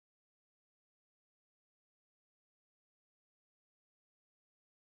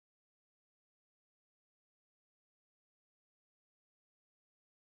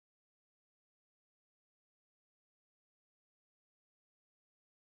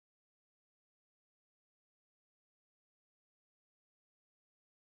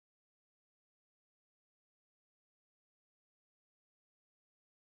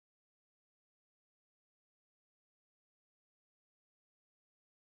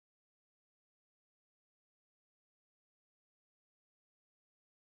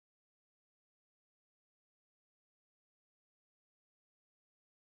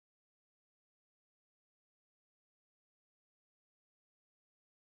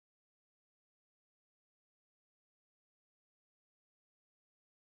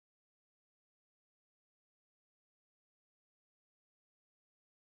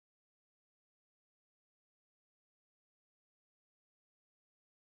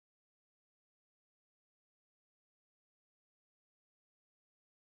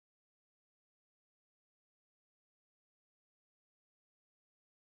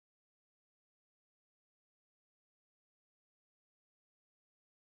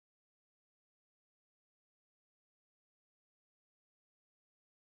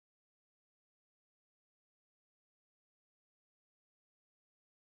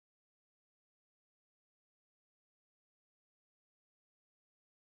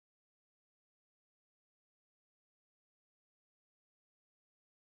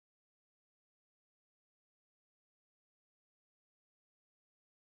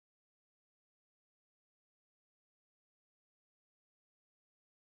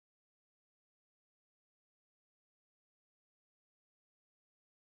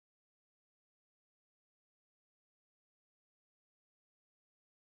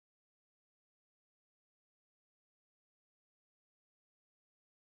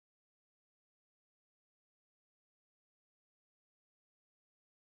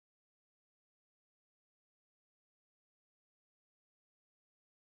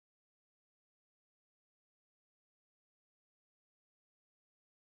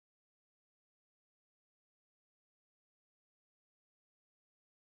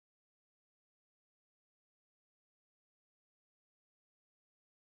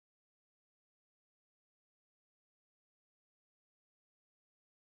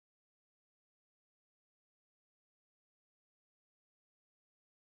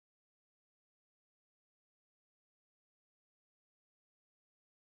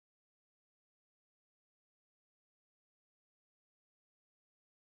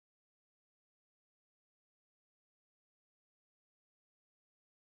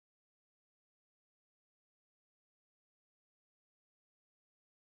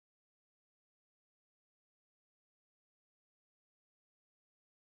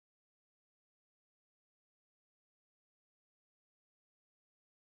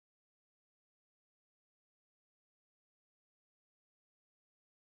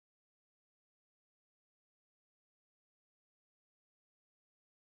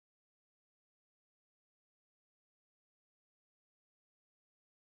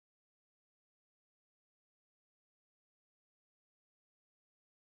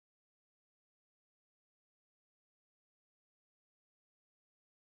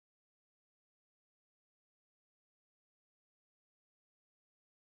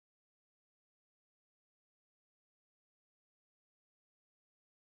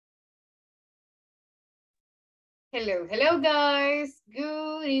Hello, hello guys.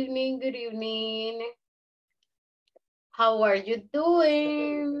 Good evening, good evening. How are you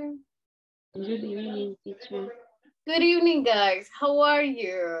doing? Good evening, teacher. Good evening, guys. How are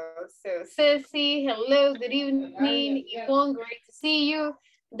you? So, Ceci, hello, good evening. Yvonne, great to see you.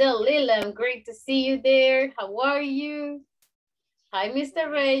 Delilah, great to see you there. How are you? Hi,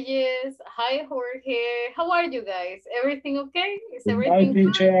 Mr. Reyes. Hi, Jorge. How are you guys? Everything okay? Is Hi, everything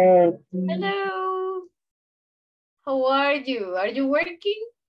good? teacher. Hello. How are you? Are you working?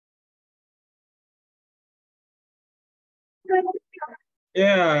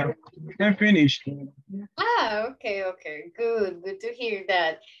 Yeah, I'm finished. Ah, okay, okay. Good to hear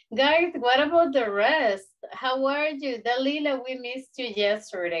that. Guys, what about the rest? How are you? Dalila, we missed you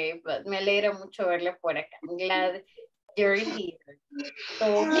yesterday, but me alegra mucho verle por acá. I'm glad you're here.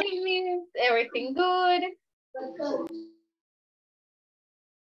 So, bien, everything good?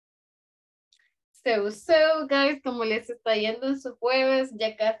 So, guys, como les está yendo en su jueves,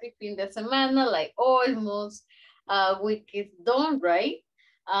 ya casi fin de semana, like almost week is done, right?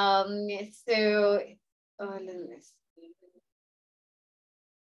 So, let me see.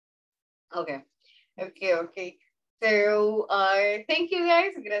 Okay. So, thank you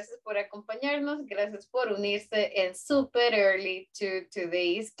guys. Gracias por acompañarnos. Gracias por unirse en super early to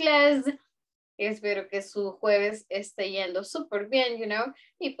today's class. Espero que su jueves esté yendo súper bien, you know,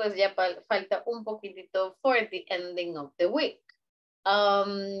 y pues ya falta un poquitito for the ending of the week.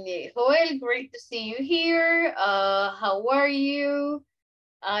 Joel, great to see you here. How are you?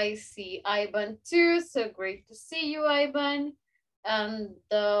 I see Ivan too, so great to see you, Ivan. And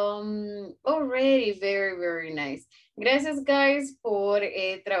already very nice. Gracias, guys, por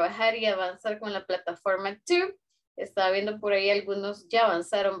trabajar y avanzar con la plataforma too. Estaba viendo por ahí algunos ya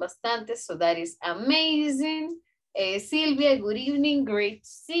avanzaron bastante, so that is amazing. Silvia, good evening, great to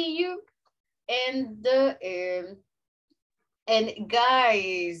see you. And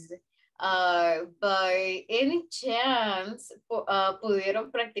guys, by any chance, pudieron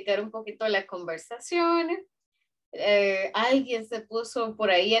practicar un poquito la conversación. Alguien se puso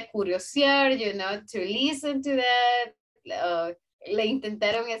por ahí a curiosear, you know, to listen to that. Le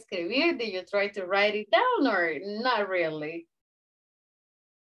intentaron escribir. Did you try to write it down or not really?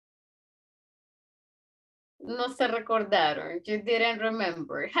 No se recordaron. You didn't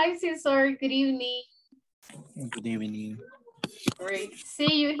remember. Hi, Cesar. Good evening. Good evening. Great to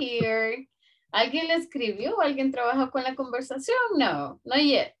see you here. ¿Alguien le escribió? ¿Alguien trabajó con la conversación? No, not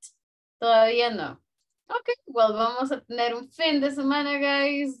yet. Todavía no. Ok, well, vamos a tener un fin de semana,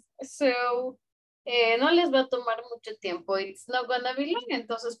 guys. So, no les va a tomar mucho tiempo. It's not gonna be long,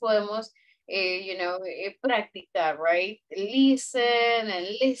 entonces podemos, you know, practicar, right? Listen and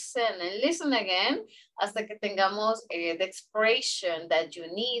listen and listen again hasta que tengamos the expression that you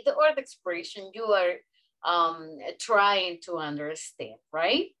need or the expression you are trying to understand,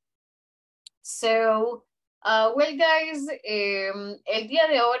 right? So, well, guys, el día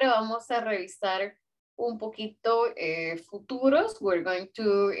de ahora vamos a revisar un poquito futuros. We're going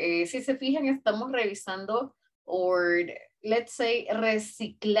to, si se fijan, estamos revisando or let's say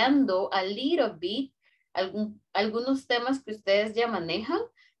reciclando a little bit algunos temas que ustedes ya manejan,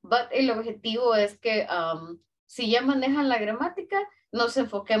 but el objetivo es que si ya manejan la gramática, nos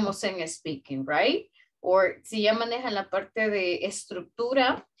enfoquemos en speaking, right? Or si ya manejan la parte de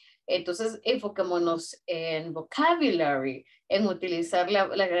estructura, entonces enfoquémonos en vocabulary, en utilizar la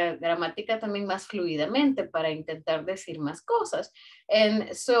gramática también más fluidamente para intentar decir más cosas.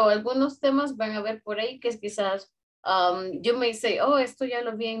 And so, algunos temas van a ver por ahí que quizás you may say, oh, esto ya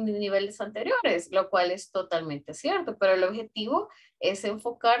lo vi en niveles anteriores, lo cual es totalmente cierto, pero el objetivo es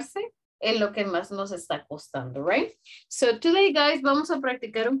enfocarse en lo que más nos está costando, right? So today, guys, vamos a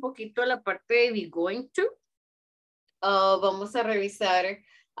practicar un poquito la parte de be going to. Vamos a revisar,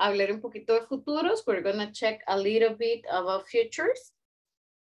 hablar un poquito de futuros. We're gonna check a little bit about futures.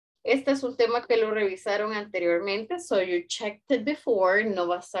 Este es un tema que lo revisaron anteriormente, so you checked it before, no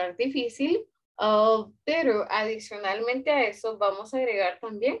va a estar difícil. Pero adicionalmente a eso vamos a agregar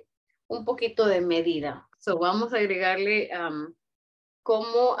también un poquito de medida. So vamos a agregarle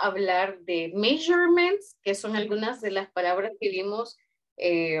cómo hablar de measurements, que son algunas de las palabras que vimos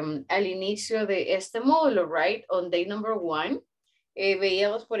al inicio de este módulo, right? On day number 1.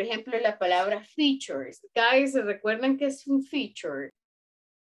 Veíamos, por ejemplo, la palabra features. Guys, ¿recuerdan qué es un feature?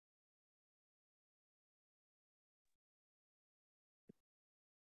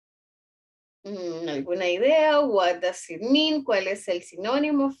 ¿Alguna idea? What does it mean? ¿Cuál es el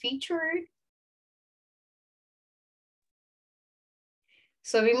sinónimo feature?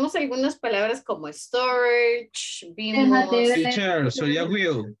 So, vimos algunas palabras como storage, vimos... Teacher, soy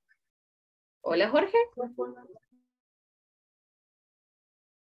Will. Hola, Jorge.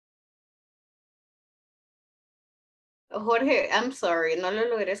 Jorge, I'm sorry, no lo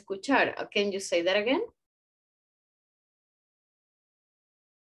logré escuchar. Can you say that again?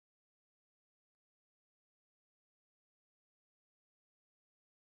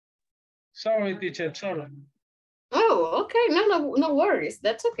 Sorry, teacher, sorry. Oh, okay. No worries.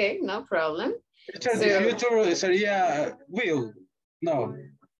 That's okay. No problem. Teacher, the future sería will. No.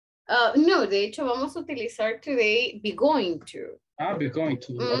 No, de hecho vamos a utilizar today be going to. I'll be going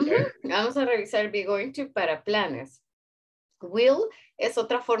to. Okay. Vamos a revisar be going to para planes. Will es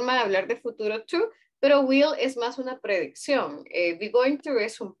otra forma de hablar de futuro too, pero will es más una predicción. Be going to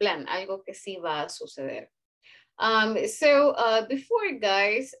es un plan, algo que sí va a suceder. Before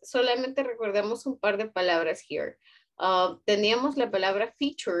guys, solamente recordemos un par de palabras here. Teníamos la palabra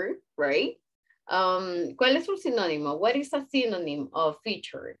feature, right? ¿Cuál es un sinónimo? What is a synonym of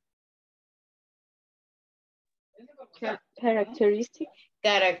feature? Characteristic.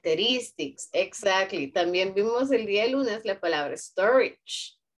 Characteristics, exactly. También vimos el día lunes la palabra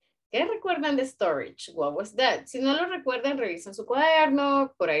storage. ¿Qué recuerdan de storage? What was that? Si no lo recuerdan, revisen su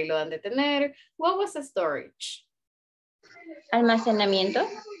cuaderno, por ahí lo han de tener. What was a storage? Almacenamiento.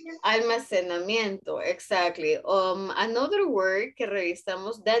 Almacenamiento, exactly. Another word que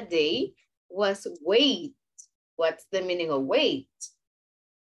revisamos that day was weight. What's the meaning of weight?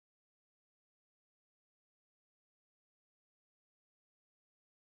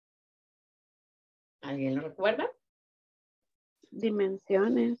 ¿Alguien lo recuerda?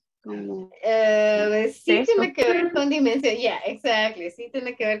 Dimensiones. Como sí peso. tiene que ver con dimensión. Yeah, exactly. Sí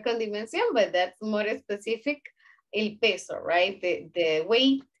tiene que ver con dimensión, but that's more specific. El peso, right? The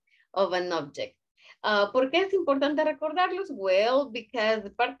weight of an object. ¿Por qué es importante recordarlos? Well, because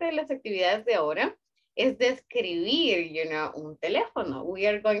parte de las actividades de ahora es describir, un teléfono. We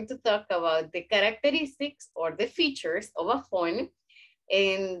are going to talk about the characteristics or the features of a phone.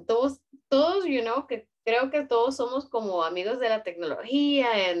 En todos, que creo que todos somos como amigos de la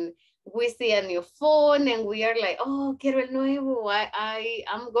tecnología and we see a new phone and we are like, oh, quiero el nuevo,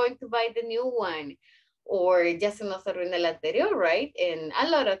 I'm going to buy the new one. Or ya se nos arruina el anterior, right? And a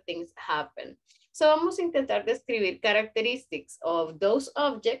lot of things happen. So vamos a intentar describir characteristics of those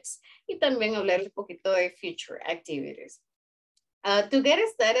objects y también hablar un poquito de future activities. To get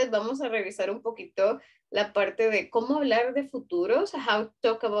started, vamos a revisar un poquito la parte de cómo hablar de futuros, how to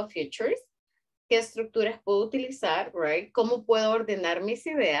talk about futures, qué estructuras puedo utilizar, right? Cómo puedo ordenar mis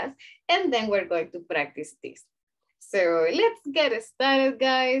ideas, and then we're going to practice this. So let's get started,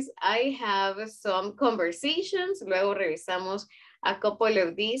 guys. I have some conversations, luego revisamos a couple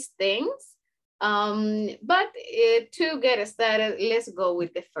of these things. But to get started, let's go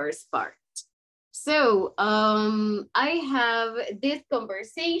with the first part. So I have this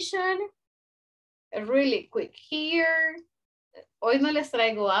conversation really quick here. Hoy no les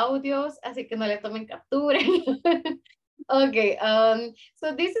traigo audios, así que no le tomen captura. Okay,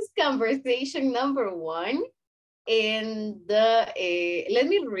 so this is conversation number 1. And let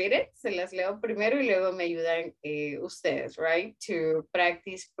me read it. Se las leo primero y luego me ayudan ustedes, right? To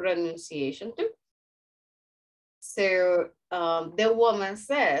practice pronunciation too. So the woman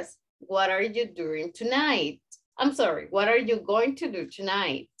says, what are you doing tonight? I'm sorry, what are you going to do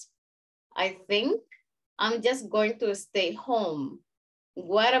tonight? I think I'm just going to stay home.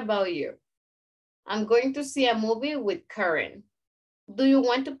 What about you? I'm going to see a movie with Karen. Do you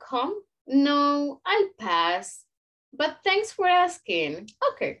want to come? No, I'll pass. But thanks for asking.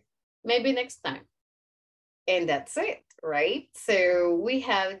 Okay, maybe next time. And that's it, right? So we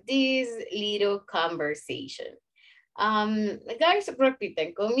have this little conversation. Guys,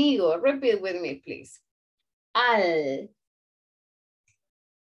 repiten conmigo. Repeat with me, please. Al.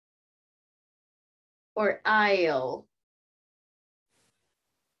 Or I'll.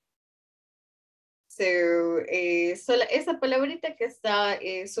 So, esa palabrita que está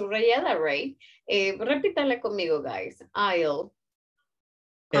subrayada, right? Repítanla conmigo, guys. I'll.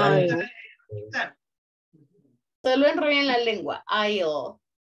 I'll. Solo enrollen la lengua. I'll.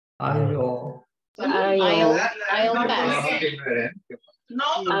 I'll. I'll pass.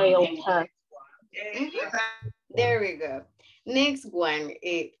 I'll pass. There we go. Next one.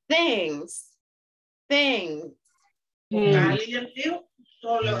 Thanks. Thanks.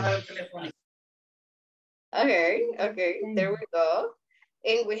 Okay, there we go.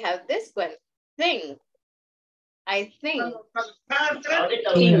 And we have this one. Think. I think.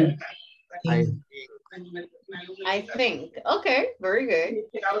 I think. Okay, very good.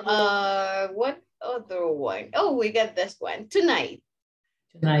 What other one? Oh, we got this one. Tonight.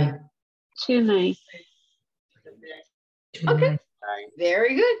 Tonight. Okay,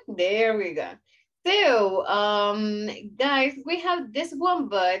 very good. There we go. So, guys, we have this one,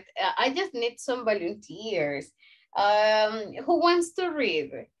 but I just need some volunteers. Who wants to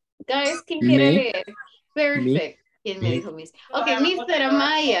read? Guys, ¿quién quiere leer? Perfect. ¿Quién me dijo Miss? Ok, Mr.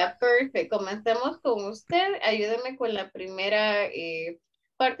 Amaya, perfect. Comencemos con usted. Ayúdame con la primera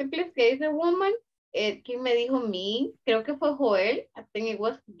parte, please, que dice woman. ¿Quién me dijo me? Creo que fue Joel. I think it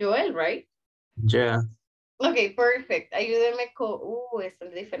was Joel, right? Yeah. Ok, perfect. Ayúdeme con... este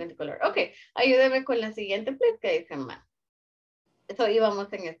es de diferente color. Ok, ayúdeme con la siguiente, please, que dice man. Eso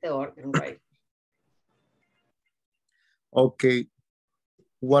íbamos en este orden, right? Okay.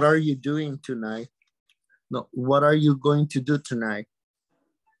 What are you doing tonight? No, what are you going to do tonight?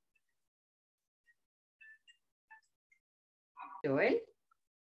 Joel.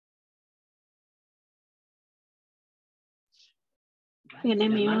 Tiene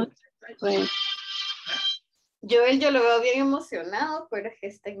mute. Pues, Joel, yo lo veo bien emocionado, pero es que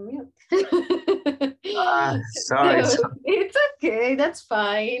está en mute. Sorry. So, it's okay, that's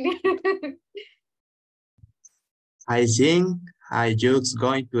fine. I think I just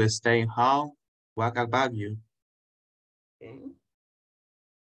going to stay home. What about you? Okay.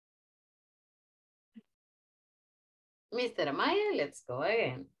 Mr. Amaya, let's go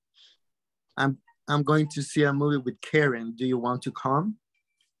again. I'm going to see a movie with Karen. Do you want to come?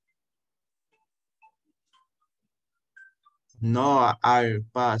 No, I'll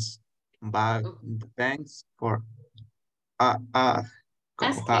pass. But thanks for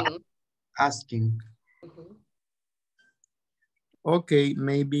Asking. asking. Mhm. Okay,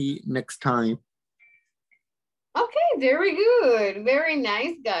 maybe next time. Okay, very good. Very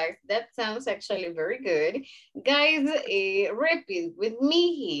nice, guys. That sounds actually very good. Guys, repeat with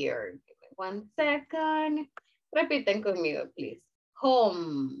me here. 1 second. Repiten conmigo, please.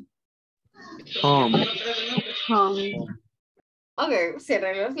 Home. Home. home. Okay,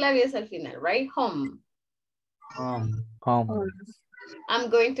 cierren los labios al final, right? Home. Home. I'm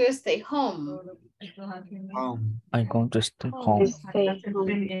going to stay home. Home. I'm going to stay home. Stay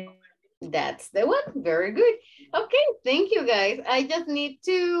home. That's the one. Very good. Okay, thank you, guys. I just need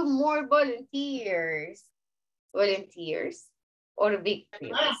 2 more volunteers. Volunteers or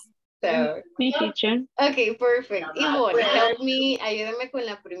victims. So, Mi teacher. okay, perfect. Yvonne, help me. Ayúdame con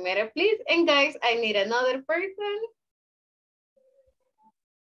la primera, please. And guys, I need another person.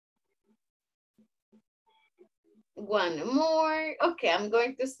 One more. Okay, I'm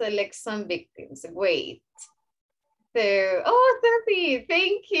going to select some victims. Wait. So, oh, Ceci,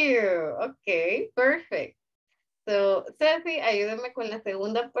 thank you. Okay, perfect. So, Ceci, ayúdame con la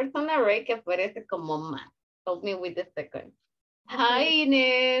segunda persona, right, que aparece como man. Help me with the second. Hi,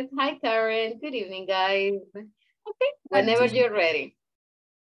 Ines. Hi, Karen. Good evening, guys. Okay, whenever you're ready.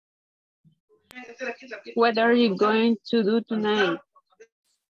 What are you going to do tonight?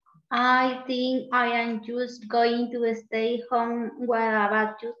 I think I am just going to stay home. What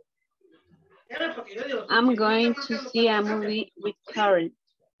about you? I'm going to see a movie with Karen.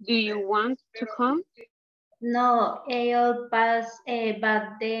 Do you want to come? No, I'll pass,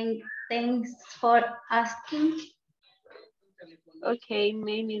 but then thanks for asking. Okay,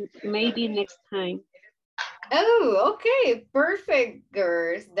 maybe next time. Oh, okay, perfect,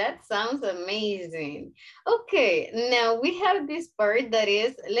 girls. That sounds amazing. Okay, now we have this part that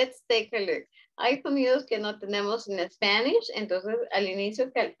is, let's take a look. Hay sonidos que no tenemos en Spanish, entonces al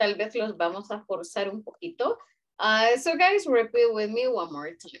inicio tal vez los vamos a forzar un poquito. So guys, repeat with me one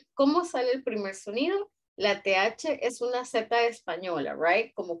more time. ¿Cómo sale el primer sonido? La TH es una Z española,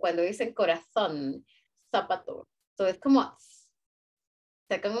 right? Como cuando dicen corazón, zapato. So es como,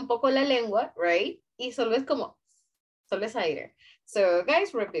 sacan un poco la lengua, right? Y solo es como, solo es aire. So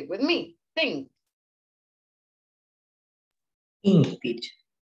guys, repeat with me. Think. Think, teacher.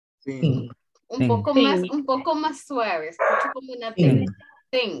 Think. Un poco más suave. Escucho como una T.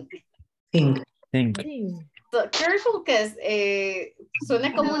 Think. So, careful, because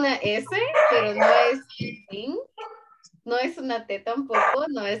suena como una S, pero no es think. No es una T tampoco,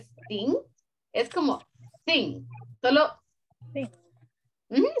 no es think. Es como think. Solo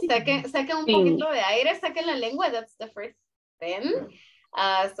saquen un poquito de aire, saquen la lengua, that's the first thing.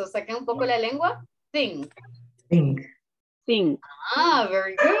 So saquen un poco la lengua, think. Ah,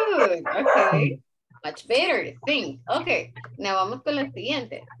 very good. Okay. Much better. Think. Okay. Now vamos con la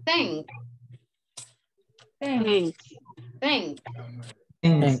siguiente. Think. Thank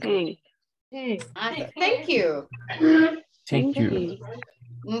you. Thank you.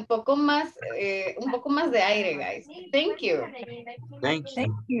 Un poco más de aire, guys. Thank you. Thank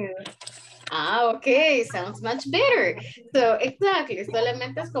you. Okay, sounds much better. So, exactly,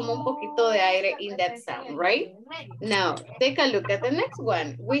 solamente es como un poquito de aire in that sound, right? Now, take a look at the next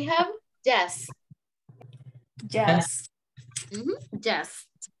one. We have just. Just.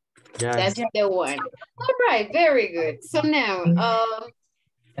 Yes. That's the one. All right, very good. So now,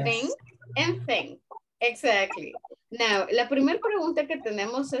 think and think. Exactly. Now, la primera pregunta que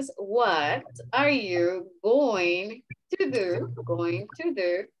tenemos es, what are you going to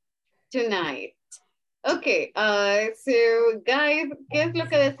do tonight? Okay, so guys, ¿qué es lo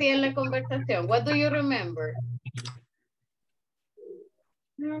que decía en la conversación? What do you remember?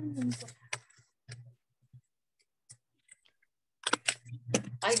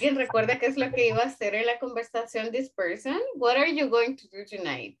 ¿Alguien recuerda qué es lo que iba a hacer en la conversación this person? What are you going to do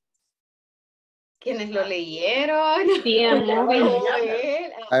tonight? ¿Quiénes lo leyeron? See a movie.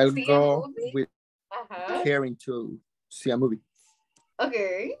 I'll See a go movie? with Karen to see a movie.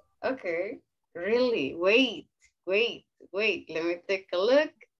 Okay, okay. Really? Wait. Let me take a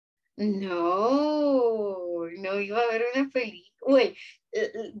look. No iba a ver una película. Well,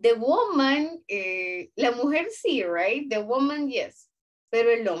 the woman, la mujer sí, right? The woman, yes. Pero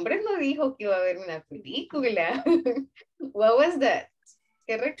el hombre no dijo que iba a ver una película. What was that?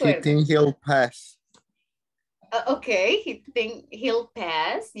 ¿Qué He recuerda? think he'll pass. Okay, he think he'll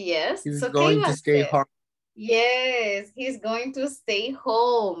pass, yes. He's So, ¿qué going iba to a stay hacer? home. Yes, he's going to stay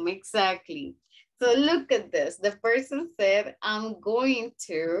home, exactly. So look at this. The person said, I'm going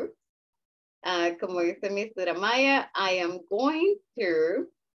to, como dice Mr. Amaya, I am going to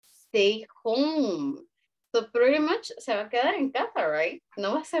stay home. So pretty much se va a quedar en casa, right?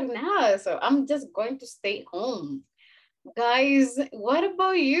 No va a hacer nada. So I'm just going to stay home. Guys, what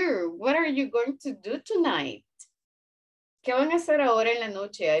about you? What are you going to do tonight? ¿Qué van a hacer ahora en la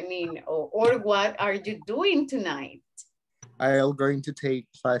noche? I mean, or what are you doing tonight? I'm going to take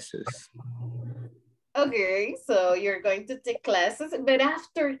classes. Okay, so you're going to take classes, but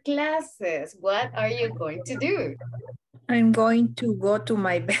after classes, what are you going to do? I'm going to go to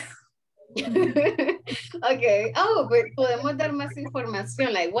my bed. Okay, oh, but podemos dar más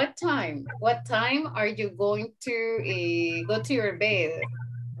información, like what time? What time are you going to go to your bed?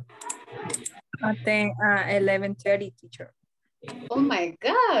 At 11:30, teacher. Oh my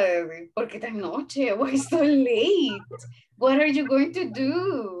God, ¿por qué tan noche? Why so late? What are you going to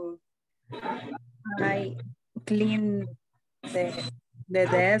do? I clean the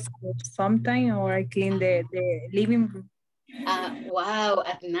desk sometime, or I clean the living room. Wow,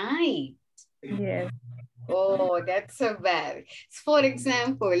 at night. Yes. Oh, that's so bad. For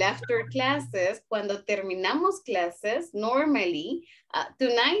example, after classes, cuando terminamos clases, normally,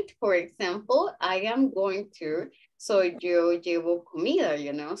 tonight, for example, I am going to, so yo llevo comida,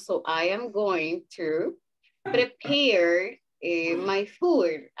 you know, so I am going to prepare my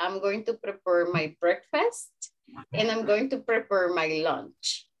food. I'm going to prepare my breakfast and I'm going to prepare my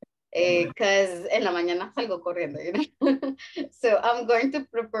lunch. Because en la mañana salgo corriendo, you know. So I'm going to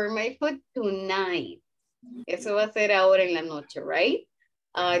prepare my food tonight. Eso va a ser ahora en la noche, right?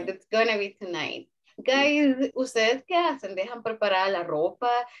 That's gonna be tonight. Guys, ¿ustedes qué hacen? ¿Dejan preparada la ropa?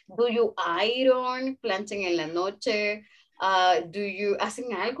 Do you iron? ¿Planchan en la noche?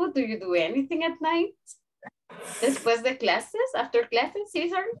 ¿Hacen algo? Do you do anything at night? Después de clases? After classes,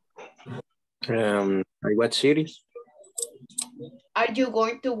 Cesar? I watch series. Are you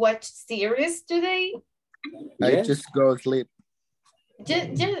going to watch series today? I Yes. just go sleep.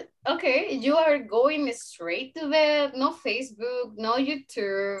 Just okay, you are going straight to bed, no Facebook, no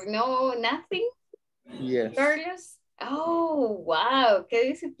YouTube, no nothing, Yes. Carlos? Oh, wow,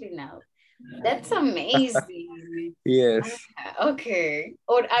 qué disciplinado. That's amazing. Yes. Okay,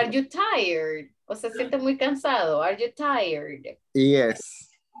 or are you tired? O se siente muy cansado, are you tired? Yes.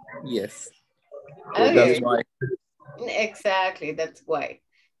 Yes. So Okay. that's why. Exactly, that's why.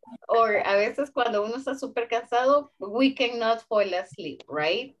 Or a veces cuando uno está súper cansado, we cannot fall asleep,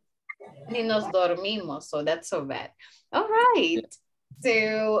 right? Ni nos dormimos, so that's so bad. All right.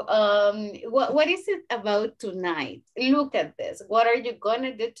 So, what is it about tonight? Look at this. What are you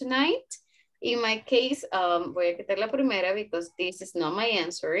gonna do tonight? In my case, voy a quitar la primera because this is not my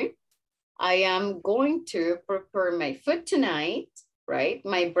answer. I am going to prepare my food tonight, right?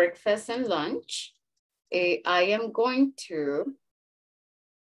 My breakfast and lunch. I am going to,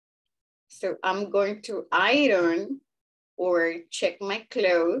 so I'm going to iron or check my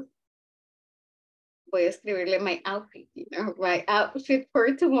clothes. Voy a escribirle my outfit, you know, my outfit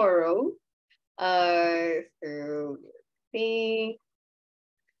for tomorrow. So, sí.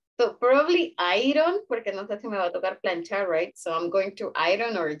 So probably iron, porque no sé si me va a tocar planchar, right? So I'm going to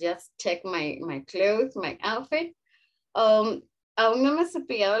iron or just check my clothes, my outfit. Aún no me he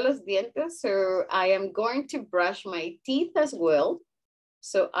cepillado los dientes, so I am going to brush my teeth as well.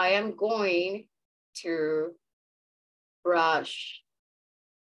 So I am going to brush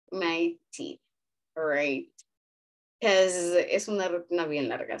my teeth, all right? because es una rutina bien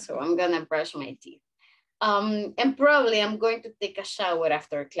larga. So I'm gonna brush my teeth. And probably I'm going to take a shower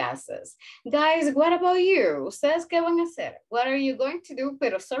after classes. Guys, what about you? ¿Ustedes qué van a hacer? What are you going to do?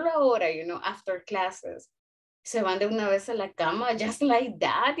 Pero solo ahora, you know, after classes. ¿Se van de una vez a la cama just like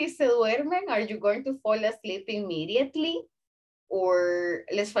that y se duermen? Are you going to fall asleep immediately? Or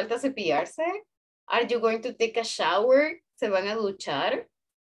les falta cepillarse? Are you going to take a shower? ¿Se van a duchar?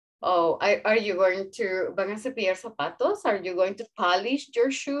 Oh, are you going to, van a cepillar zapatos? Are you going to polish your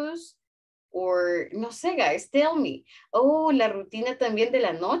shoes? Or, no sé, guys, tell me. Oh, la rutina también de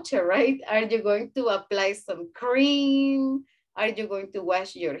la noche, right? Are you going to apply some cream? Are you going to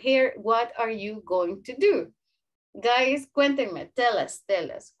wash your hair? What are you going to do? Guys, cuéntenme, tell us.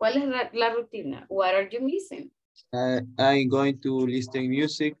 ¿Cuál es la rutina? What are you missing? I'm going to listen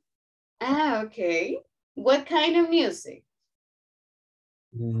music. Ah, okay. What kind of music?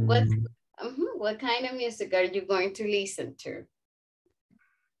 What kind of music are you going to listen to?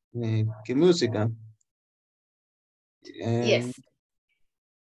 ¿Qué música? Yes.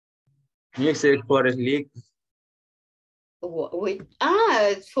 Music for sleep. For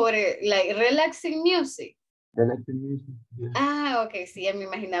like relaxing music. Relaxing music. Yeah. Ah, okay, sí, ya me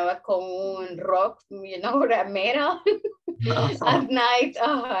imaginaba con un rock, you know, metal at night.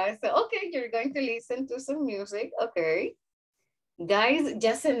 So, okay, you're going to listen to some music, okay. Guys,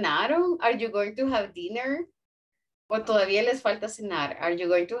 ¿ya cenaron? Are you going to have dinner? ¿O todavía les falta cenar? Are you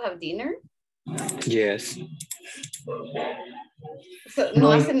going to have dinner? Yes. So,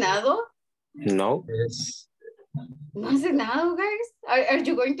 ¿no ha cenado? No. Yes. ¿No ha cenado, guys? Are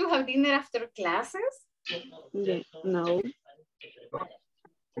you going to have dinner after classes? No.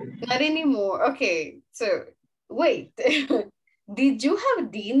 Not anymore. Okay, so wait. Did you have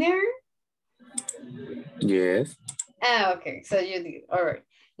dinner? Yes. Ah, okay, so you did. All right.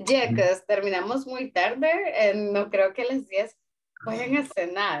 Yeah, because terminamos muy tarde and no creo que las 10 vayan a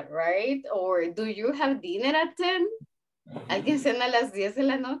cenar, right? Or do you have dinner at 10? ¿Alguien cena a las 10 de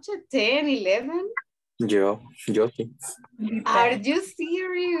la noche? 10, 11? Yo sí. Are you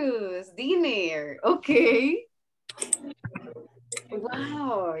serious? Dinner, okay.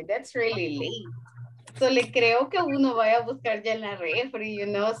 Wow, that's really late. So le creo que uno vaya a buscar ya en la refri, you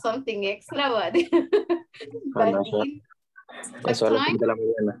know, something extra, but, No, eso a las 3 time? de la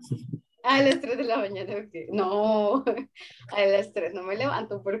mañana. A las 3 de la mañana, ok. No, a las 3 no me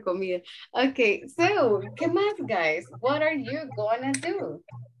levanto por comida. Ok, so, ¿qué más, guys? What are you gonna do?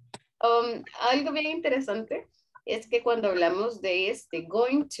 Algo bien interesante es que cuando hablamos de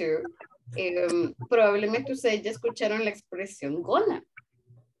going to, probablemente ustedes ya escucharon la expresión gonna.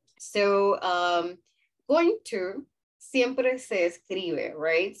 So, going to siempre se escribe,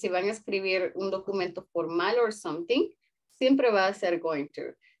 right? Si van a escribir un documento formal or something, siempre va a ser going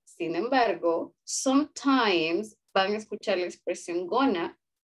to. Sin embargo, sometimes van a escuchar la expresión gonna.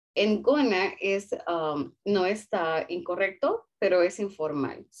 En gonna no está incorrecto, pero es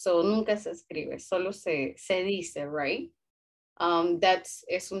informal. So, nunca se escribe, solo se dice, right?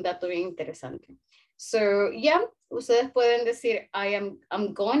 Es un dato bien interesante. So, yeah, ustedes pueden decir, I'm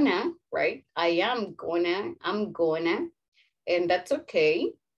gonna, right? I'm gonna, and that's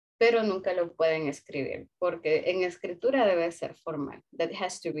okay, pero nunca lo pueden escribir, porque en escritura debe ser formal. That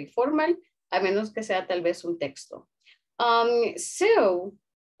has to be formal, a menos que sea tal vez un texto. So,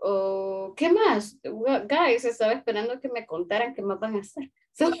 ¿qué más? Well, guys, estaba esperando que me contaran qué más van a hacer.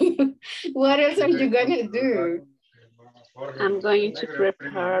 So, what else are you gonna do? I'm going to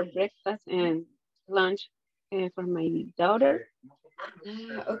prepare breakfast and lunch for my daughter.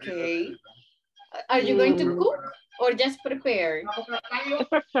 Okay. Are you going to cook or just prepare? To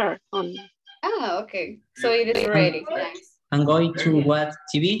prepare only. Okay. So it is ready. Nice. I'm going to watch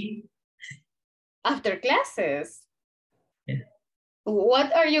TV. After classes? Yeah.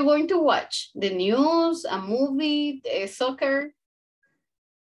 What are you going to watch? The news, a movie, soccer?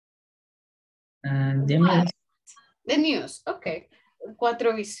 The news, okay.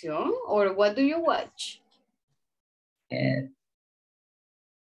 Cuatrovisión, or what do you watch?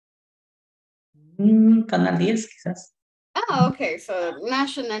 Canal 10, quizás. Okay, so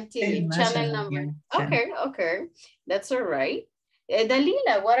national TV, channel number. Yeah. Okay, that's all right.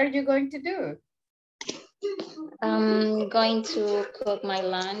 Dalila, what are you going to do? I'm going to cook my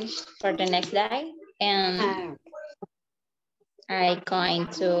lunch for the next day, and I'm going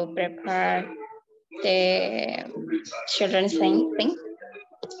to prepare the children's thing.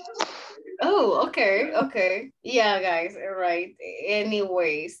 Oh, okay. Yeah, guys, right.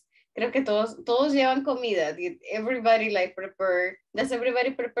 Anyways, creo que todos llevan comida. Did everybody like prepare? Does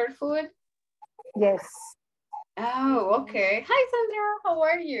everybody prepare food? Yes. Oh, okay. Hi, Sandra. How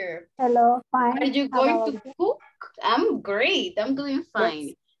are you? Hello, fine. Are you How going about to you? cook? I'm great. I'm doing fine.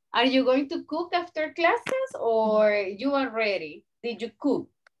 Yes. Are you going to cook after classes or you are ready? Did you cook?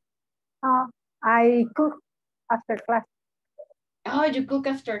 I cook after class. Oh, you cook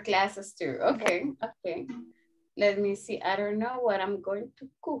after classes too. Okay, okay. Let me see. I don't know what I'm going to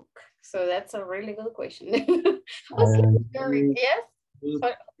cook. So that's a really good question. Yes?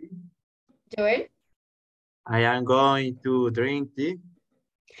 Joel? I am going to drink tea.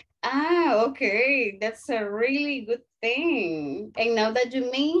 Ah, okay. That's a really good thing. And now that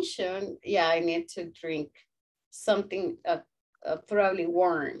you mentioned, yeah, I need to drink something probably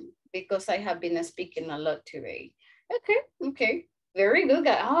warm because I have been speaking a lot today. Okay, okay. Very good,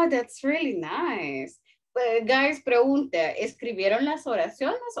 guys. Oh, that's really nice. Guys, pregunta, ¿escribieron las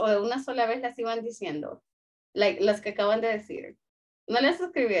oraciones o de una sola vez las iban diciendo? Like las que acaban de decir. ¿No las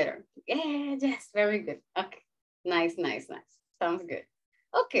escribieron? Yeah, yes, very good. Okay, nice, nice, nice. Sounds good.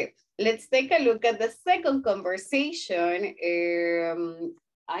 Okay, let's take a look at the second conversation.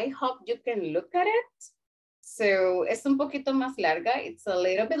 I hope you can look at it. So, es un poquito más larga. It's a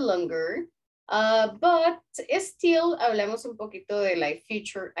little bit longer. But still hablamos un poquito de like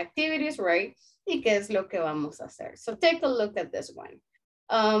future activities, right? Y qué es lo que vamos a hacer. So, take a look at this one.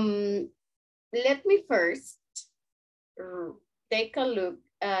 Let me first take a look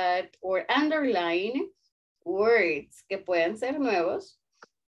at or underline words que pueden ser nuevos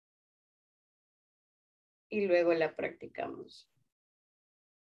y luego la practicamos.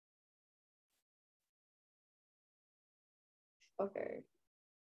 Okay.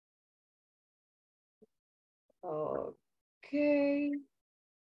 Okay.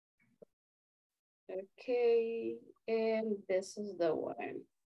 Okay. And this is the one.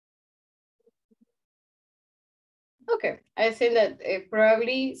 Okay. I think that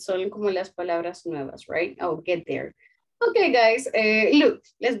probably son como las palabras nuevas, right? I'll get there. Okay, guys. Look,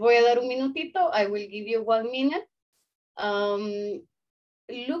 les voy a dar un minutito. I will give you 1 minute.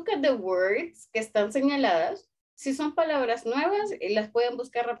 Look at the words que están señaladas. Si son palabras nuevas, las pueden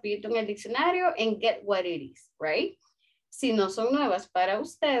buscar rapidito en el diccionario and get what it is, right? Si no son nuevas para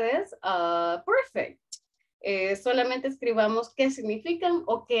ustedes, perfect. Solamente escribamos qué significan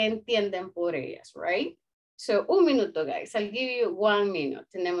o qué entienden por ellas, right? So, 1 minuto, guys. I'll give you 1 minute.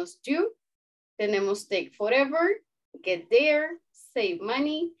 Tenemos do, tenemos take forever, get there, save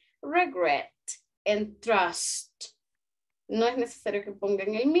money, regret, and trust. No es necesario que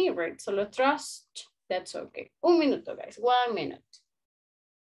pongan el me, right? Solo trust. That's okay. 1 minuto, guys. 1 minute.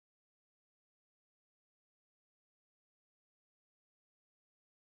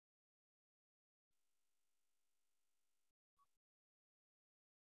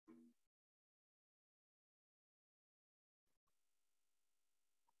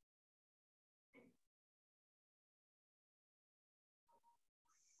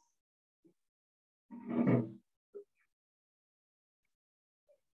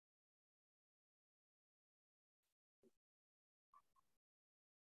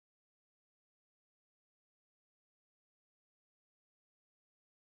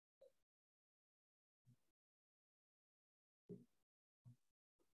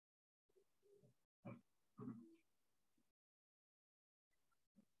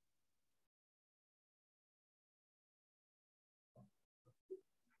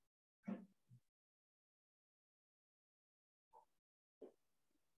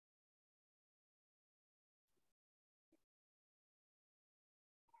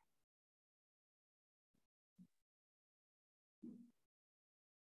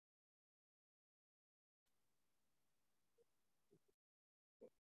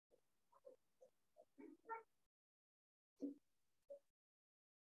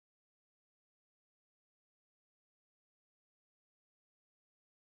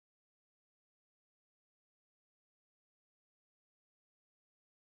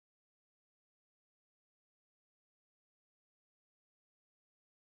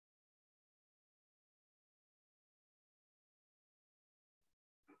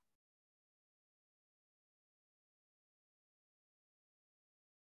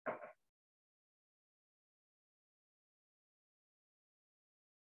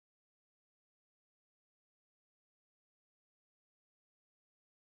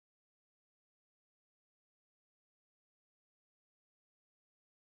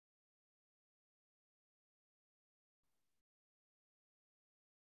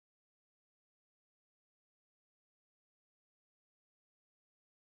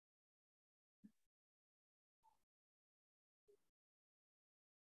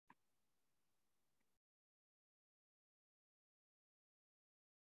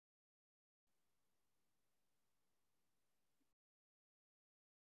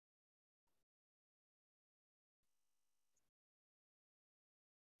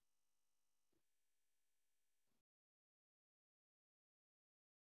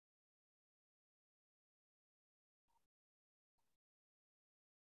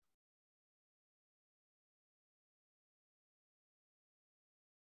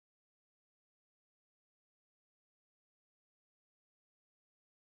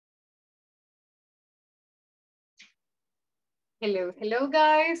 Hello, hello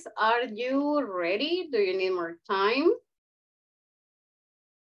guys. Are you ready? Do you need more time?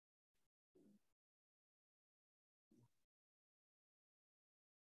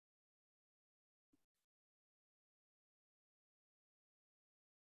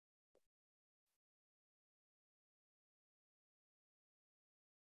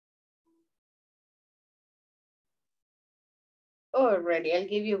 Already, I'll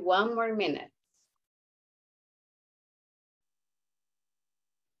give you 1 more minute.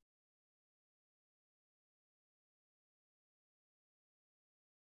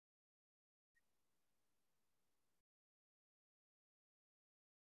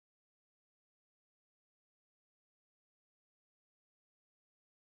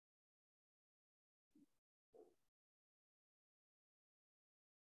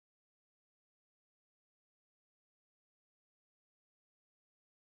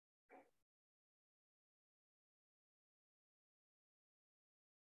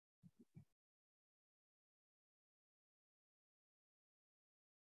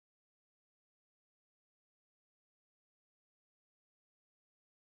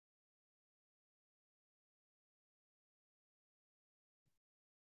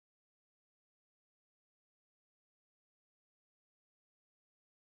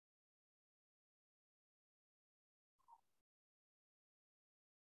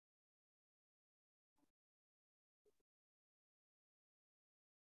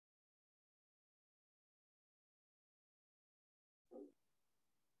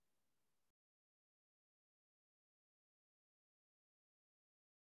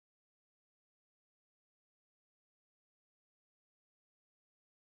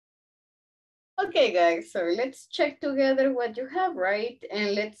 Okay, guys, so let's check together what you have, right?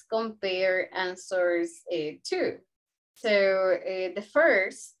 And let's compare answers too. So the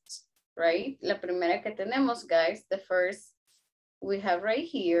first, right? La primera que tenemos, guys, the first we have right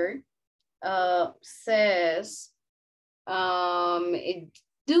here says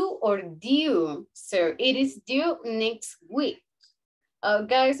do or due. So it is due next week.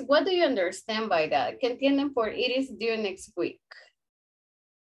 Guys, what do you understand by that? ¿Qué entienden por it is due next week?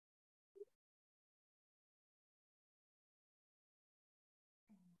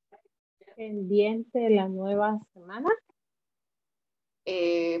 Pendiente la nueva semana.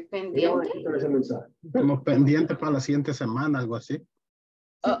 Pendiente. Como pendiente para la siguiente semana, algo así.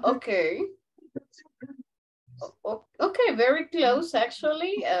 Okay. Okay, very close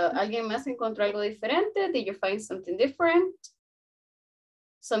actually. ¿Alguien más encontró algo diferente? Did you find something different?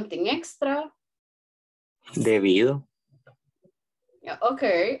 Something extra? Debido. Yeah,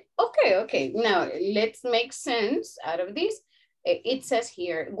 okay. Now let's make sense out of this. It says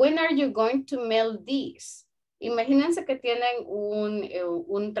here, when are you going to mail these? Imagínense que tienen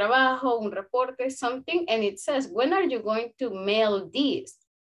un trabajo, un reporte, something, and it says, when are you going to mail these?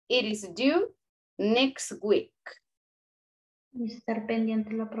 It is due next week. Estar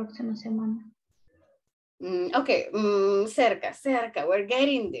pendiente la próxima semana. Okay, cerca, we're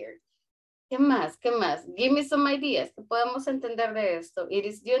getting there. ¿Qué más? Give me some ideas. ¿Qué podemos entender de esto? It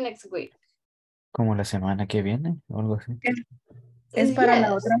is due next week. Como la semana que viene o algo así. Es para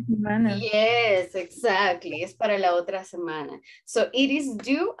la otra semana. Yes, exactly. Es para la otra semana. So it is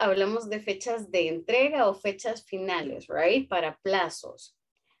due, hablamos de fechas de entrega o fechas finales, right? Para plazos.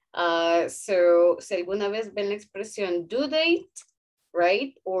 So, si alguna vez ven la expresión due date,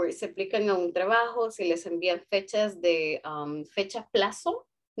 right? O se aplican a un trabajo, si les envían fechas de fecha plazo,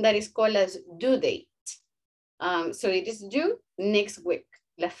 that is called as due date. So it is due next week.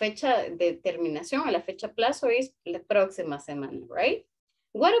 La fecha de terminación o la fecha plazo es la próxima semana, right?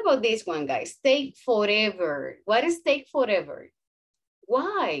 What about this one, guys? Take forever. What is take forever?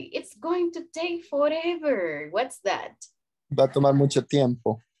 Why? It's going to take forever. What's that? Va a tomar mucho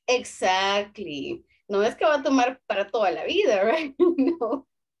tiempo. Exactly. No es que va a tomar para toda la vida, right? No.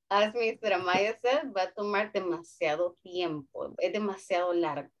 As Mr. Amaya said, va a tomar demasiado tiempo. Es demasiado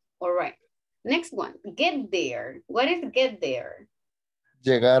largo. All right. Next one. Get there. What is get there?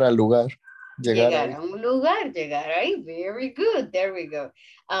 Llegar al lugar. Llegar a un lugar, llegar ahí. Very good. There we go.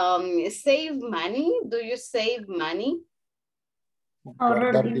 Save money. Do you save money?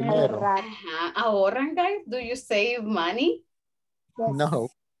 Guardar dinero. Ahorran, guys. Do you save money? Yes. No.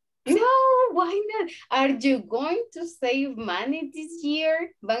 No, why not? Are you going to save money this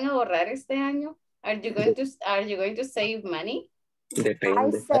year? ¿Van a ahorrar este año? Are you going to save money?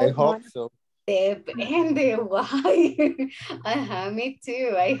 Depende. I hope so. Depende, why? Me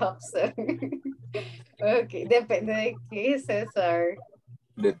too, I hope so. Okay, depende de qué, César.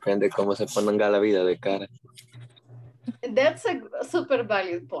 Depende cómo se ponga la vida de cara. That's a super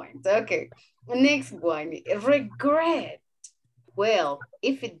valid point. Okay, next one, regret. Well,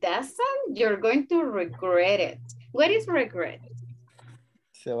 if it doesn't, you're going to regret it. What is regret?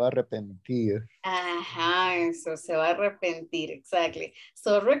 Se va a arrepentir. Ajá, eso se va a arrepentir, exactly.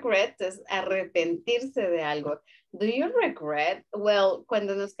 So regret es arrepentirse de algo. Do you regret? Well,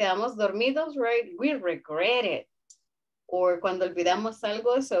 cuando nos quedamos dormidos, right? We regret it. Or cuando olvidamos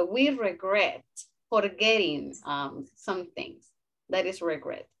algo, so we regret forgetting some things. That is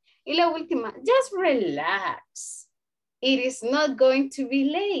regret. Y la última, just relax. It is not going to be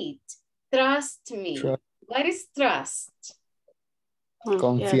late. Trust me. What is trust?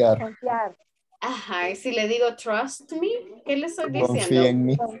 Confiar. Confiar. Ajá, y si le digo trust me, ¿qué le estoy diciendo? Confía en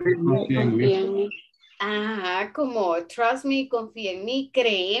mí. Confía en mí. Ajá, como trust me, confía en mí,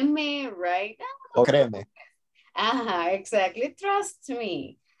 créeme, right? O créeme. Ajá, exactly, trust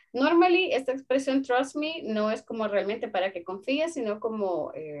me. Normally, esta expresión trust me no es como realmente para que confíes, sino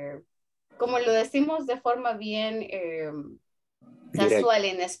como, como lo decimos de forma bien casual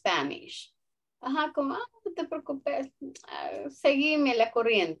en Spanish. Ajá, como, no te preocupes, seguime la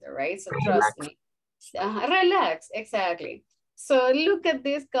corriente, right? So trust me. Relax, exactly. So look at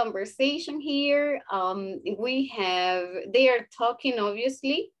this conversation here. They are talking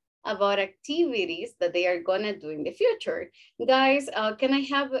obviously about activities that they are gonna do in the future. Guys, can I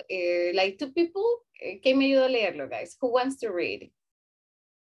have like 2 people? ¿Quién me ayuda a leerlo, guys? Who wants to read?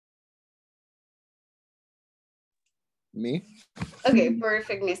 Me. Okay,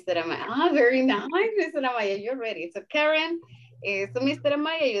 perfect, Mr. Amaya. Very nice, Mr. Amaya, you're ready. So Karen, so Mr.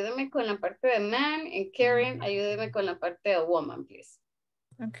 Amaya, ayúdame con la parte de man, and Karen, ayúdame con la parte de woman, please.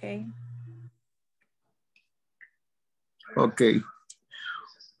 Okay. Okay.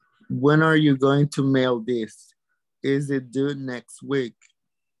 When are you going to mail this? Is it due next week?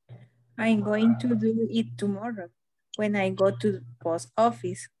 I'm going to do it tomorrow when I go to the post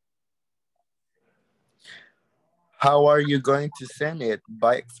office. How are you going to send it?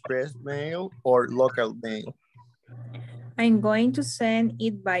 By express mail or local mail? I'm going to send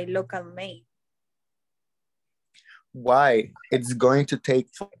it by local mail. Why? It's going to take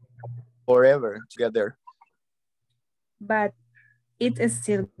forever to get there. But it is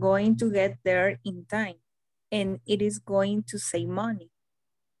still going to get there in time, and it is going to save money.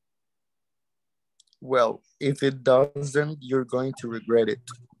 Well, if it doesn't, you're going to regret it.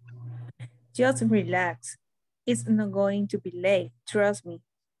 Just relax. It's not going to be late, trust me.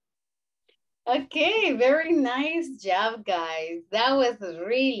 Okay, very nice job, guys. That was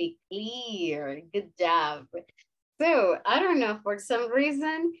really clear. Good job. So, I don't know, for some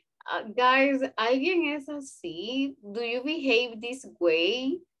reason, guys, ¿alguien es así? Do you behave this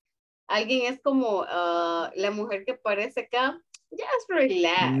way? ¿Alguien es como la mujer que aparece acá? Just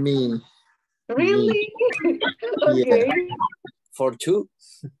relax. Me. Really? Okay. Yeah. For 2.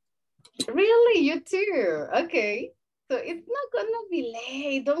 Really? You too? Okay. So it's not gonna be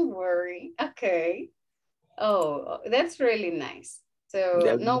late, don't worry. Okay. Oh, that's really nice.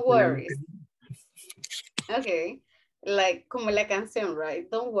 So no worries. Okay. Like como la canción, right?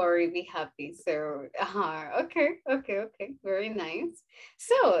 Don't worry, be happy. So, okay. Very nice.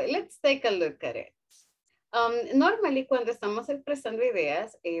 So let's take a look at it. Normally cuando estamos expresando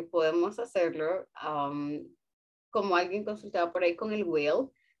ideas, podemos hacerlo como alguien consultaba por ahí con el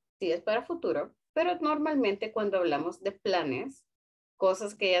will, si es para futuro, pero normalmente cuando hablamos de planes,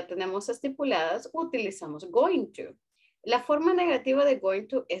 cosas que ya tenemos estipuladas, utilizamos going to. La forma negativa de going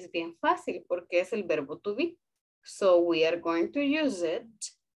to es bien fácil porque es el verbo to be. So we are going to use it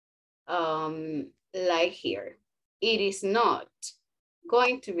like here. It is not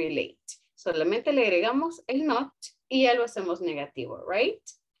going to be late. Solamente le agregamos el not y ya lo hacemos negativo, right?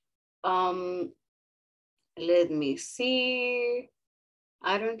 Let me see.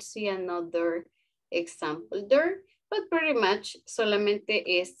 I don't see another example there, but pretty much solamente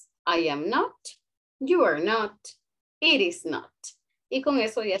es I am not, you are not, it is not. Y con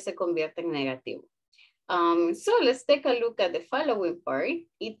eso ya se convierte en negativo. So let's take a look at the following part.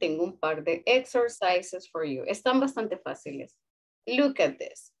 Y tengo un par de exercises for you. Están bastante fáciles. Look at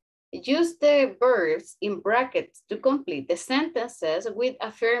this. Use the verbs in brackets to complete the sentences with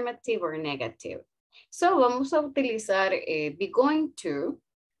affirmative or negative. So vamos a utilizar be going to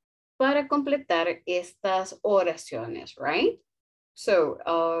para completar estas oraciones, right? So,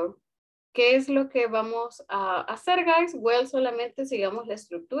 ¿qué es lo que vamos a hacer, guys? Well, solamente sigamos la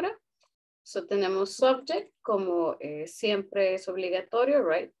estructura. So, tenemos subject, como siempre es obligatorio,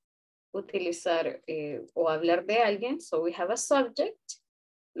 right? Utilizar o hablar de alguien. So, we have a subject.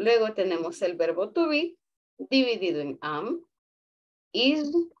 Luego tenemos el verbo to be, dividido en am,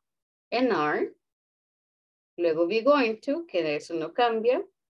 is, and are. Luego be going to, que eso no cambia.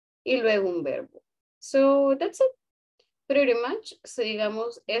 Y luego un verbo. So, that's it. pretty much. So,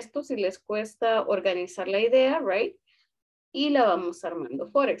 digamos, esto si les cuesta organizar la idea, right? Y la vamos armando.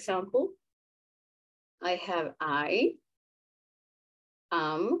 For example, I have I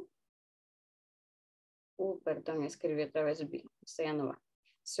am. Perdón, escribí otra vez B. Esto ya no va.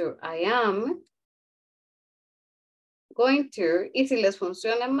 So, I am going to, y si les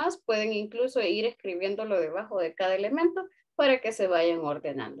funciona más, pueden incluso ir escribiéndolo debajo de cada elemento para que se vayan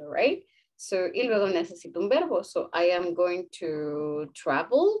ordenando, right? So, y luego necesito un verbo. So, I am going to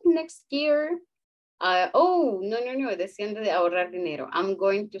travel next year. No, decían de ahorrar dinero. I'm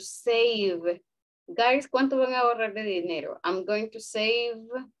going to save. Guys, ¿cuánto van a ahorrar de dinero? I'm going to save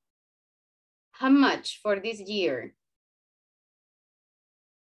how much for this year?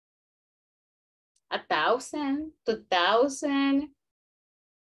 1,000, 2,000.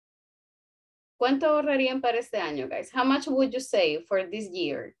 ¿Cuánto ahorrarían para este año, guys? How much would you save for this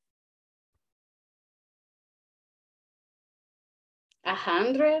year?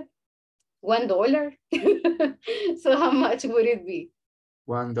 100? $1? So how much would it be?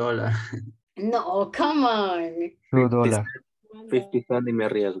 $1. No, come on. $2. 50 cents y me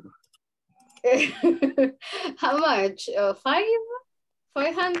arriesgo. How much?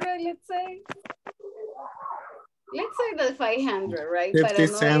 500, let's say. Let's say that 500, right? 50 Para no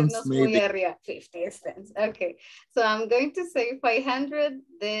cents, irnos maybe. muy arriba. 50 cents. Okay. So I'm going to say 500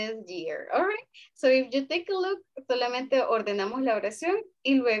 this year. All right. So if you take a look, solamente ordenamos la oración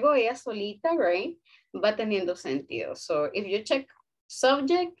y luego ella solita, right, va teniendo sentido. So if you check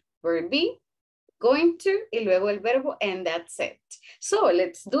subject, verb be, going to, y luego el verbo, and that's it. So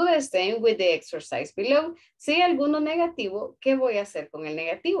let's do the same with the exercise below. Si hay alguno negativo, ¿qué voy a hacer con el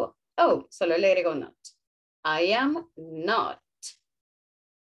negativo? Oh, solo le agrego not. I am not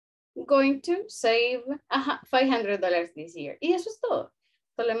going to save $500 this year. Y eso es todo.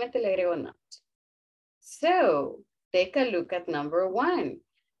 Solamente le agrego not. So, take a look at number 1.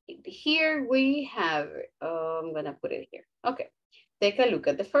 Here we have, I'm going to put it here. Okay. Take a look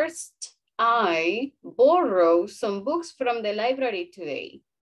at the first. I borrow some books from the library today.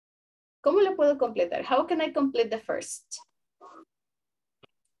 ¿Cómo lo puedo completar? How can I complete the first?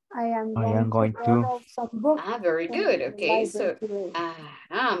 I am going to to. borrow some books. Very good. from the Okay, so library today.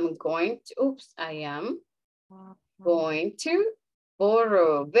 I'm going to, I am going to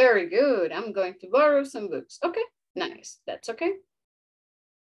borrow. Very good. I'm going to borrow some books. Okay, nice. That's okay.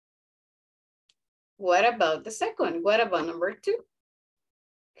 What about the second? What about number 2?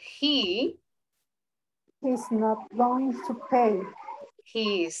 He He's not going to pay.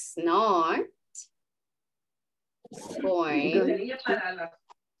 He's not going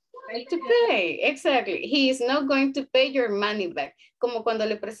to pay. Exactly. He is not going to pay your money back. Como cuando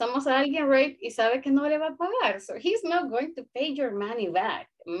le prestamos a alguien, right? Y sabe que no le va a pagar. So he's not going to pay your money back.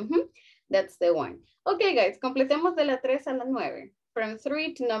 That's the one. Okay, guys. Completemos de la 3 a la 9. From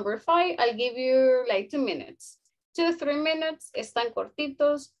 3 to number 5, I'll give you like 2 minutes. 2-3 minutes. Están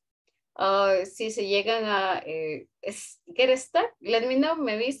cortitos. Si se llegan a get stuck, let me know,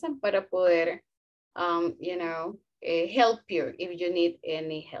 me avisan para poder, you know, help you if you need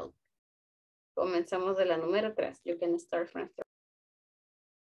any help. Comenzamos de la número 3. You can start from 3.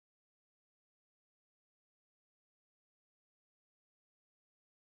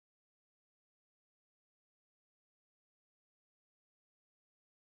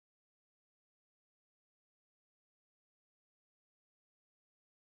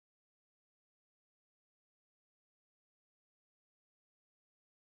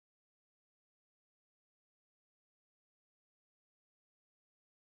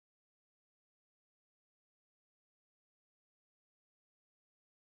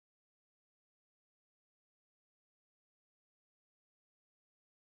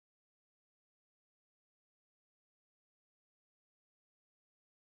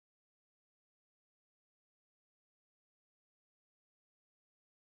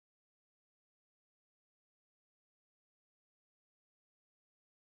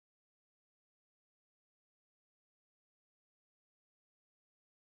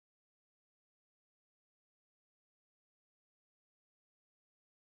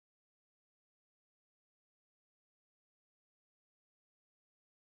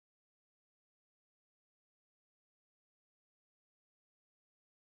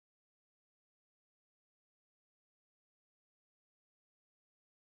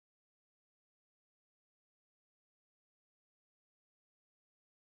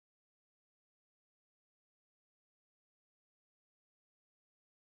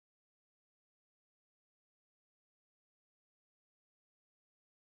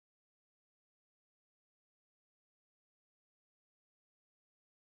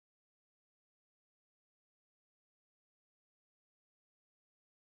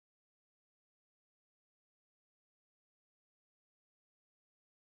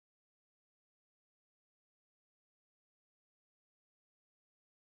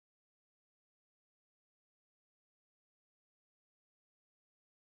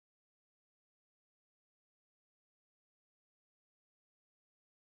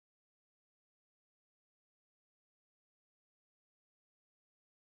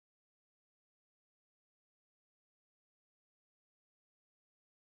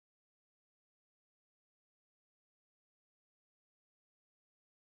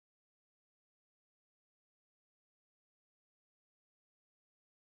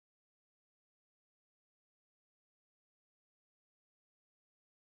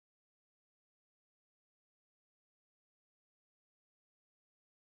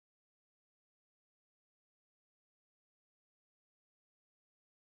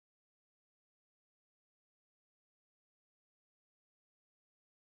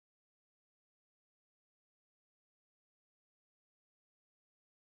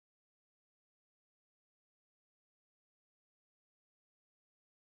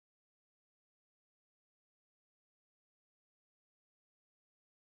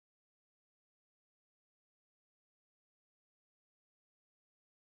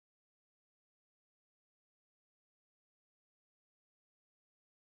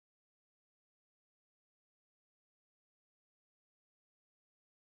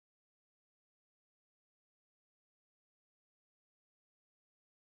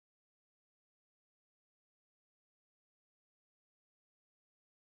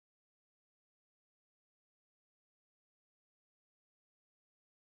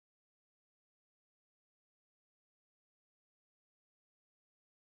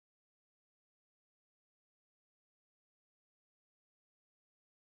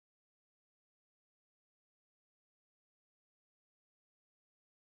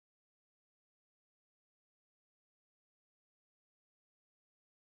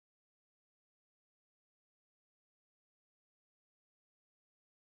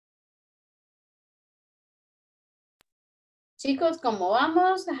 Chicos, ¿cómo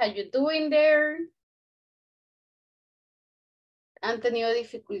vamos? How you doing there? ¿Han tenido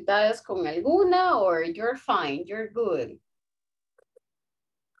dificultades con alguna or you're fine, you're good?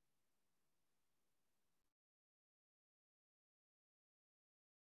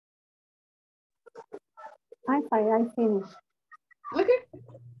 I'm fine, I finished. Okay.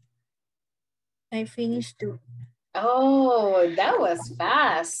 I finished too. Oh, that was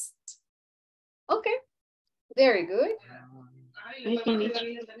fast. Okay, very good. I finished.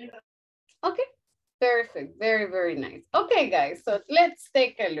 Okay, perfect, very, very nice. Okay, guys, so let's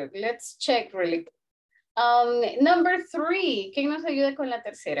take a look. Let's check really quick. Number 3, ¿quién nos ayuda con la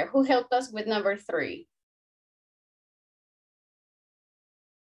tercera? Who helped us with number 3?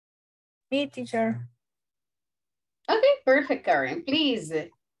 Me, teacher. Okay, perfect, Karen, please.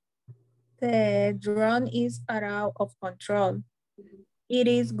 The drone is out of control. It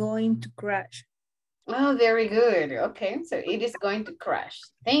is going to crash. Oh, very good. Okay, so it is going to crash.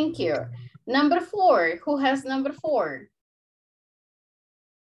 Thank you. Number 4, who has number 4?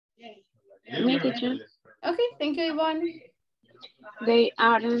 Me, teacher. Okay, thank you, Yvonne. They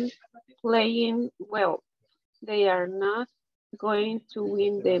aren't playing well. They are not going to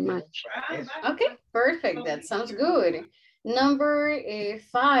win the match. Okay, perfect. That sounds good. Number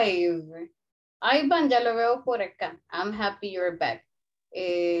 5. Ivan, ya lo veo por acá. I'm happy you're back.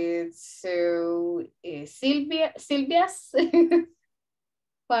 Silvia's.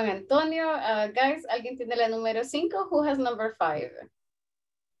 Juan Antonio, guys, ¿alguien tiene la número 5? Who has number 5?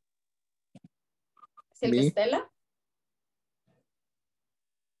 Silvia Estela.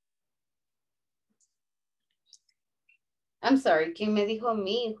 I'm sorry, ¿quién me dijo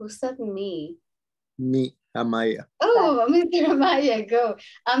me? Who said me? Me, Amaya. Oh, Mr. Amaya, go.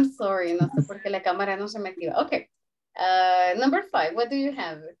 I'm sorry, no sé por qué la cámara no se me activa. Okay. Number 5, what do you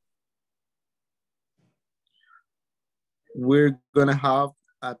have? We're gonna have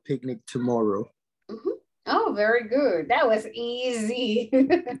a picnic tomorrow. Mm-hmm. Oh, very good. That was easy.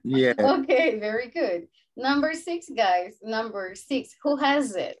 Yeah. Okay, very good. Number 6, guys. Number 6, who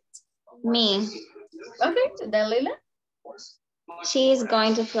has it? Me. Okay, Dalila. She is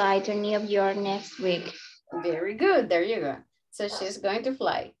going to fly to New York next week. Very good. There you go. So she's going to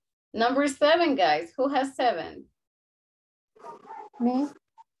fly. Number 7, guys. Who has 7? Me,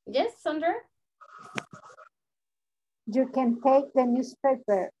 Yes, Sandra? you can take the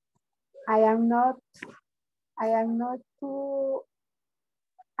newspaper. I am not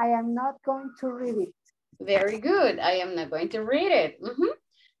going to read it. Very good. I am not going to read it. Mm-hmm.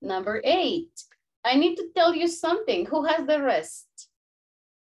 Number 8. I need to tell you something. Who has the rest?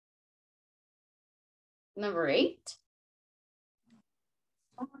 Number 8.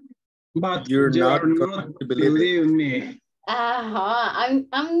 But You're you not are going not to believe it. believe me. I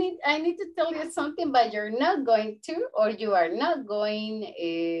need to tell you something, but you're not going to, or you are not going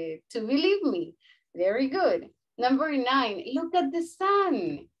to believe me. Very good. Number 9. Look at the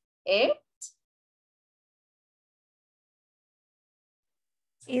sun.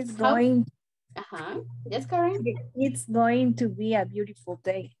 It's going. Yes, Karen. It's going to be a beautiful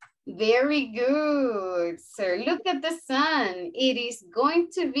day. Very good. So look at the sun. It is going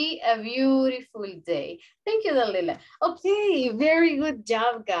to be a beautiful day. Thank you, Dalila. Okay, very good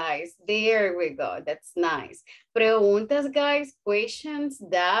job, guys. There we go. That's nice. Preguntas, guys, questions,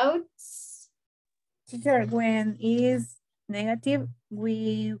 doubts? Teacher, when is negative,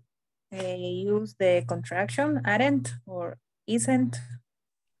 we use the contraction aren't or isn't.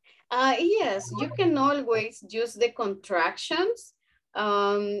 Yes, you can always use the contractions.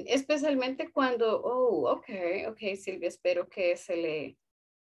 Especialmente cuando, okay, Silvia, espero que se le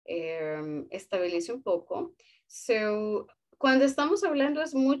estabilice un poco. So, cuando estamos hablando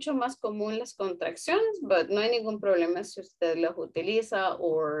es mucho más común las contracciones, but no hay ningún problema si usted las utiliza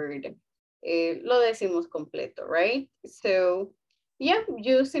o lo decimos completo, right? So, yeah,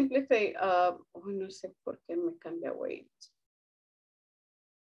 you simply say, no sé por qué me cambia, wait.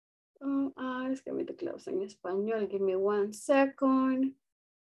 Es que mi teclado está en español. Give me 1 second.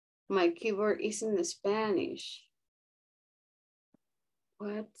 My keyboard is in Spanish.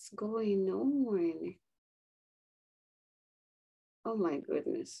 What's going on? Oh my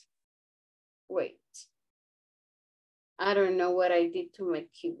goodness. Wait. I don't know what I did to my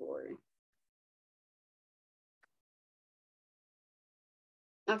keyboard.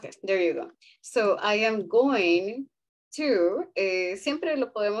 Okay, there you go. So I am going to, siempre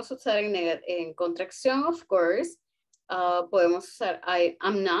lo podemos usar en contracción, of course. Podemos usar I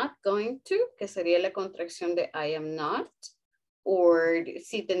am not going to, que sería la contracción de I am not. O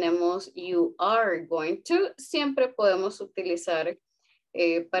si tenemos you are going to, siempre podemos utilizar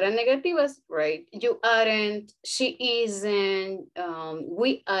Para negativas, right? You aren't, she isn't,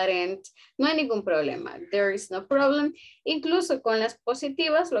 we aren't. No hay ningún problema. There is no problem. Incluso con las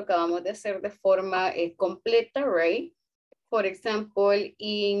positivas lo acabamos de hacer de forma completa, right? For example,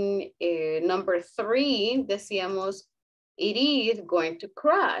 in number 3 decíamos, it is going to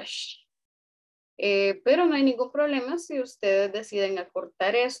crash. Pero no hay ningún problema si ustedes deciden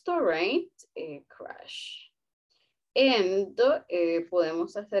acortar esto, right? Crash. And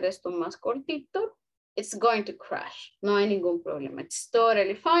podemos hacer esto más cortito. It's going to crash. No hay ningún problema. It's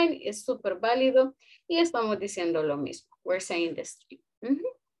totally fine. Es súper válido. Y estamos diciendo lo mismo. We're saying this.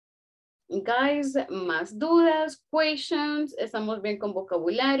 Guys, más dudas, questions. Estamos bien con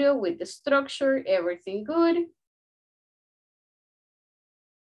vocabulario, with the structure, everything good.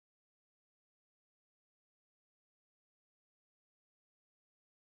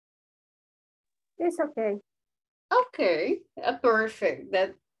 It's okay. Okay, perfect.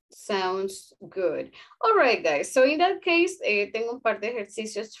 That sounds good. All right, guys. So in that case, tengo un par de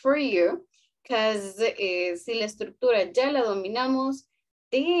ejercicios for you. Because si la estructura ya la dominamos,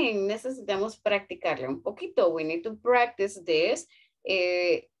 then necesitamos practicarla un poquito. We need to practice this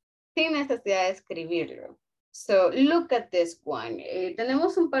sin necesidad de escribirlo. So look at this one.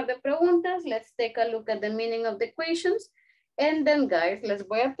 Tenemos un par de preguntas. Let's take a look at the meaning of the questions. And then, guys, les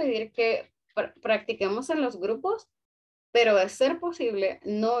voy a pedir que practiquemos en los grupos, pero de ser posible,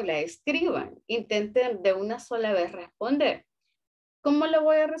 no la escriban. Intenten de una sola vez responder. ¿Cómo le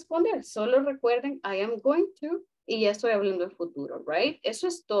voy a responder? Solo recuerden, I am going to, y ya estoy hablando en futuro, right? Eso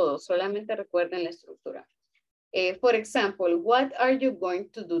es todo, solamente recuerden la estructura. For example, what are you going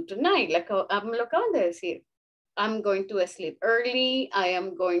to do tonight? Lo acaban de decir. I'm going to sleep early. I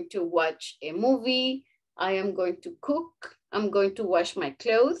am going to watch a movie. I am going to cook. I'm going to wash my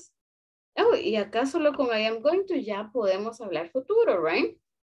clothes. Oh, y acá solo con I am going to ya podemos hablar futuro, right?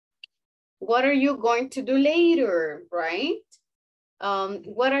 What are you going to do later, right?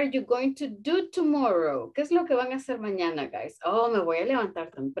 What are you going to do tomorrow? ¿Qué es lo que van a hacer mañana, guys? Oh, me voy a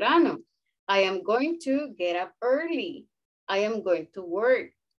levantar temprano. I am going to get up early. I am going to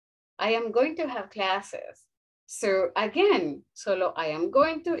work. I am going to have classes. So again, solo I am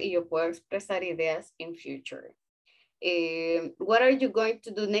going to y yo puedo expresar ideas in future. What are you going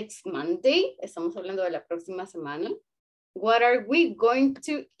to do next Monday? Estamos hablando de la próxima semana. What are we going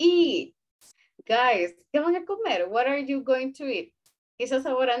to eat? Guys, ¿qué van a comer? What are you going to eat? Quizás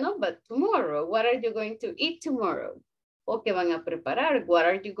ahora no, but tomorrow. What are you going to eat tomorrow? ¿O qué van a preparar? What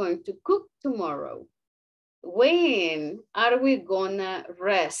are you going to cook tomorrow? When are we gonna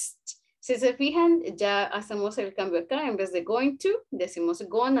rest? Si se fijan, ya hacemos el cambio acá. En vez de going to, decimos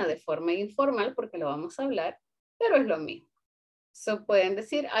gonna de forma informal porque lo vamos a hablar, pero es lo mismo. So pueden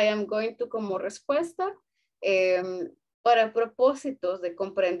decir I am going to como respuesta. Para propósitos de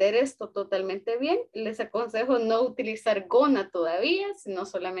comprender esto totalmente bien, les aconsejo no utilizar gonna todavía, sino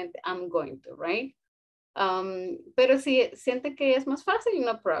solamente I'm going to, right? Pero si sienten que es más fácil,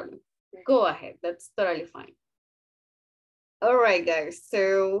 no problem. Go ahead, that's totally fine. All right, guys,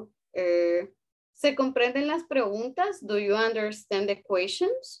 so, ¿se comprenden las preguntas? Do you understand the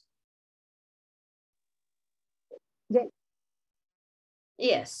questions? Yes.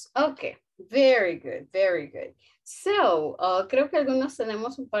 Yes, okay, very good, very good. So, creo que algunos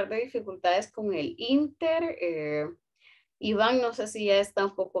tenemos un par de dificultades con el Inter. Iván, no sé si ya está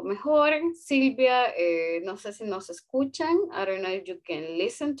un poco mejor. Silvia, no sé si nos escuchan. I don't know if you can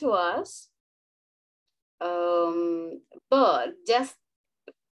listen to us. But just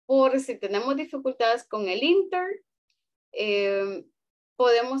por si tenemos dificultades con el Inter,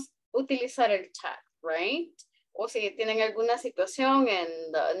 podemos utilizar el chat, right? O si tienen alguna situación y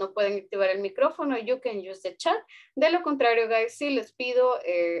no pueden activar el micrófono, you can use the chat. De lo contrario, guys, sí les pido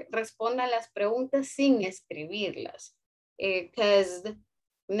respondan las preguntas sin escribirlas. Because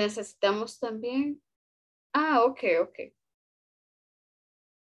necesitamos también. Ok.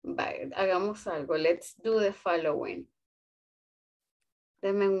 Vale, hagamos algo. Let's do the following.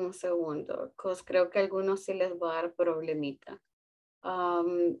 Denme un segundo, because creo que a algunos sí les va a dar problemita.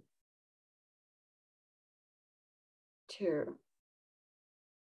 2,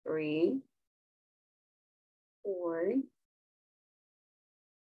 3, 4,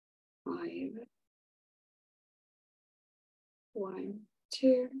 5, 1,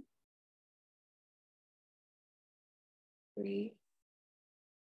 2, 3,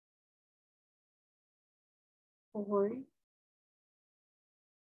 4,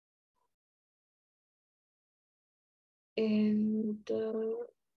 and 5.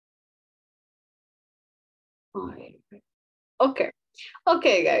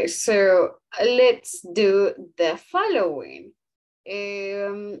 Okay, guys, so let's do the following.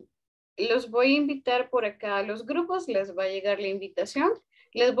 Los voy a invitar por acá a los grupos, les va a llegar la invitación.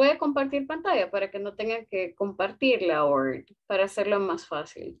 Les voy a compartir pantalla para que no tengan que compartirla o para hacerlo más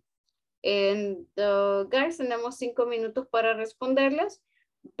fácil. And guys, tenemos 5 minutos para responderles.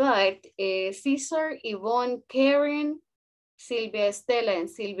 But César, Yvonne, Karen, Silvia Estela y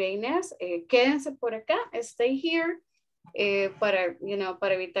Silvia Inés, quédense por acá, stay here, para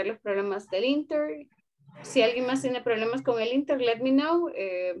evitar los problemas del Inter. Si alguien más tiene problemas con el Inter, let me know,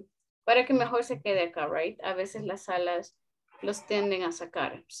 para que mejor se quede acá, right? A veces las salas los tienden a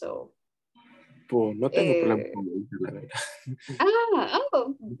sacar, so. Pues no tengo problema con el Inter, la verdad.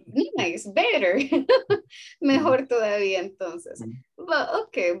 Nice, better. Mejor todavía entonces.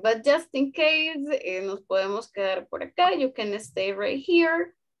 But just in case, nos podemos quedar por acá. You can stay right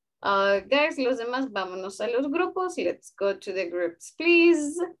here. Guys, los demás, vámonos a los grupos. Let's go to the groups,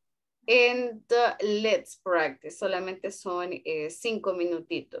 please. And let's practice. Solamente son 5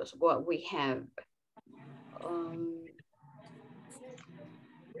 minutitos what we have.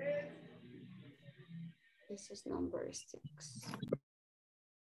 This is number 6.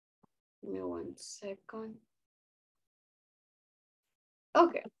 Give me 1 second.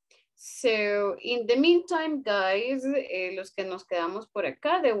 Okay. So in the meantime, guys, los que nos quedamos por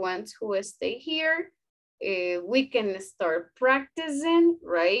acá, the ones who stay here, we can start practicing,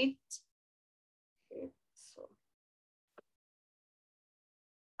 right? Okay, so.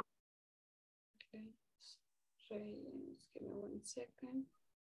 Okay, give me 1 second.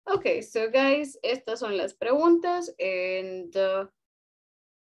 Okay, so guys, estas son las preguntas and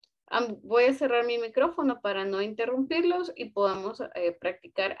voy a cerrar mi micrófono para no interrumpirlos y podamos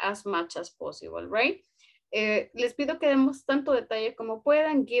practicar as much as possible, right? Les pido que demos tanto detalle como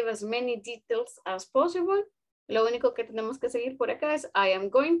puedan, give as many details as possible. Lo único que tenemos que seguir por acá es I am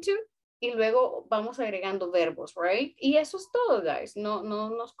going to y luego vamos agregando verbos, right? Y eso es todo, guys. No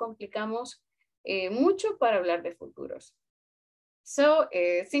nos complicamos mucho para hablar de futuros. So,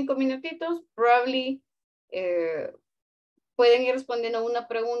 5 minutitos, probably pueden ir respondiendo una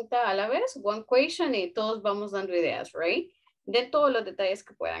pregunta a la vez, one question, y todos vamos dando ideas, right? De todos los detalles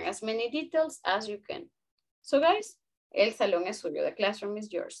que puedan, as many details as you can. So, guys, el salón es suyo, the classroom is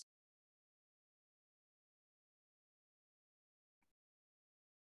yours.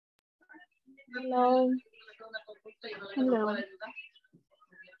 Hello. Hello.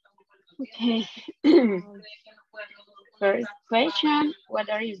 Okay. First question, what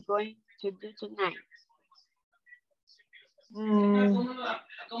are you going to do tonight?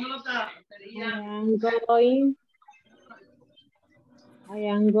 I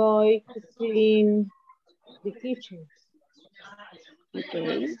am going to clean the kitchen.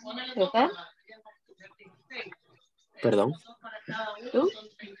 Okay. César? Perdón. ¿Tú?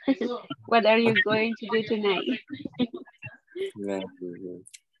 What are you going to do tonight?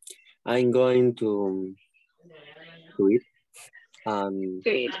 I'm going to eat. To eat.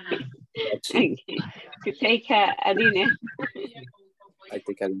 Okay. To take a dinner. I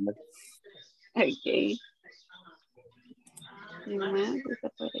take a dinner. Okay. Más está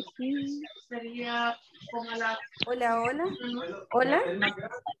por aquí. Hola, hola. Hola.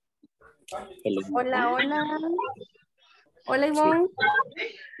 Hello. Hola, hola. Hola, Ivonne.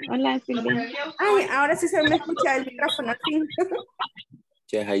 Hola, Silvia. Ay, ahora sí se me escucha el micrófono. Sí.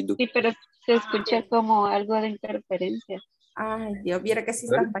 Yes, I do. Sí, pero se escucha como algo de interferencia. Ay, Dios, viera que sí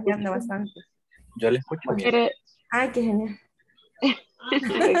están fallando bastante. Yo le escucho bien. Pero... Ay, qué genial.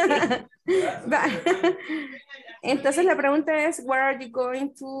 Okay. Entonces la pregunta es, what are you going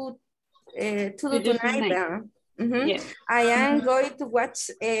to do tonight? Yes. I am going to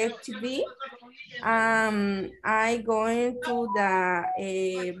watch TV. I going to the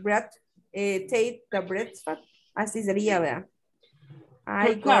take the breakfast. Así sería, ¿verdad?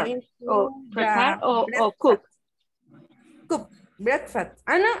 I going to prepare o cook. Cook breakfast.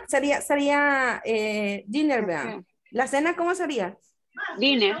 Ah, no, sería dinner, ¿verdad? La cena, ¿cómo sería?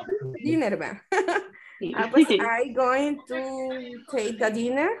 Dinner. Dinner, ¿verdad? Pues I going to take the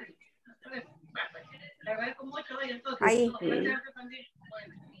dinner. Ahí.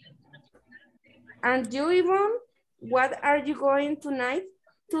 And you, Yvonne, what are you going to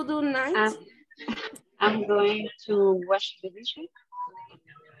do tonight? I'm going to wash the dishes.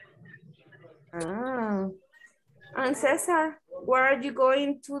 And César, what are you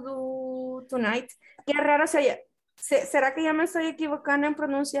going to do tonight? Qué raro ¿será que ya me estoy equivocando en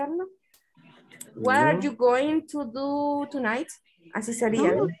pronunciarlo? What are you going to do tonight? Así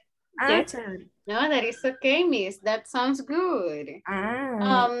sería. Yes. No, that is okay, miss. That sounds good.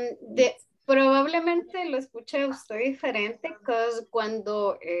 Probablemente lo escuché usted diferente, porque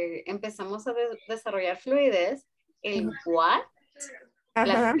cuando empezamos a desarrollar fluidez, el what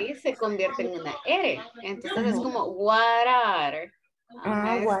La T se convierte en una R. Entonces es como what are.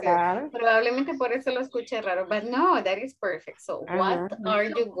 What are. Probablemente por eso lo escuché raro, but no, that is perfect. So, what are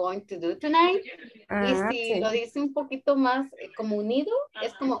you going to do tonight? Y si lo dice un poquito más como unido,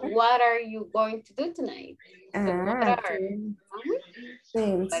 es como, what are you going to do tonight? So, what are.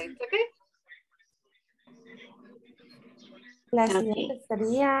 But it's okay. La siguiente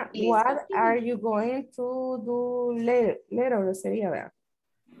sería, what are you going to do later? Sería, ¿verdad?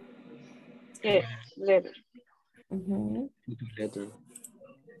 Yes, later. Later.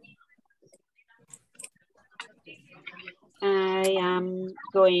 I am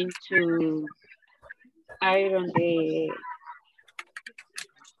going to iron the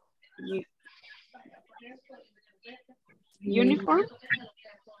uniform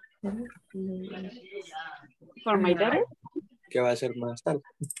for my daughter. ¿Qué va a hacer más tarde?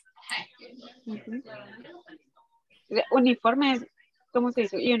 Uniforme, ¿cómo se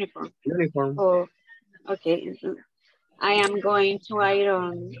dice? Uniform. Uniform. Oh, okay. I am going to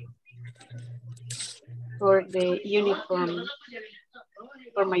iron for the uniform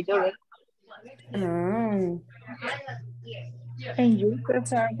for my daughter. And you,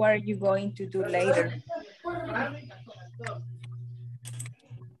 Cotizan, what are you going to do later?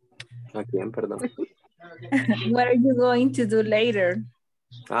 ¿A quién, perdón? What are you going to do later?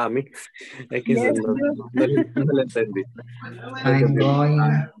 Ah, a mí. Es que Yes, no lo entendí.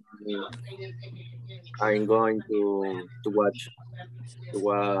 I'm going to watch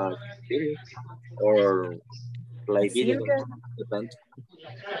series or play video games.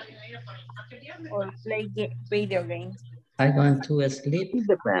 Or play video games? I'm going to sleep. It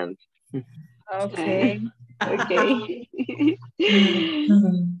depends. Okay. Okay.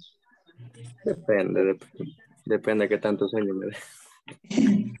 Depende de qué tanto sueño me dé.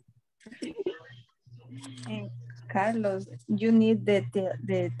 Carlos, you need the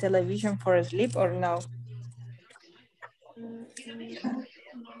television for sleep or no?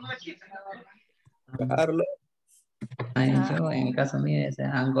 Carlos. Yo, en el caso mío,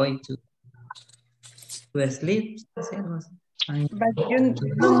 I'm going to sleep. But you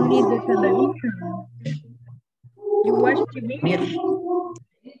don't need the television. You watch TV?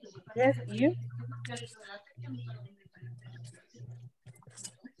 Yes, you?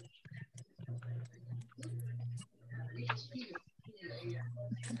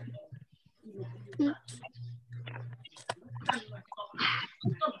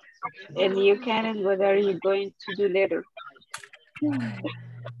 And you, Karen, what are you going to do later? I'm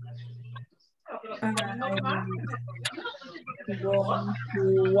going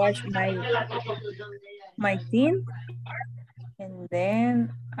to watch my team, and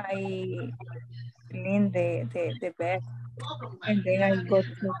then I clean the bed, and then I go to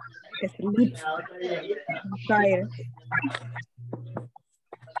sleep. I'm tired.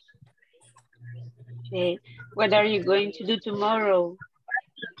 Okay. What are you going to do tomorrow?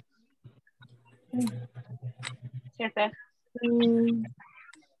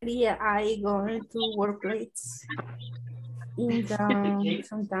 Yeah, I going to workplace in the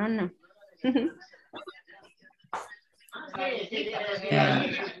Santana.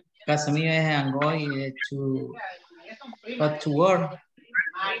 Caso mío es I'm going to go to work.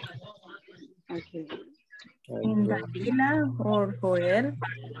 Okay. In Davila or Joel,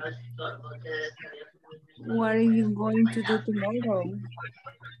 what are you going to do tomorrow?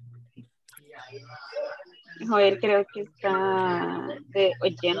 Joel creo que está de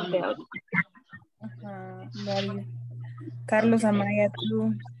oyente ahorita. Varios. Carlos Amaya,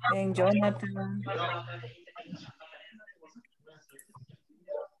 tú, and Jonathan.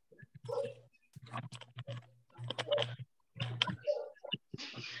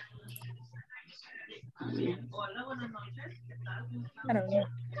 I don't know.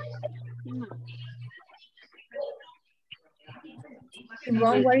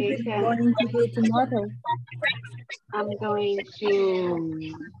 Yvonne, what are you going to do tomorrow? I'm going to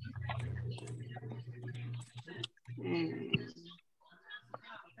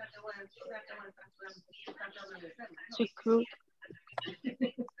cook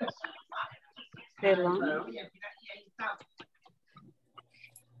perdón.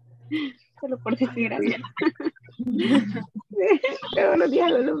 Solo por decir gracias. Todos los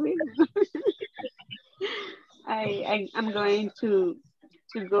días hago lo mismo. I'm going to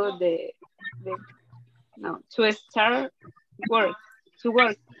go to start work. To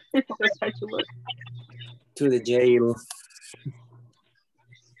work. To start to work. To the jail.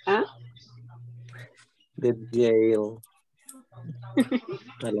 ¿Ah? The jail.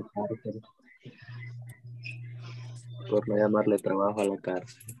 A la cárcel. Por no llamarle trabajo a la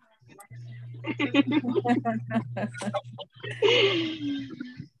cárcel.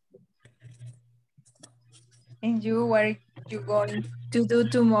 And you, what are you going to do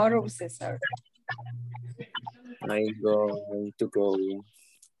tomorrow, Cesar? I'm going to go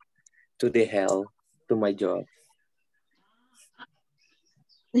to the hell to my job.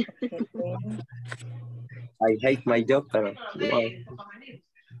 Okay. I hate my job, pero wow.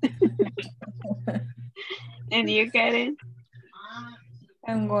 And you get it?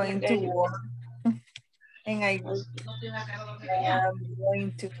 I'm going to work. And I'm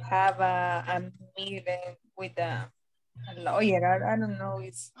going to have a meeting with a lawyer. I don't know.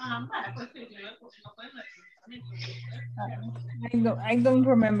 I don't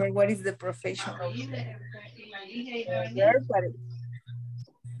remember what is the profession of lawyer, but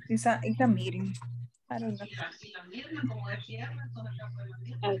it's a meeting. I don't know.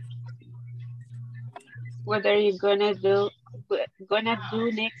 What are you gonna do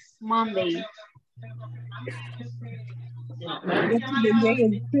next Monday? Go to the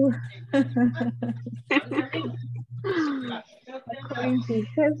jail too. According to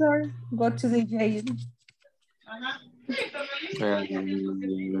Cesar, go to the jail. I'm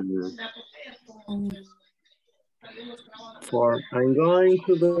going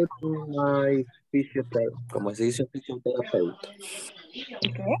to go to my fisioterapeuta. ¿Cómo se dice fisioterapeuta?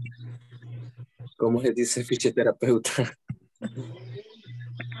 ¿Qué? ¿Cómo se dice fisioterapeuta?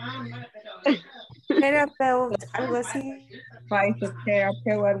 Terapeuta, algo así.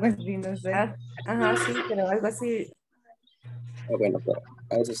 Fisioterapeuta, algo así, no sé. Ajá, sí, pero algo así. Bueno, pero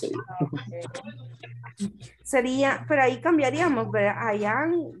a eso sería. Okay. Sería, pero ahí cambiaríamos, ¿verdad? I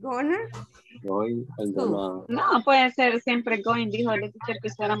am gonna. I'm gonna. No, puede ser siempre going, dijo el teacher que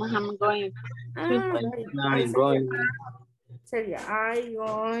usáramos I'm going. I'm going. Sería I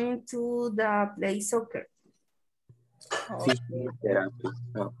going to the play soccer. Fisioterapia.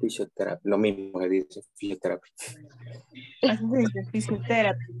 No, fisioterapia. Lo mismo que dice fisioterapia. Así se dice,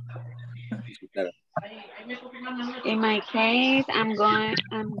 fisioterapia. In my case, I'm going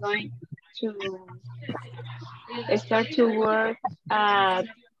to start to work at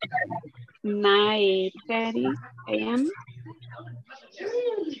 9:30 a.m.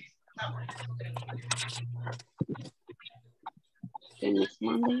 The next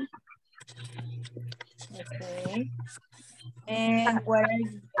Monday. Okay. And what are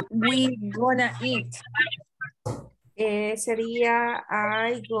we gonna eat? Sería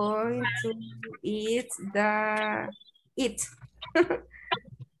I going to eat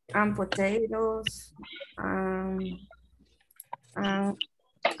and potatoes, and I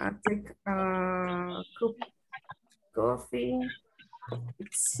take a cup coffee,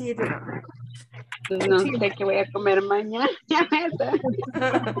 etc. No sé qué voy a comer mañana. You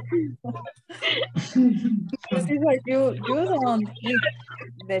don't eat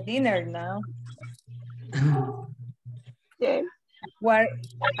the dinner now. Yeah. What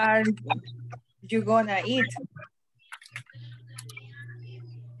are you gonna eat?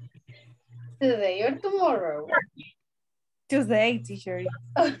 Today or tomorrow? Tuesday, teacher.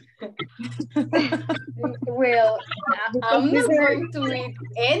 Well, I'm not going to eat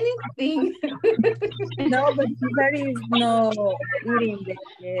anything. No, but that is no eating the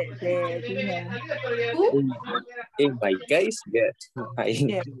dinner. In my case, yes.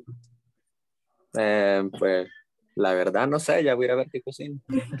 Pues la verdad no sé, ya voy a ir a ver qué cocina.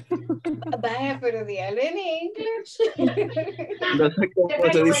 Vaya, pero dígalo en English. No sé cómo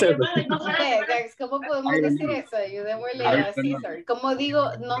se dice eso. Guys, ¿cómo podemos decir eso? Ayudémosle a César. ¿Cómo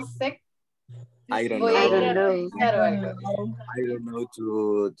digo? No sé. I don't Voy a ir a know. revisar o algo. I don't know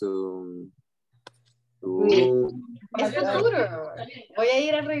to Es futuro. Voy a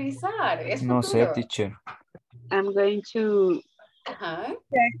ir a revisar. Es futuro. No sé, teacher. I'm going to. Ajá.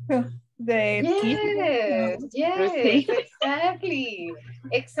 Yes,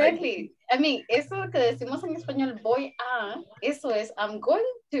 exactly. I mean, eso que decimos en español, voy a, eso es I'm going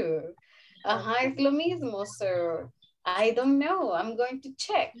to. Ajá, es lo mismo, sir. I don't know, I'm going to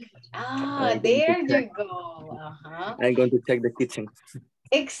check. There you go. Ajá. I'm going to check the kitchen.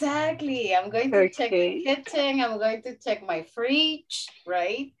 Exactly, I'm going to check the kitchen, I'm going to check my fridge,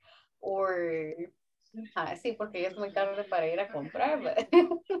 right? Or, sí, porque ya es muy tarde para ir a comprar.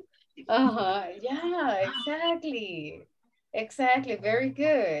 Yeah, exactly, very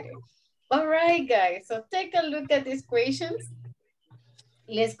good. All right, guys, so take a look at these questions.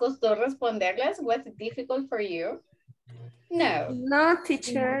 ¿Les costó responderlas? Was it difficult for you? No,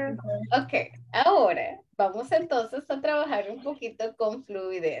 teacher. Ok, ahora vamos entonces a trabajar un poquito con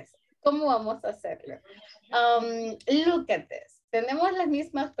fluidez. ¿Cómo vamos a hacerlo? Look at this. Tenemos las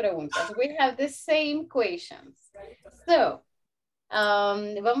mismas preguntas. We have the same questions. So,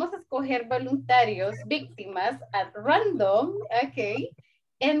 Vamos a escoger voluntarios, víctimas, at random, ok.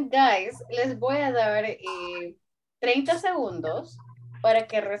 And guys, les voy a dar 30 segundos para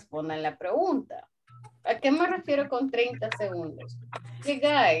que respondan la pregunta. ¿A qué me refiero con 30 segundos? Que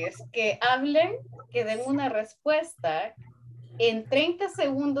guys, que hablen, que den una respuesta en 30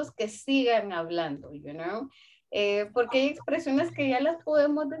 segundos, que sigan hablando, you know? Porque hay expresiones que ya las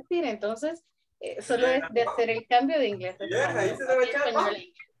podemos decir, entonces solo es de hacer el cambio de inglés a español,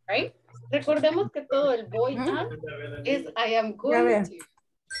 right? Recordemos que todo el voy a es I am going to.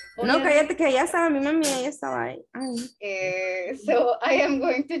 No, cállate que ya estaba mi mami, ya estaba ahí. So I am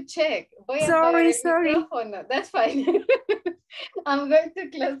going to check. Voy a apagar el micrófono. That's fine. I'm going to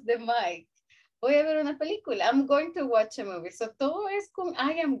close the mic. Voy a ver una película. I'm going to watch a movie. So todo es con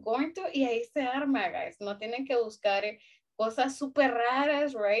I am going to y ahí se arma, guys. No tienen que buscar cosas súper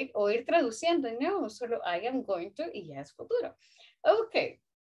raras, right? O ir traduciendo. No, solo I am going to y ya es futuro. Ok.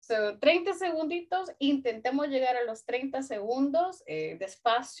 So, 30 segunditos, intentemos llegar a los 30 segundos,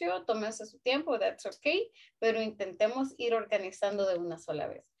 despacio, tómense su tiempo, that's okay, pero intentemos ir organizando de una sola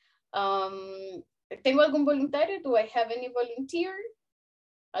vez. ¿Tengo algún voluntario? Do I have any volunteer?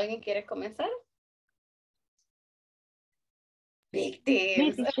 ¿Alguien quiere comenzar?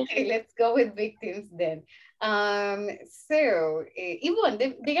 Victims. Okay, let's go with victims then. So,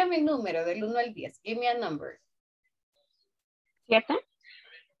 Yvonne, dígame el número del 1 al 10. Give me a number. 7.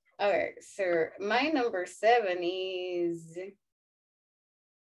 Okay, so my number 7 is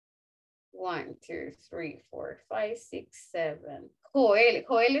 1, 2, 3, 4, 5, 6, 7.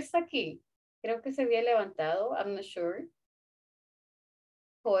 Joel está aquí. Creo que se había levantado. I'm not sure.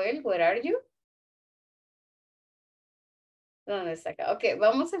 Joel, where are you? ¿Dónde está acá? Ok,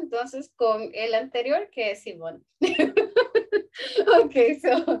 vamos entonces con el anterior, que es Ivonne. Ok,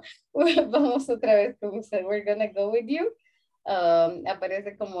 so vamos otra vez con usted. We're gonna go with you.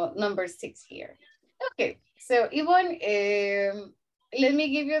 Aparece como number 6 here. Okay, so Yvonne, let me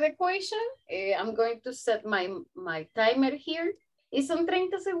give you the question. I'm going to set my timer here. Y son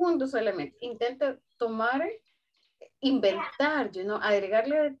 30 segundos solamente. Intenta tomar, inventar, you know,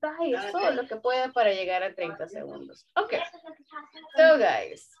 agregarle detalles, todo lo que pueda para llegar a 30 segundos. Okay, so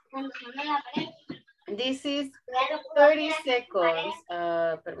guys, this is 30 seconds.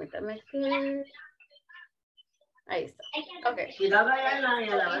 Permítame que... Ahí está. Okay.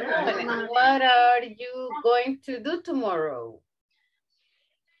 What are you going to do tomorrow?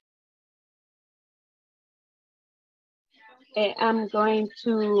 I'm going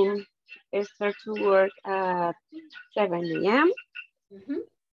to start to work at 7 a.m.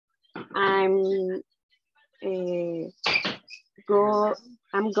 I'm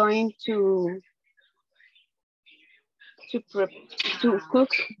going to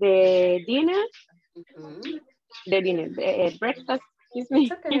cook the dinner. The breakfast, excuse me.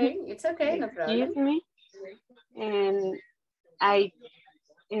 It's okay, no problem. Excuse me. And I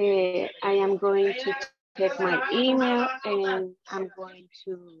am going to check my email, and I'm going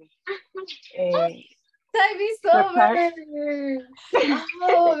to time is over.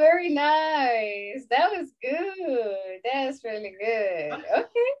 Oh, very nice. That was good. That's really good.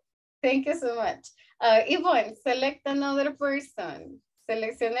 Okay. Thank you so much. Yvonne, select another person.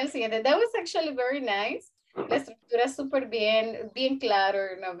 Selecciona el siguiente. That was actually very nice. La estructura súper bien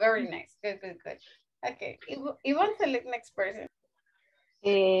claro. No, very nice. Good, good, good. Okay. Yvonne, select next person.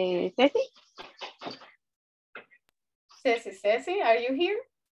 Ceci? Ceci, are you here?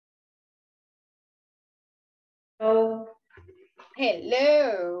 Oh.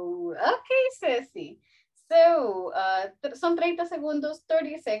 Hello. Okay, Ceci. So, son 30 segundos,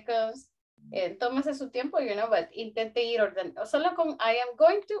 30 seconds. Tómese su tiempo, you know, but intente ir ordenando. Solo con I am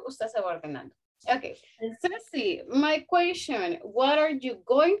going to, usted se va ordenando. Okay. Ceci, my question, what are you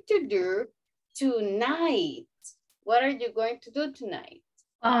going to do tonight? What are you going to do tonight?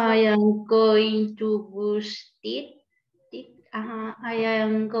 I am going to boost it. I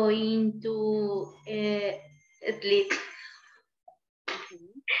am going to sleep.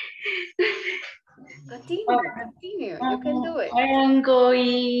 Continue. You can do it. I am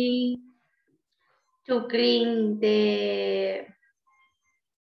going to clean the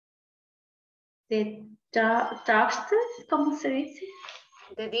trastes, ¿cómo se dice?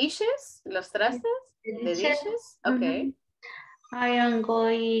 The dishes, los trastes, the dishes. Okay. I am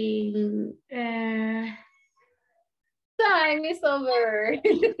going. Time is over.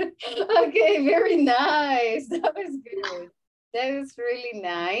 Okay, very nice. That was good. That was really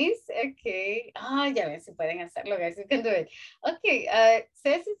nice. Okay. Ya ven si pueden hacerlo, guys. You can do it. Okay.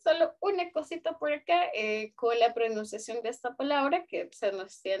 Ceci, solo una cosita por acá con la pronunciación de esta palabra que se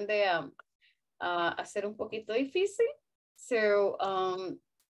nos tiende a hacer un poquito difícil. So,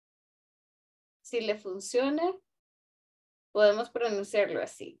 si le funciona, podemos pronunciarlo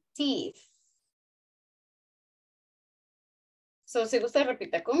así. Teeth. So, si usted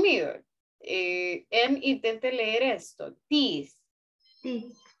repita conmigo. Intente leer esto. Teeth.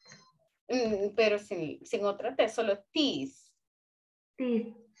 Teeth. Pero sin otra T, solo teeth.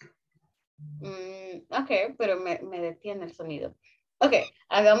 Teeth. Ok, pero me detiene el sonido. Ok,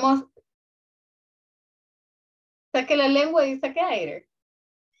 hagamos. Saque la lengua y saque aire.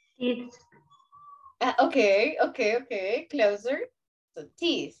 Teeth. Ok. Closer. So,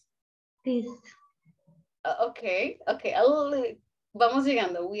 teeth. Teeth. Okay. Vamos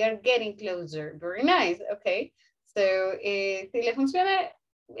llegando. We are getting closer. Very nice. Okay. So, si le funciona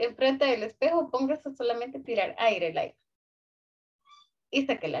enfrente del espejo, póngase solamente a tirar aire, like. Y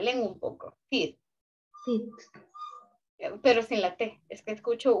saque la lengua un poco. Teeth. Teeth. Pero sin la T. Es que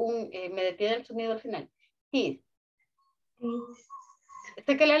escucho me detiene el sonido al final. Teeth. Teeth.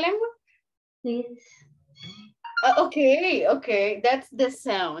 ¿Saque la lengua? Teeth. Okay. That's the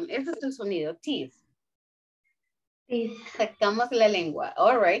sound. Ese es el sonido. Teeth. Teeth. Sacamos la lengua.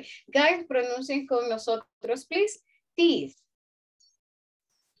 All right. Guys, pronuncien con nosotros, please. Teeth.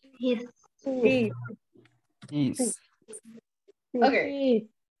 Teeth. Teeth. Okay.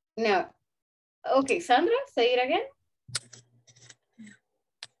 Now, okay, Sandra, say it again.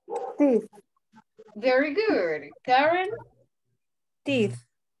 Teeth. Very good. Karen? Teeth.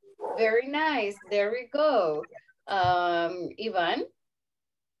 Very nice. There we go. Ivan?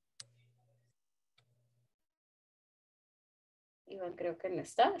 Iván creo que no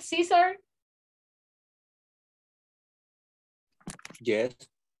está. César? Yes.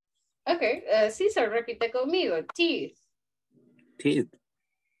 Okay, César, repite conmigo. Teeth. Teeth.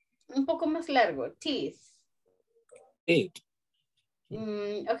 Un poco más largo. Teeth. Teeth.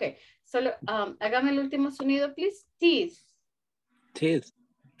 Okay, solo hágame el último sonido, please. Teeth. Teeth.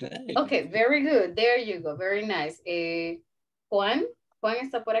 Okay, very good. There you go. Very nice. Juan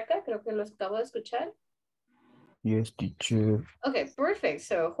está por acá. Creo que lo acabo de escuchar. Yes, teacher. Okay, perfect.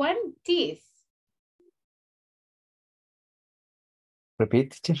 So, Juan, teeth.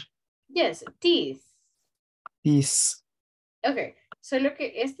 Repeat, teacher. Yes, teeth. Teeth. Okay, solo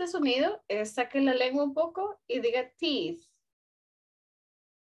que este sonido, saque la lengua un poco y diga teeth.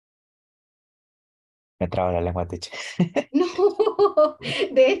 Me traba la lengua, teacher. No,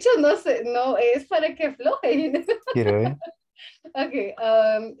 de hecho no sé, no, es para que afloje. Quiero ver. Okay,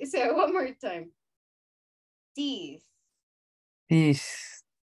 so one more time. Teeth. Teeth.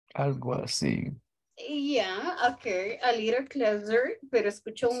 Algo así. Yeah, okay, a little closer, pero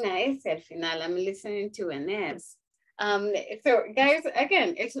escucho una S al final. I'm listening to an S. So, guys,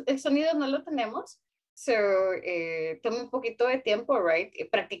 again, el sonido no lo tenemos. So, toma un poquito de tiempo, right?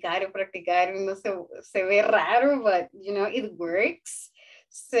 Practicar, no se ve raro, but, you know, it works.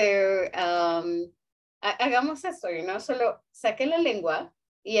 So, hagamos esto, you know, solo saque la lengua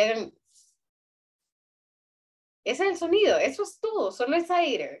y hagan. Ese es el sonido, eso es todo, solo es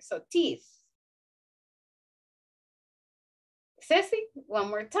aire. So, teeth. Ceci, one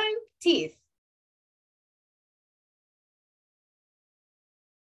more time, teeth.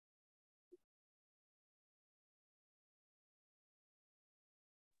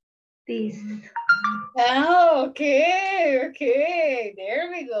 Teeth. Oh, okay. There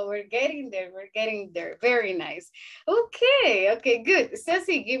we go. We're getting there. Very nice. Okay, good.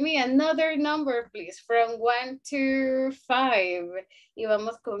 Ceci, give me another number, please, from 1 to 5. Y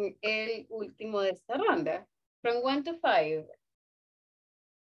vamos con el último de esta ronda. From 1 to 5.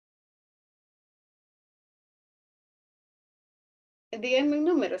 Díganme un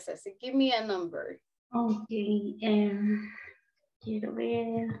número, Ceci. Give me a number. Okay. Quiero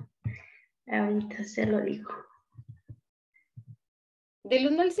ver. Ahorita se lo digo. Del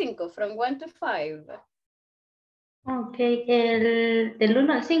 1 al 5, from 1 to 5. Ok, del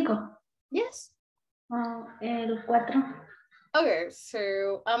 1 al 5. Yes. El 4. Okay,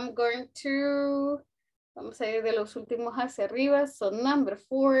 so I'm going to, vamos a ir de los últimos hacia arriba. So number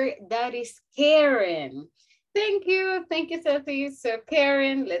 4, that is Karen. Thank you, Ceci. So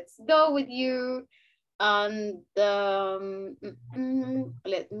Karen, let's go with you. And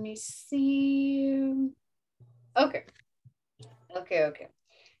let me see. Okay.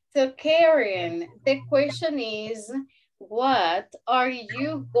 So Karen, the question is, what are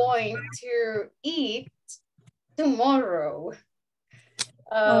you going to eat tomorrow?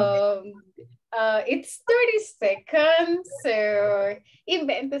 It's 30 seconds, so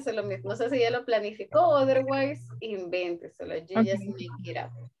invéntese lo mismo. No sé si ya lo planificó, otherwise, invénteselo. You just make it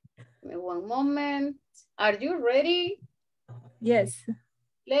up. Give me one moment. Are you ready? Yes.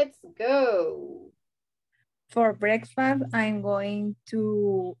 Let's go. For breakfast, I'm going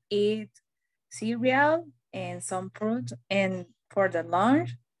to eat cereal and some fruit. And for the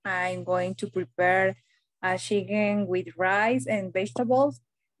lunch, I'm going to prepare a chicken with rice and vegetables.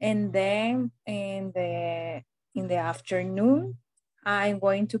 And then in the afternoon, I'm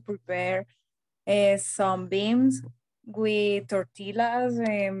going to prepare some beans with tortillas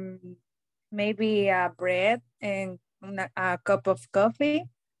and maybe a bread and a cup of coffee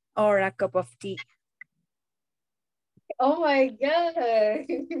or a cup of tea. Oh my God.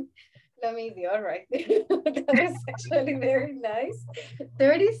 Let me be all right. That was actually very nice.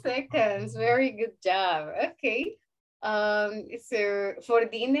 30 seconds. Very good job. Okay. So for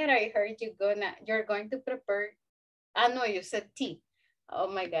dinner, I heard you're going to prepare. No, you said tea. Oh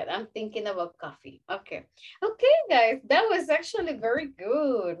my God, I'm thinking about coffee. Okay. Okay, guys, that was actually very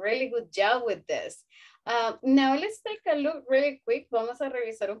good. Really good job with this. Now let's take a look really quick. Vamos a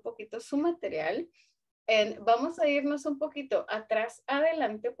revisar un poquito su material. Vamos a irnos un poquito atrás,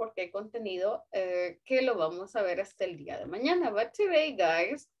 adelante, porque hay contenido que lo vamos a ver hasta el día de mañana. But today,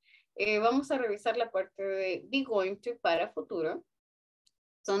 guys, vamos a revisar la parte de be going to para futuro.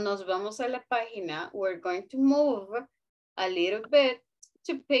 So nos vamos a la página. We're going to move a little bit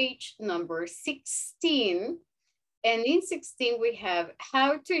to page number 16. And in 16, we have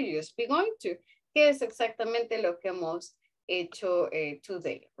how to use be going to, que es exactamente lo que hemos hecho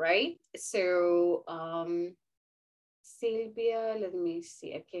today, right? So, Silvia, let me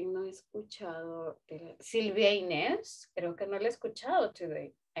see, ¿a quién no he escuchado? Silvia Inés, creo que no la he escuchado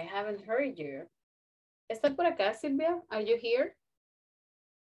today. I haven't heard you. ¿Está por acá, Silvia? Are you here?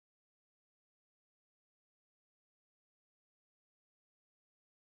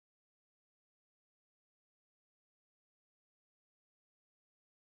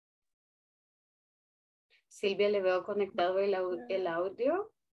 Silvia, le veo conectado el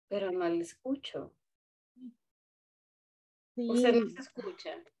audio, pero no le escucho. Sí, Usted no se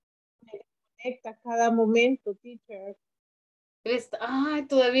escucha. me conecta cada momento, teacher.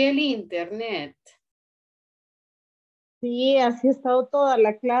 Todavía el internet. Sí, así ha estado toda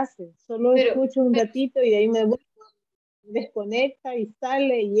la clase. Solo escucho un ratito y de ahí me vuelvo, desconecta y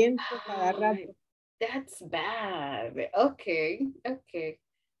sale y entro cada rato. That's bad. Okay, okay.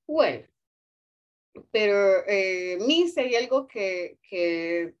 Well, pero Miss, hay algo que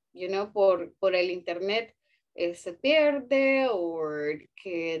you know, por el internet se pierde o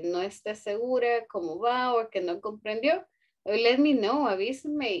que no esté segura cómo va o que no comprendió, let me know,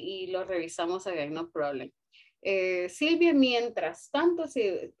 avísenme y lo revisamos again, no problem. Silvia, mientras tanto,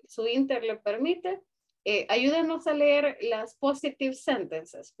 si su inter le permite, ayúdanos a leer las positive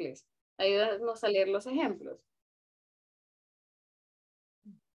sentences, please. Ayúdanos a leer los ejemplos.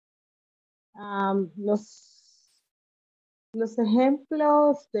 Los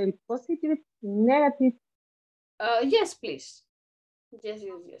ejemplos del positive, negative. Yes, please. Yes,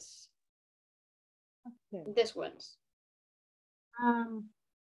 yes, yes. Okay. This ones.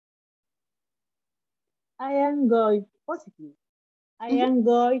 I am going positive. I am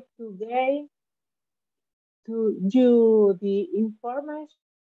going to get to you the information.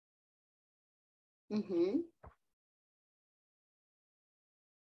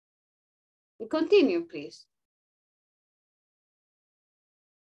 Continue, please.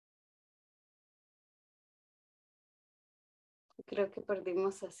 Creo que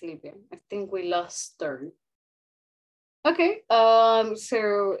perdimos a Silvia. I think we lost her. Okay,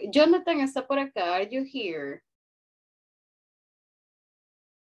 so Jonathan está por acá. Are you here?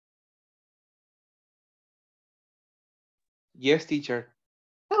 Yes, teacher.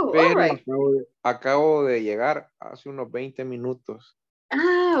 Oh, Pero all right. acabo de llegar hace unos 20 minutos.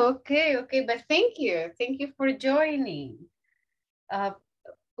 Okay, okay, but thank you. Thank you for joining.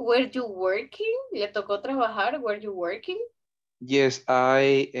 Were you working? ¿Le tocó trabajar? Were you working? Yes,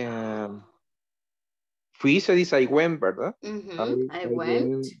 I fui, se dice, I went, ¿verdad? I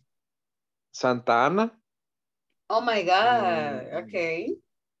went. Santa Ana. Oh my God, okay.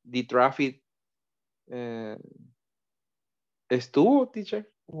 The traffic estuvo, teacher.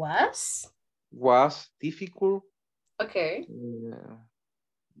 Was difficult. Okay.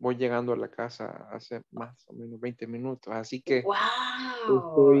 Voy llegando a la casa hace más o menos 20 minutos, así que wow.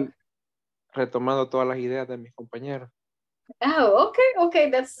 estoy retomando todas las ideas de mis compañeros. Oh, okay, okay,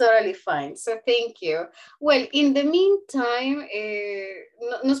 that's totally fine. So thank you. Well, in the meantime,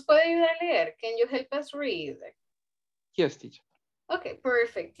 ¿nos puede ayudar a leer? Can you help us read? Yes, teacher. Okay,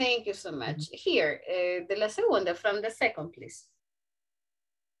 perfect. Thank you so much. Here, de la segunda, from the second, please.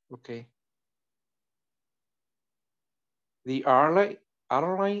 Okay. The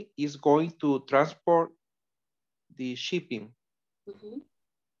airline is going to transport the shipping.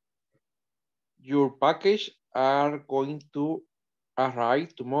 Your package are going to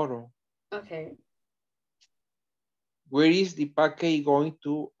arrive tomorrow. Okay. Where is the package going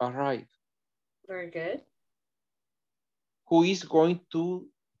to arrive? Very good. Who is going to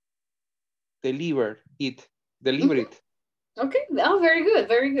deliver it? Deliver it. Okay, oh, very good,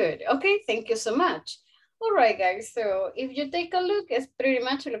 very good. Okay, thank you so much. All right, guys, so if you take a look, es pretty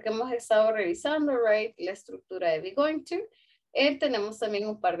much lo que hemos estado revisando, right? La estructura de be going to. Tenemos también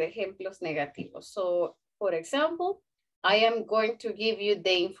un par de ejemplos negativos. So, for example, I am going to give you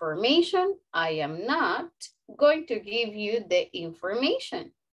the information. I am not going to give you the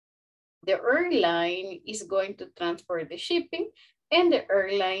information. The airline is going to transfer the shipping and the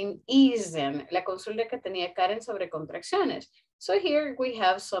airline isn't. La consulta que tenía Karen sobre contracciones. So here we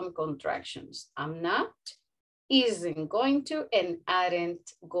have some contractions. I'm not, isn't going to, and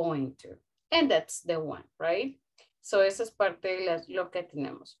aren't going to. And that's the one, right? So esa es parte de lo que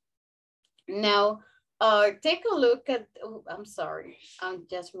tenemos. Now, take a look at, oh, I'm sorry, I'm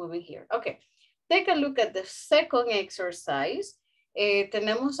just moving here. Okay, take a look at the second exercise.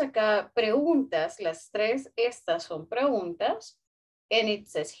 Tenemos acá preguntas, las tres, estas son preguntas. And it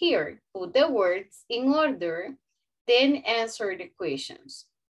says here, put the words in order, then answer the questions.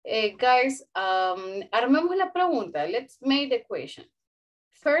 Guys, armemos la pregunta. Let's make the question.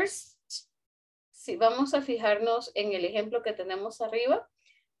 First, si vamos a fijarnos en el ejemplo que tenemos arriba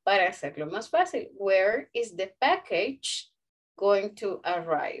para hacerlo más fácil. Where is the package going to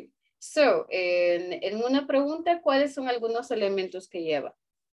arrive? So, en una pregunta, ¿cuáles son algunos elementos que lleva?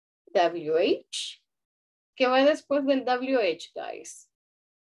 WH. ¿Qué va después del WH, guys?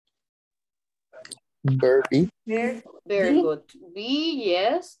 Verb be. Very good. Be,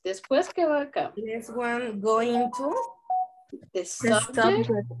 yes. Después, ¿qué va acá? This one going to. The subject.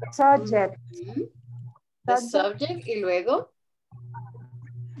 Subject. The subject. Y luego.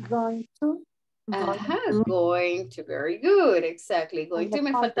 Going to. Ajá, going to. Very good. Exactly. Going to,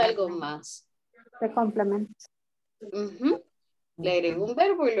 me falta algo más. The complement. Le agrego un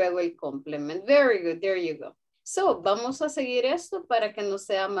verbo y luego el complement. Very good. There you go. So, vamos a seguir esto para que nos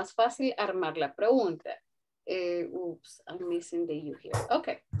sea más fácil armar la pregunta. Oops, I'm missing the you here.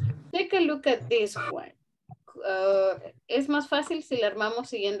 Okay. Take a look at this one. Es más fácil si la armamos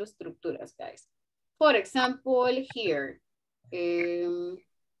siguiendo estructuras, guys. For example, here.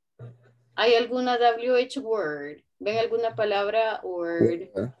 ¿Hay alguna WH word? ¿Ven alguna palabra word?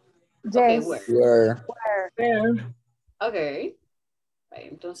 Okay, Yes. where? Where. Okay.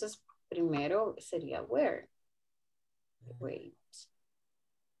 Entonces, primero sería where. Wait.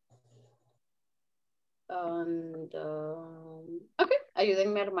 And, okay,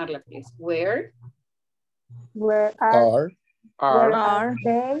 ayúdenme a armarla, please. Where? Where are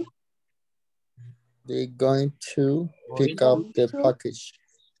they going to pick up the package?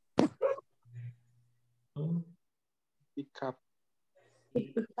 Pick up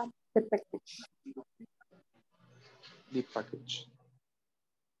the package. the package.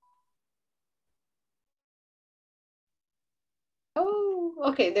 Oh,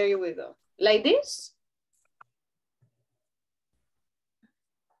 okay, there we go. Like this?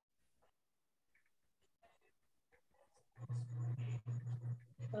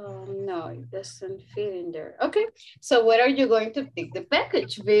 No, it doesn't fit in there. Okay, so where are you going to pick the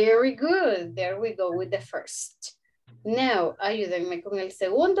package? Very good. There we go with the first. Now, ayúdenme con el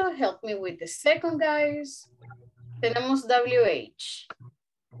segundo. Help me with the second, guys. Tenemos WH.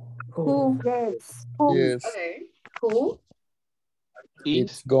 Who? Yes. Who? Yes. Okay, who?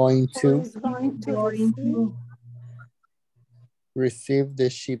 It's going to Receive the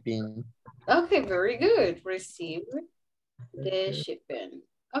shipping. Okay, very good. Receive the shipping.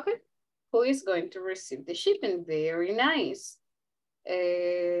 Okay, who is going to receive the shipping? Very nice.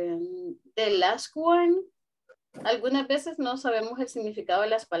 The last one. Algunas veces no sabemos el significado de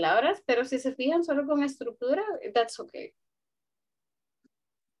las palabras, pero si se fijan solo con estructura, that's okay.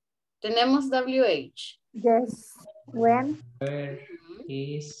 Tenemos WH. Yes. When? Where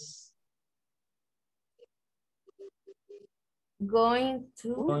is Going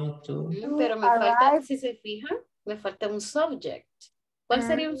to. Pero me falta, si se fijan, me falta un subject. ¿Cuál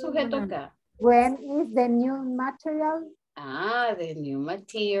sería un sujeto acá? When is the new material? Ah, the new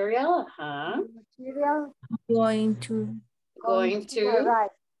material. Material. Going to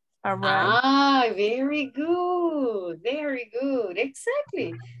Arrive. Ah, very good. Very good.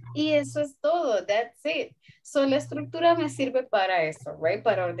 Exactly. Y eso es todo. That's it. So, la estructura me sirve para eso, right?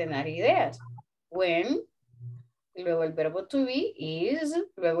 Para ordenar ideas. When, luego el verbo to be is,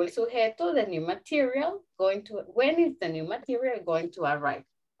 luego el sujeto, the new material, going to, when is the new material going to arrive?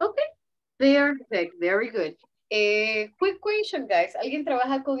 Okay. Perfect. Very good. Quick question, guys. ¿Alguien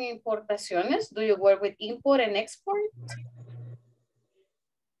trabaja con importaciones? Do you work with import and export?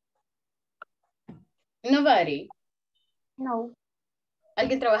 Nobody. No.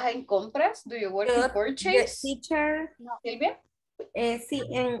 ¿Alguien trabaja en compras? Do you work in purchase? Teacher. Silvia? Sí,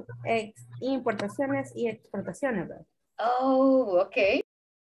 en importaciones y exportaciones, ¿verdad? Oh, okay.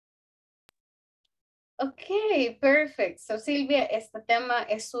 Okay, perfect. So Silvia, este tema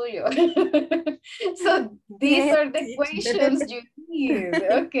es suyo. So these are the questions you need.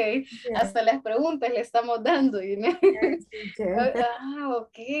 Okay. Yeah. Hasta las preguntas le estamos dando, you know? Yes, teacher.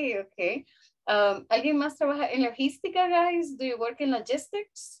 Okay. ¿Alguien más trabaja en logística, guys? Do you work in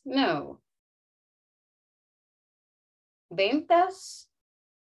logistics? No. ¿Ventas?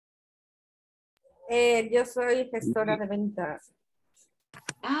 Yo soy gestora de ventas.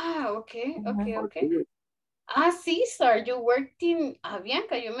 Okay. Cesar, you worked in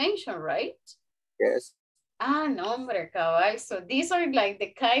Bianca, you mentioned, right? Yes. No, hombre, cabal. So these are like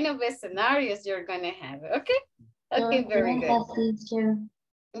the kind of scenarios you're going to have. Okay, very good. Teacher.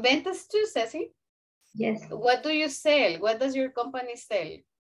 Ventas too, Ceci? Yes. What do you sell? What does your company sell?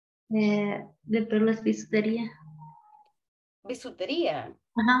 De perlas bisutería. Bisutería.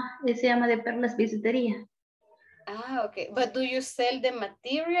 Ajá, se llama de perlas bisutería. Okay. But do you sell the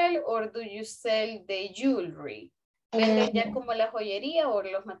material or do you sell the jewelry? ¿Venden ya como la joyería o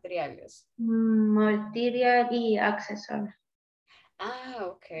los materiales? Material y accesorios.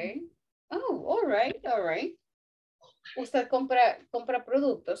 Okay. Oh, all right. ¿Usted compra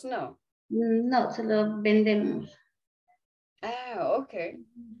productos? No. No, se lo vendemos. Okay.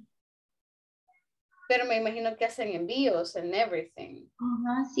 Pero me imagino que hacen envíos and everything.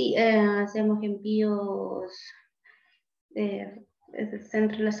 Ajá, sí, hacemos envíos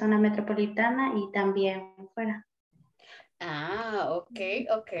entre la zona metropolitana y también fuera. Okay.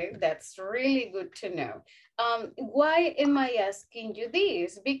 That's really good to know. Why am I asking you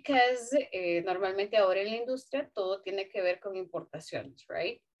this? Because normalmente ahora en la industria todo tiene que ver con importaciones,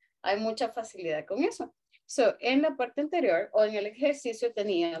 right? Hay mucha facilidad con eso. So, en la parte anterior o en el ejercicio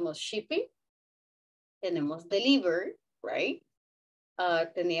teníamos shipping, tenemos deliver, right?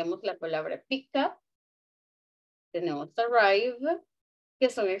 Teníamos la palabra pick up, tenemos arrive, que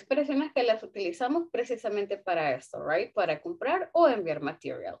son expresiones que las utilizamos precisamente para esto, right? Para comprar o enviar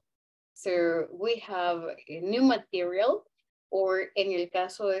material. So we have a new material, or en el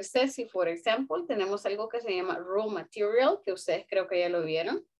caso de Ceci, for example, tenemos algo que se llama raw material, que ustedes creo que ya lo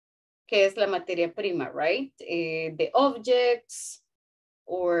vieron, que es la materia prima, right? The objects,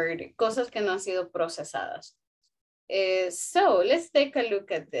 or cosas que no han sido procesadas. So, let's take a look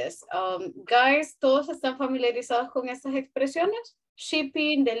at this. Guys, ¿todos están familiarizados con estas expresiones?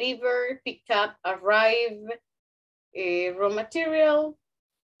 Shipping, deliver, pick up, arrive, raw material.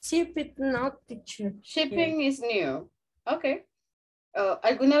 Shipping, no, teacher. Shipping is new. Okay.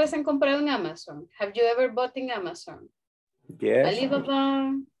 ¿Alguna vez han comprado en Amazon? Have you ever bought in Amazon? Yes.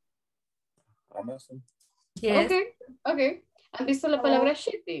 Alibaba. Amazon. Yes. Okay. ¿Han visto la palabra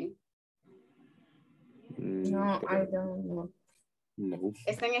shipping? No, I don't know. No.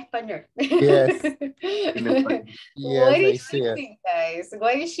 Está en español. Yes. What Yes, I is see it. shipping, guys?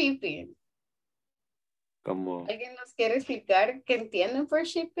 What is shipping? Como, ¿Alguien nos quiere explicar qué entienden por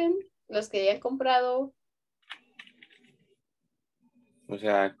shipping? Los que ya han comprado. o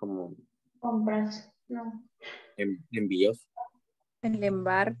sea, como Compras, no. envíos. El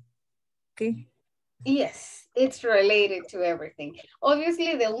embarque. Yes, it's related to everything.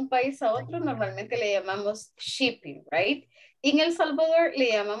 Obviously, de un país a otro normalmente le llamamos shipping, right? En El Salvador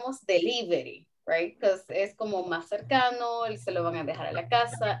le llamamos delivery, right? Because es como más cercano, se lo van a dejar a la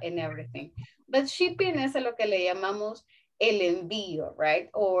casa and everything. But shipping es a lo que le llamamos el envío, right?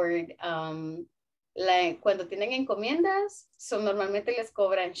 Or cuando tienen encomiendas, normalmente les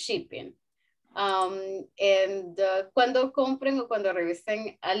cobran shipping. Cuando compren o cuando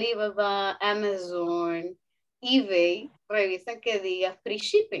revisen Alibaba, Amazon, eBay, revisen que diga free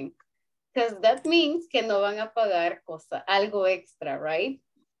shipping. Because that means que no van a pagar algo extra, right?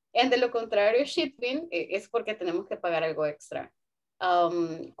 And de lo contrario, shipping es porque tenemos que pagar algo extra.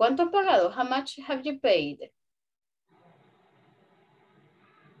 ¿Cuánto han pagado? How much have you paid?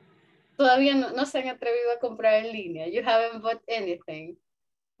 Todavía no se han atrevido a comprar en línea. You haven't bought anything.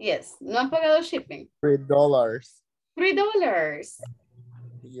 Yes. ¿No han pagado shipping? $3. $3.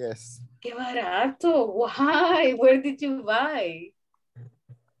 Yes. ¡Qué barato! Why? Where did you buy?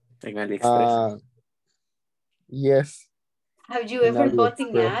 En AliExpress. Yes. Have you ever bought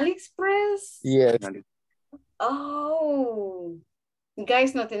in AliExpress. AliExpress? Yes. Oh.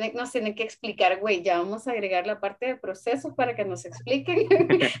 Guys, nos tienen que explicar, güey, ya vamos a agregar la parte de procesos para que nos expliquen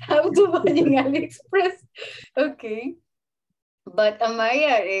how to buy in AliExpress. Ok. But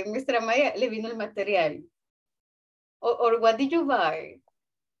Amaya, Mr. Amaya, le vino el material. Or what did you buy?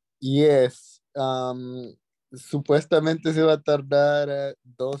 Yes. Supuestamente se iba a tardar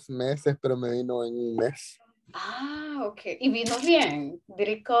 2 meses, pero me vino en 1 mes. Ah, ok. ¿Y vino bien? Did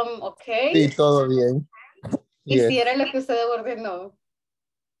it come okay? Sí, todo bien. ¿Y si era lo que usted ordenó?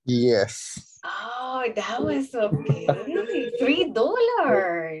 Yes. Oh, that was okay. $3.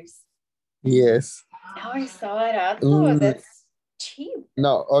 Yes. Oh, está barato. That's cheap.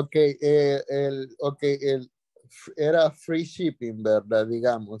 No, ok, era free shipping, ¿verdad?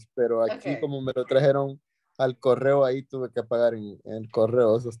 Digamos, pero aquí Okay. como me lo trajeron al correo, ahí tuve que pagar en el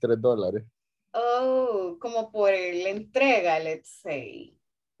correo esos $3. Oh, como por la entrega, let's say.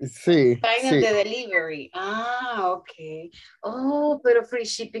 Sí, Kind of sí. the delivery. Ah, ok. Oh, pero free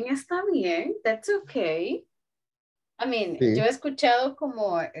shipping está bien. That's okay. I mean, Sí. yo he escuchado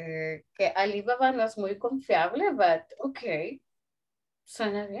como que Alibaba no es muy confiable, but okay.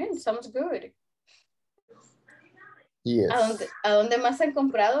 Suena bien, sounds good. Yes. ¿A dónde más han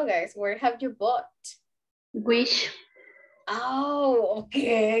comprado, guys? Where have you bought? Wish. Oh,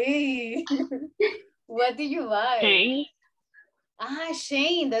 okay. What did you buy? Shane. Ah,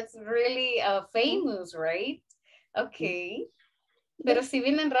 Shane, that's really famous, right? Okay. Pero si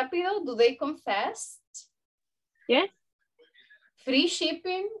vienen rápido, do they come fast? Yes. Free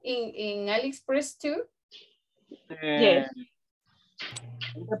shipping in AliExpress too? Yes.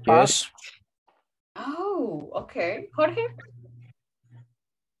 Yes. Oh, okay. Jorge?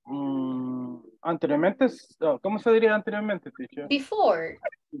 Anteriormente, ¿cómo se diría anteriormente, teacher? Before.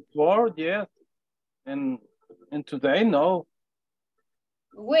 Before, yes. And today, no.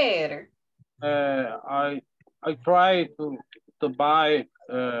 Where? I try to buy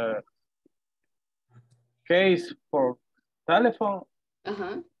case for telephone.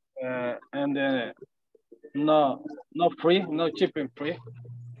 And no free, no shipping free.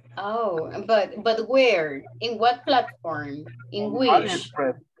 Oh, but where? In what platform? In which?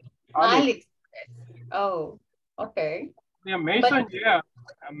 AliExpress. AliExpress. Oh, okay. Amazon, yeah.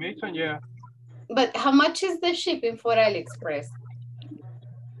 Amazon, yeah. But how much is the shipping for AliExpress?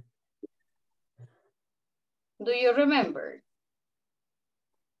 Do you remember?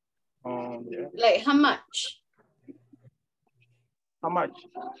 Yeah. Like how much? How much?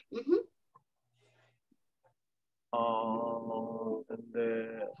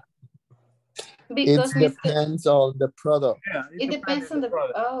 Because it depends on the product. Yeah, it depends on the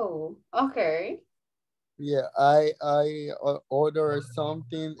product. Oh, okay. Yeah, I order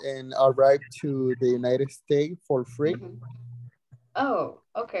something and arrive to the United States for free. Oh,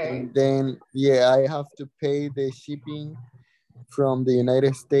 okay. And then, yeah, I have to pay the shipping from the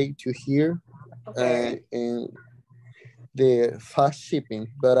United States to here. Okay. And the fast shipping,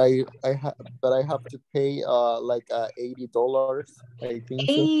 but I have to pay like $80, I think.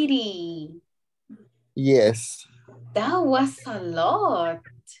 80. So. Yes. That was a lot.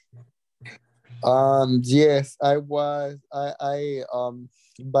 Yes, I bought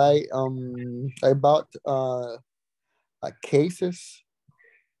cases,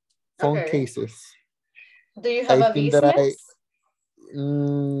 phone cases. Do you have a business?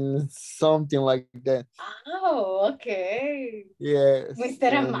 Something like that. Oh, okay. Yes.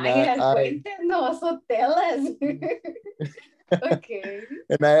 Mr. Amaya, cuéntenos, so tell us. Okay.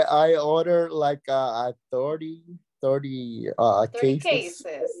 And I ordered like 30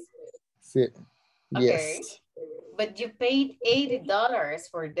 cases. Sí. Okay. Yes. But you paid $80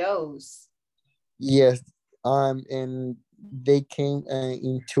 for those. Yes. And they came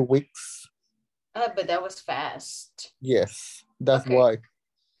in 2 weeks. But that was fast. Yes, that's why.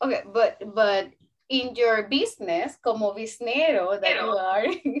 Okay, but in your business, como biznero that you are,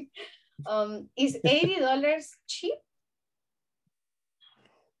 is $80 cheap?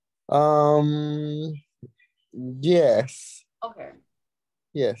 Yes. Okay.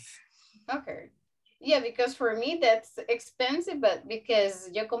 Yes. Okay. Yeah, because for me that's expensive, but because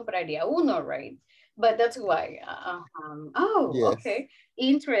yo compraría uno, right? But that's why. Oh, yes. Okay.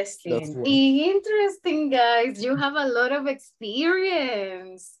 Interesting. Interesting, guys. You have a lot of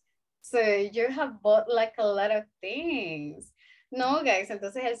experience. So you have bought like a lot of things. No, guys,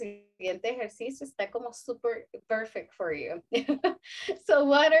 entonces el siguiente ejercicio está como super perfect for you. So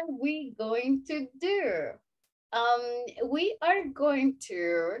what are we going to do? We are going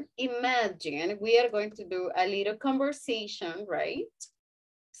to imagine, we are going to do a little conversation, right?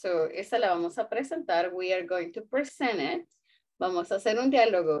 So, esa la vamos a presentar. We are going to present it. Vamos a hacer un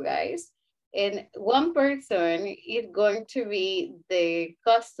diálogo, guys. And one person is going to be the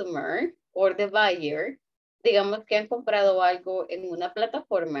customer or the buyer. Digamos que han comprado algo en una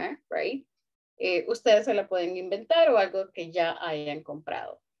plataforma, right? Ustedes se la pueden inventar o algo que ya hayan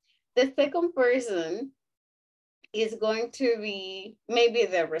comprado. The second person is going to be maybe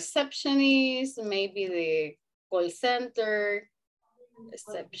the receptionist, maybe the call center,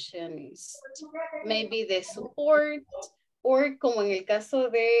 receptionist, maybe the support, or como en el caso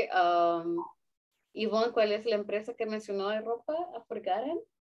de Yvonne, ¿cuál es la empresa que mencionó de ropa? I forgot it.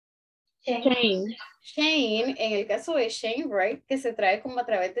 Shane. Shane, en el caso de Shane, right, que se trae como a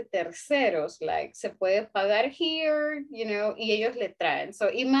través de terceros, like, se puede pagar here, you know, y ellos le traen.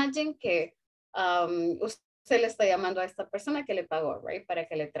 So, imagine que usted le está llamando a esta persona que le pagó, right, para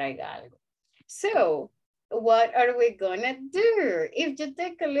que le traiga algo. So, what are we gonna do? If you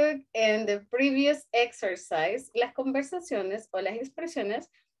take a look in the previous exercise, las conversaciones o las expresiones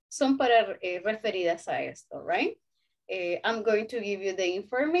son para referidas a esto, right? I'm going to give you the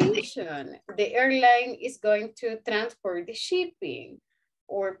information. The airline is going to transport the shipping.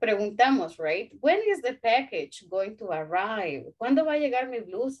 Or preguntamos, right? When is the package going to arrive? ¿Cuándo va a llegar mi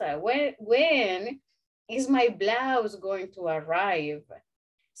blusa? When is my blouse going to arrive?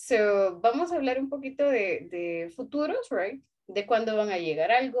 So, vamos a hablar un poquito de futuros, right? De cuándo van a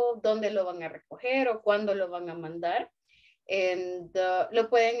llegar algo, dónde lo van a recoger o cuándo lo van a mandar. And lo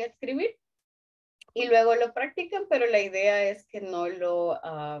pueden escribir. Y luego lo practican, pero la idea es que no lo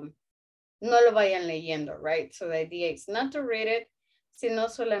vayan leyendo, right? So the idea is not to read it, sino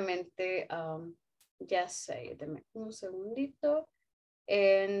solamente, ya sé, denme un segundito.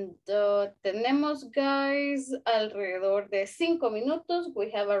 And tenemos, guys, alrededor de 5 minutos.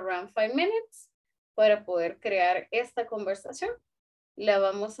 We have around 5 minutes para poder crear esta conversación. La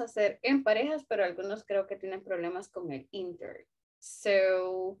vamos a hacer en parejas, pero algunos creo que tienen problemas con el inter.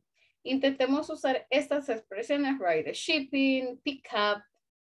 So, intentemos usar estas expresiones, right? The shipping, pick up,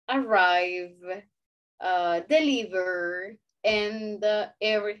 arrive, deliver, and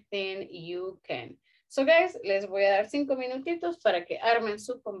everything you can. So guys, les voy a dar 5 minutitos para que armen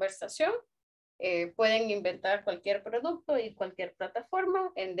su conversación. Pueden inventar cualquier producto y cualquier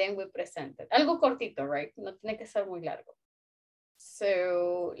plataforma, and then we present it. Algo cortito, right? No tiene que ser muy largo.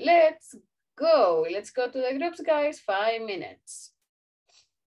 So let's go. Let's go to the groups, guys. 5 minutes.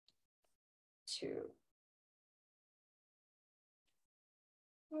 2.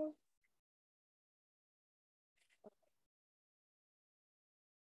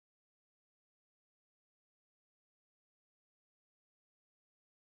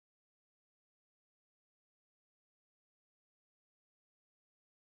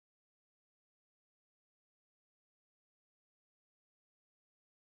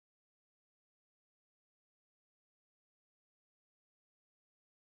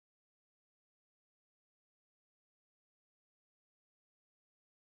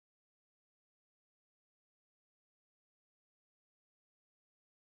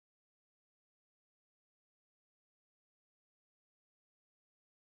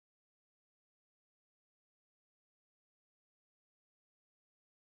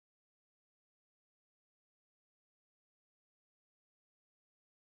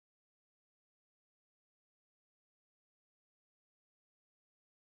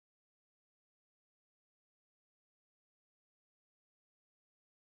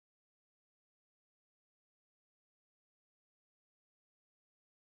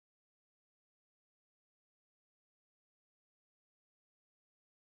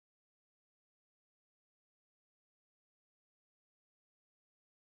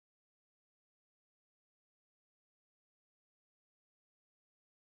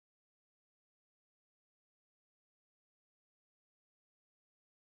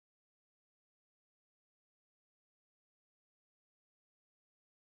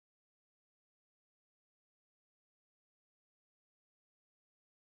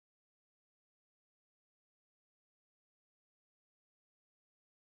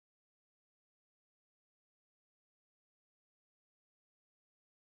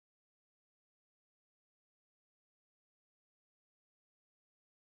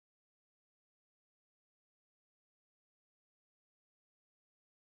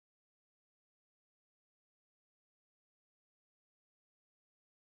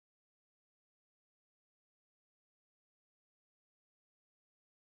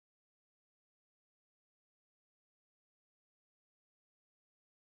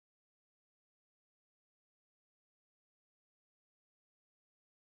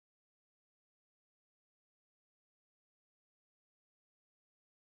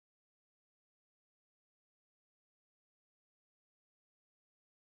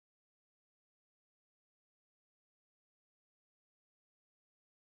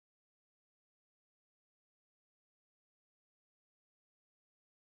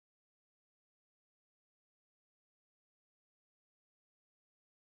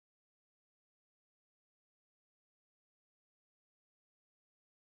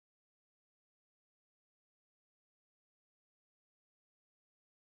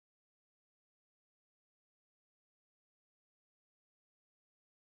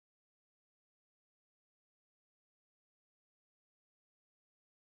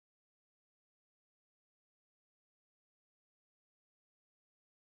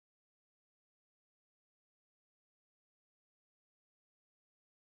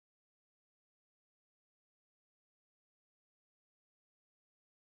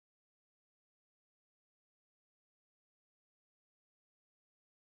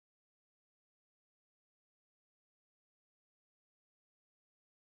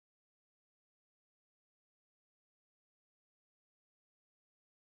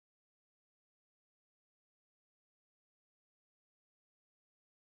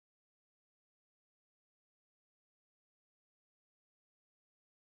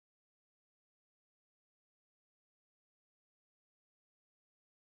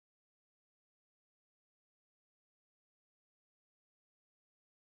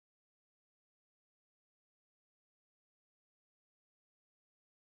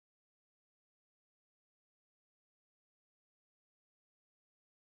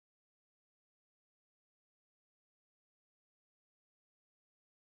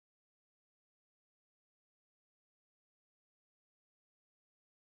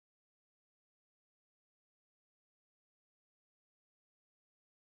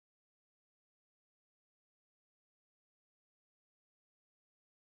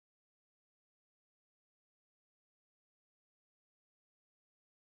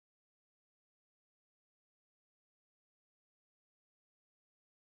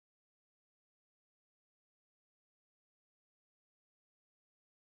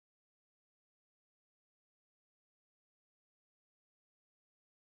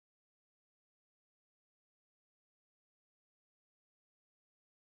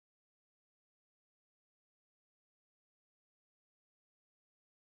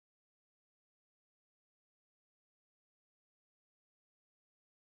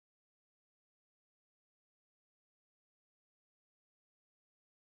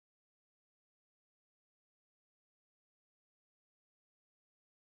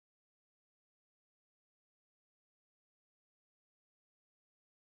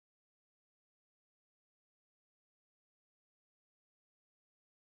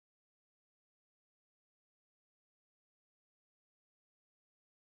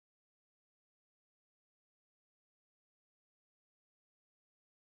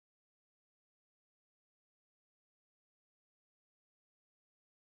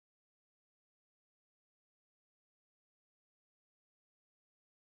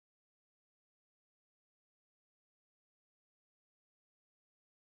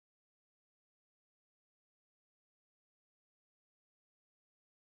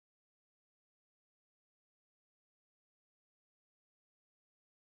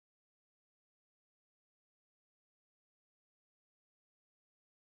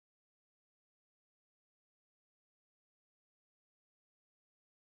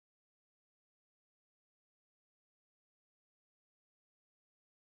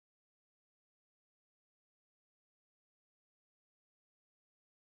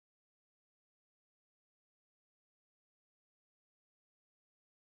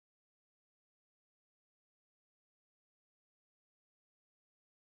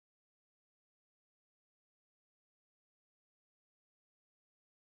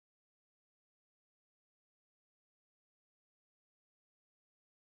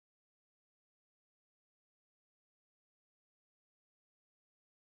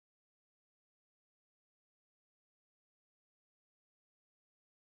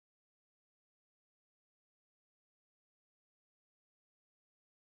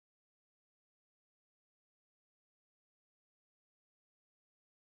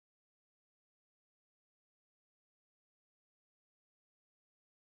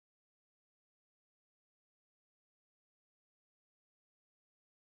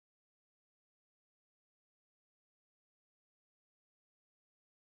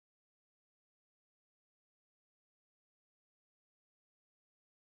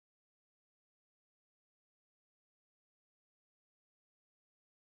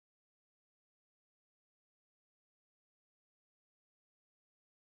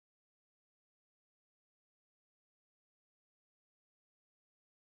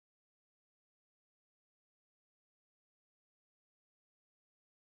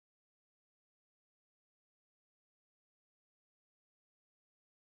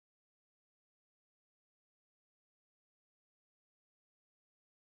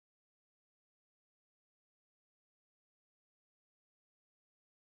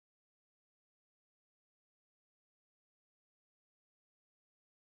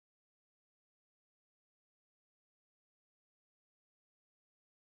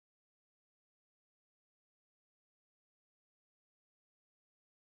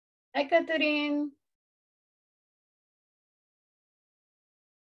 Hi, Catherine.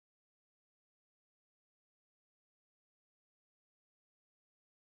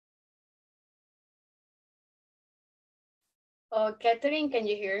 Oh, Catherine, can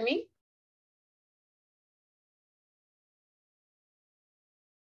you hear me?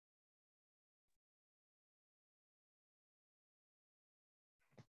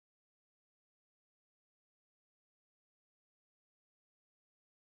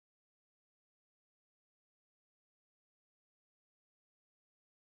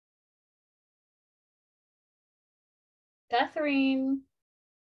 Catherine.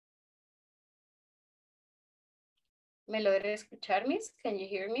 ¿Me logra escuchar, Miss? Can you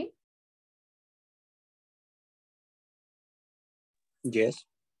hear me? Yes.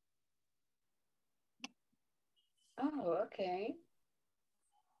 Oh, okay.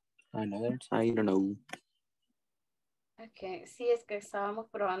 Another, I don't know. Okay, sí, es que estábamos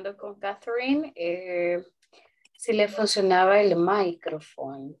probando con Catherine si le funcionaba el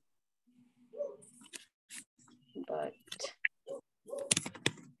micrófono. But...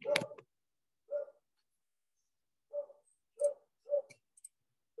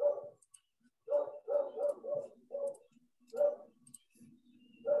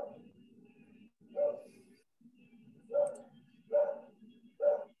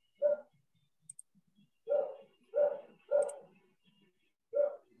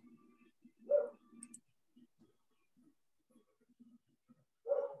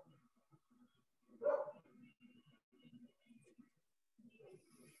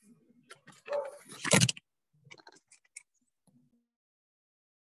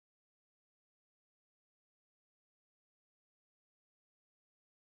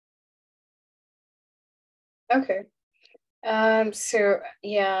 Okay. So,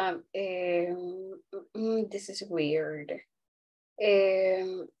 yeah, this is weird.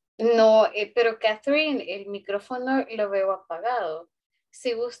 No, pero Catherine, el micrófono lo veo apagado.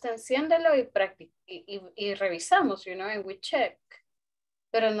 Si gusta, enciéndelo y revisamos, you know, and we check.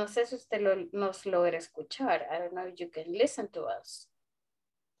 Pero no sé si usted nos logra escuchar. I don't know if you can listen to us.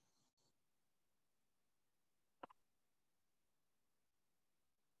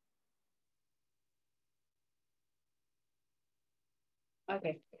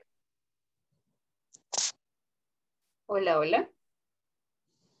 Okay. Hola, hola.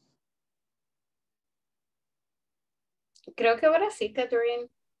 Creo que ahora sí, Catherine.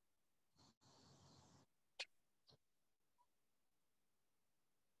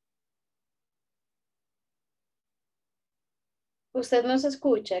 Usted nos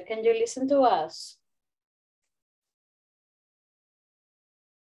escucha. Can you listen to us?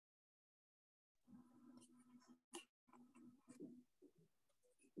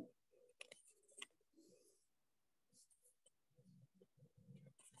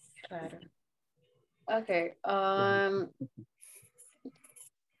 Claro. Okay.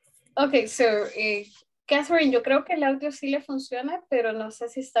 Okay, so, Catherine, yo creo que el audio sí le funciona, pero no sé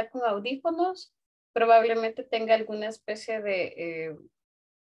si está con audífonos. Probablemente tenga alguna especie de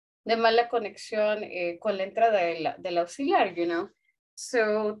mala conexión con la entrada del auxiliar, you know.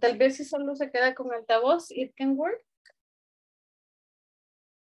 So, tal vez si solo se queda con altavoz, it can work.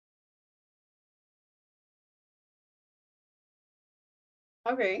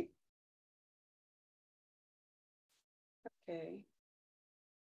 Okay. Okay.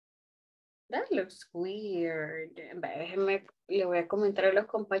 That looks weird. Déjeme, le voy a comentar a los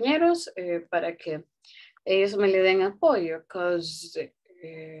compañeros para que ellos me le den apoyo, because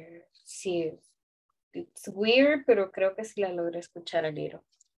sí, it's weird, pero creo que sí la logré escuchar a little.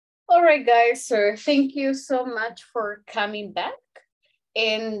 All right, guys, so thank you so much for coming back.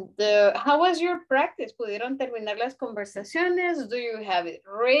 And how was your practice? ¿Pudieron terminar las conversaciones? Do you have it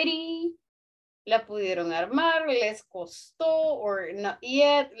ready? ¿La pudieron armar? ¿Les costó? Or not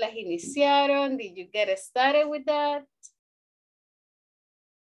yet? ¿Las iniciaron? Did you get started with that?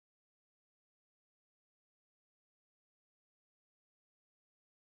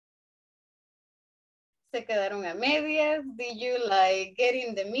 ¿Se quedaron a medias? Did you like get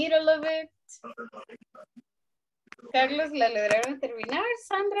in the middle of it? Carlos, ¿la lograron terminar?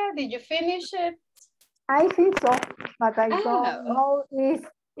 Sandra, did you finish it? I think so, but I don't know if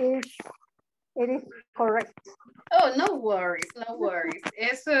it is correct. Oh, no worries, no worries.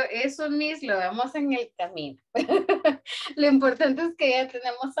 Eso mismo lo vemos en el camino. Lo importante es que ya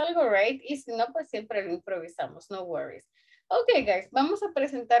tenemos algo, right? Y si no, pues siempre lo improvisamos, no worries. Okay, guys, vamos a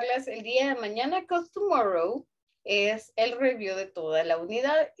presentarles el día de mañana, because tomorrow es el review de toda la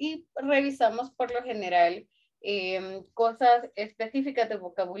unidad y revisamos por lo general cosas específicas de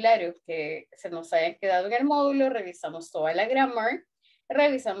vocabulario que se nos hayan quedado en el módulo, revisamos toda la grammar.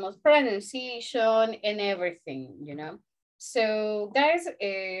 revisamos pronunciation and everything, you know. So, guys,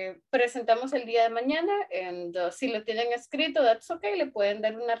 presentamos el día de mañana, and si lo tienen escrito, that's okay, le pueden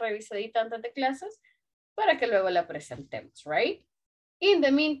dar una revisadita antes de clases para que luego la presentemos, right? In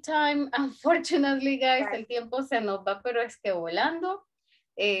the meantime, unfortunately, guys, el tiempo se nos va, pero es que volando.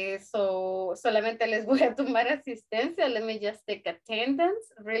 Solamente les voy a tomar asistencia. Let me just take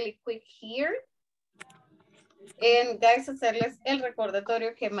attendance really quick here. And guys, hacerles el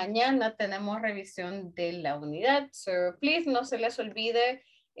recordatorio que mañana tenemos revisión de la unidad. So, please, no se les olvide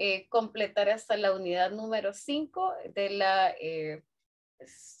completar hasta la unidad número 5 de la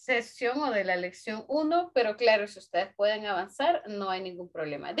sesión o de la lección 1. Pero claro, si ustedes pueden avanzar, no hay ningún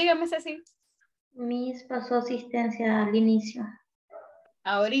problema. Dígame, Ceci. Miss pasó asistencia al inicio.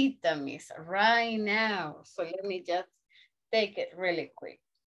 Ahorita, Miss, right now. So let me just take it really quick.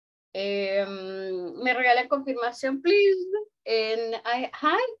 Me regalan confirmación, please. Hi,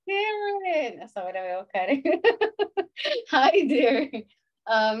 Karen. Hasta ahora veo Karen. Hi there.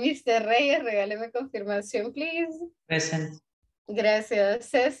 Mr. Reyes, regáleme confirmación, please. Present. Gracias,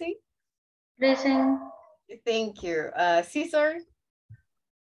 Ceci. Present. Thank you. Cesar.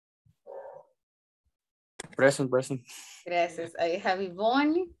 Present. Gracias. I have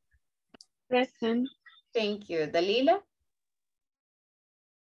Yvonne. Present. Thank you. Dalila.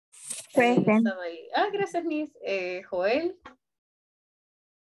 Present. Gracias, Miss. Joel.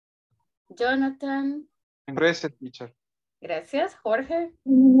 Jonathan. Present, teacher. Gracias. Jorge.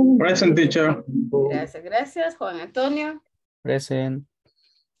 Present, teacher. Gracias. Juan Antonio. Present.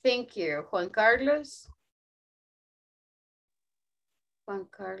 Thank you. Juan Carlos.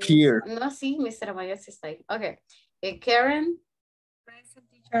 Here. No, sí, Mr. Amaya sí está ahí. Ok. Karen. Present,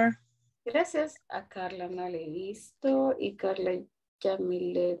 teacher. Gracias. A Carla no le he visto. Y Carla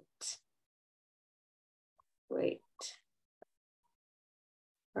Yamilet. Wait.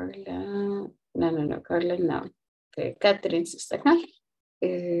 Carla. No, Carla no. Okay. Catherine sí está acá.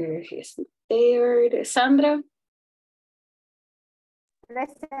 He's there. Sandra.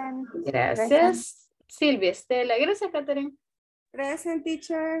 Present. Gracias. Present. Silvia Estela. Gracias, Catherine. Present,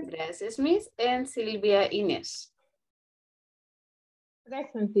 teacher. Gracias, Miss. And Silvia Inés.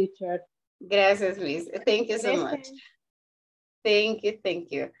 Present, teacher. Gracias, Miss. Thank you so much. Present.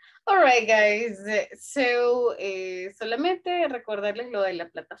 Thank you. All right, guys. So, solamente recordarles lo de la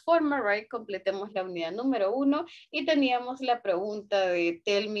plataforma, right? Completemos la unidad número 1 y teníamos la pregunta de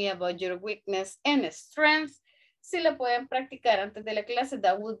tell me about your weakness and strength. Si la pueden practicar antes de la clase,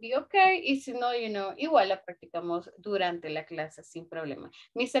 that would be okay. Y si no, igual la practicamos durante la clase sin problema.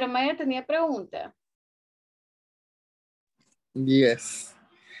 Mr. Amaya tenía pregunta. Yes.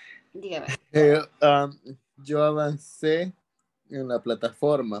 Dígame. Yo avancé en la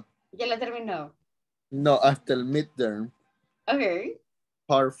plataforma. ¿Ya la terminó? No, hasta el midterm. Ok.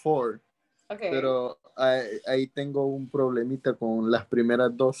 Part 4. Okay. Pero ahí tengo un problemita con las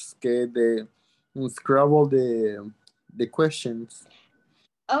primeras dos, que es de un Scrabble de questions.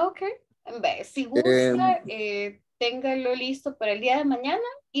 Ok. Si gusta, téngalo listo para el día de mañana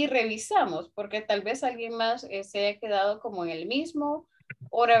y revisamos, porque tal vez alguien más se haya quedado como en el mismo,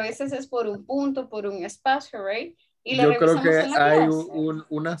 o a veces es por un punto, por un espacio, right? Y lo yo creo revisamos que en la hay clase.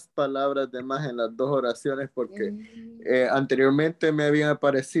 unas palabras de más en las dos oraciones, porque anteriormente me habían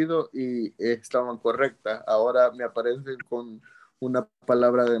aparecido y estaban correctas. Ahora me aparecen con una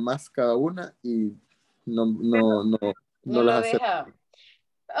palabra de más cada una y no No las lo acepto. deja.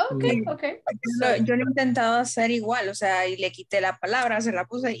 Ok. Yo lo he intentado hacer igual, o sea, y le quité la palabra, se la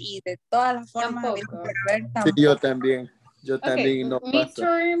puse y de todas las formas Tampoco. Sí, yo también. Yo también no pasa.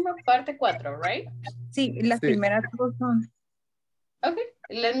 Midterm, parte 4, right? Sí, las primeras dos son. Ok,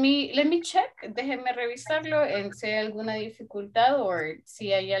 let me check. Déjenme revisarlo en si hay alguna dificultad o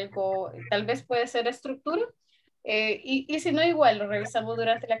si hay algo, tal vez puede ser estructura. Y si no, igual lo revisamos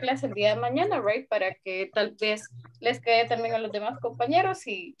durante la clase el día de mañana, right? Para que tal vez les quede también a los demás compañeros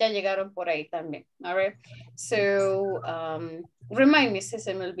y ya llegaron por ahí también. All right. So, remind me si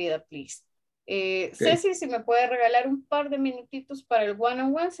se me olvida, please. Ceci, si me puede regalar un par de minutitos para el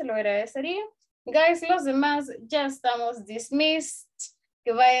one-on-one, se lo agradecería. Guys, los demás ya estamos dismissed.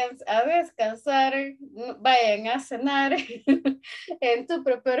 Que vayan a descansar, vayan a cenar, and to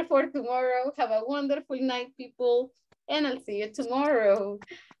prepare for tomorrow. Have a wonderful night, people, and I'll see you tomorrow.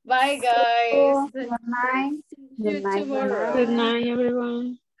 Bye, guys. Good night. See you tomorrow. Good night,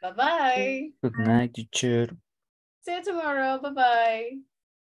 everyone. Bye-bye. Good night, teacher. See you tomorrow. Bye-bye.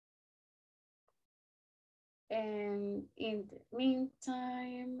 And in the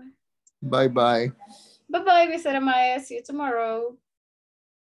meantime. Bye-bye. Bye-bye, Mr. Amaya. See you tomorrow.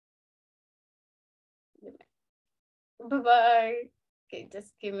 Bye-bye. Okay,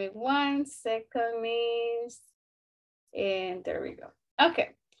 just give me 1 second, miss. And there we go.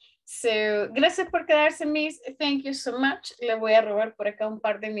 Okay. So, gracias por quedarse, miss. Thank you so much. Le voy a robar por acá un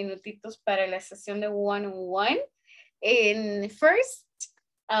par de minutitos para la sesión de one-on-one. And first,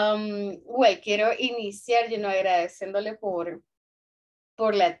 well, quiero iniciar agradeciéndole por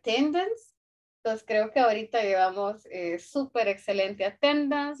la attendance. Entonces, creo que ahorita llevamos súper excelente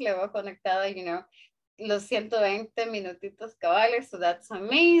attendance. Le voy conectada, los 120 minutitos cabales. So, that's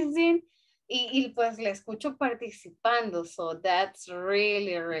amazing. Y pues le escucho participando, so that's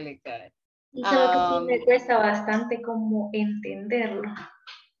really, really good. Y solo que sí me cuesta bastante como entenderlo.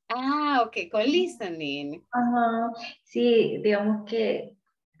 Ok, con listening. Ajá, sí, digamos que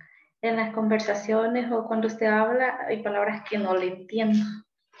en las conversaciones o cuando usted habla hay palabras que no le entiendo.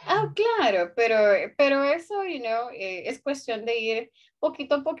 Claro, pero eso, es cuestión de ir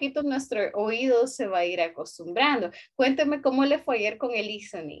poquito a poquito, nuestro oído se va a ir acostumbrando. Cuénteme cómo le fue ayer con el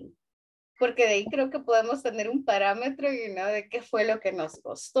listening. Porque de ahí creo que podemos tener un parámetro, de qué fue lo que nos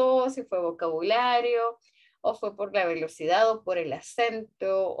costó, si fue vocabulario, o fue por la velocidad, o por el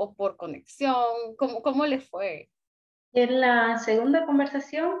acento, o por conexión. ¿Cómo le fue? En la segunda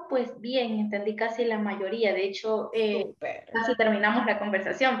conversación, pues bien, entendí casi la mayoría. De hecho, casi terminamos la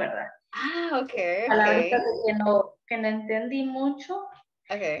conversación, ¿verdad? Ok. Palabras que no entendí mucho.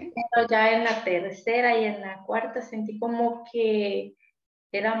 Okay. Pero ya en la tercera y en la cuarta sentí como que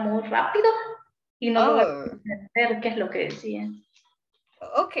era muy rápido y no logré entender qué es lo que decían.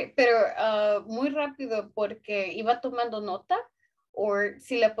 Ok, pero muy rápido porque iba tomando nota o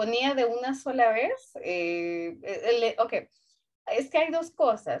si la ponía de una sola vez. Ok, es que hay dos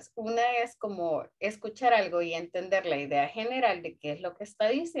cosas. Una es como escuchar algo y entender la idea general de qué es lo que está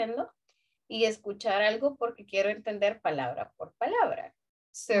diciendo y escuchar algo porque quiero entender palabra por palabra.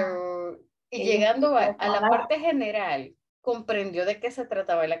 So, y llegando a la parte general, ¿comprendió de qué se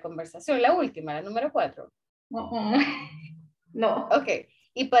trataba la conversación? La última, la número 4. No. Ok.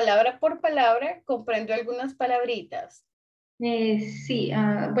 Y palabra por palabra, ¿comprendió algunas palabritas? Sí.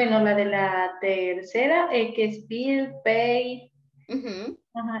 Bueno, la de la tercera, que es bill, pay.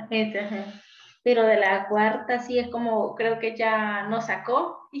 Ajá, pero de la cuarta sí es como, creo que ya nos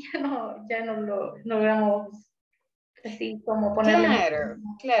sacó y ya no lo logramos así como ponerle.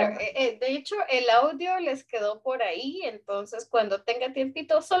 Claro. De hecho, el audio les quedó por ahí, entonces cuando tenga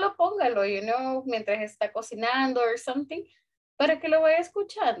tiempito, solo póngalo, mientras está cocinando or something, para que lo vaya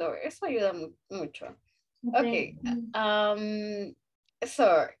escuchando. Eso ayuda mucho. Okay.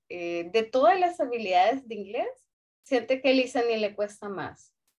 De todas las habilidades de inglés, ¿siente que listening le cuesta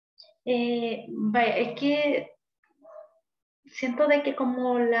más? Vaya, es que siento de que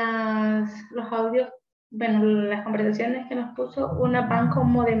como los audios, bueno, las conversaciones que nos puso, una van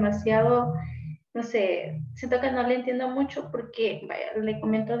como demasiado, no sé, siento que no le entiendo mucho porque, vaya, le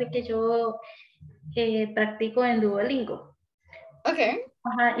comento de que yo practico en Duolingo. Ok.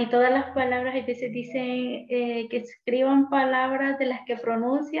 Ajá, y todas las palabras a veces dicen que escriban palabras de las que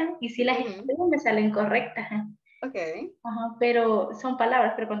pronuncian y si las escribo me salen correctas. Ok. Ajá, pero son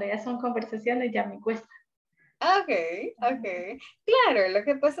palabras, pero cuando ya son conversaciones ya me cuesta. Ok. Claro, lo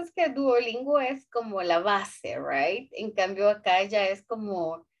que pasa es que Duolingo es como la base, right? En cambio acá ya es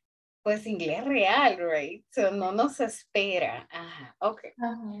como, pues, inglés real, right? So, no nos espera. Ok.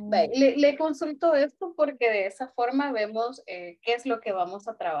 Le consulto esto porque de esa forma vemos qué es lo que vamos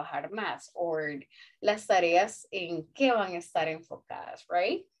a trabajar más o las tareas en qué van a estar enfocadas,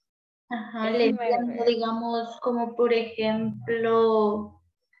 right? Ajá, le entiendo, digamos, como por ejemplo,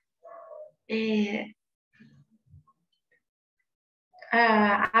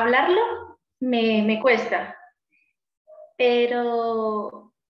 hablarlo me cuesta,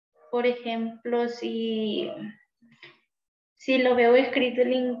 pero por ejemplo, si lo veo escrito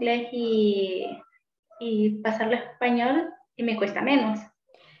en inglés y pasarlo a español, y me cuesta menos.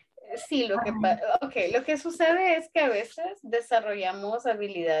 Sí, lo que sucede es que a veces desarrollamos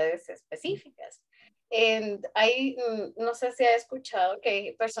habilidades específicas. No sé si ha escuchado que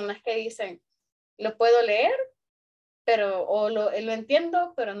hay personas que dicen, lo puedo leer, pero lo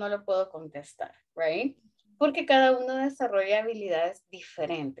entiendo, pero no lo puedo contestar, right? Porque cada uno desarrolla habilidades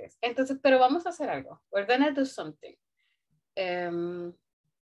diferentes. Entonces, pero vamos a hacer algo. We're gonna do something.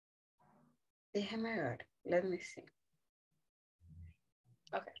 Déjame ver. Let me see.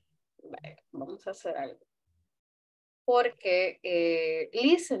 Okay. Vamos a hacer algo. Porque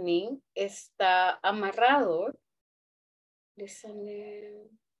listening está amarrado.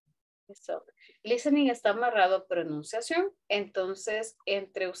 Listening está amarrado a pronunciación. Entonces,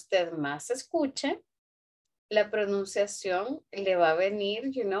 entre usted más escuche, la pronunciación le va a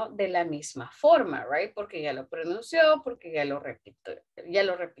venir, you know, de la misma forma, right? Porque ya lo pronunció, porque ya lo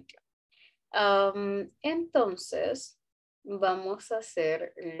repitió. Entonces, vamos a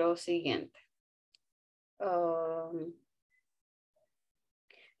hacer lo siguiente.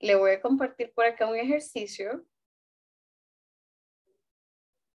 Le voy a compartir por acá un ejercicio.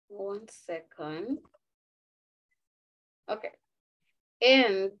 One second. Ok.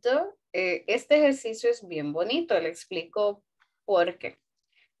 Este ejercicio es bien bonito. Le explico por qué.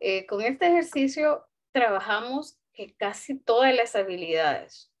 Con este ejercicio trabajamos casi todas las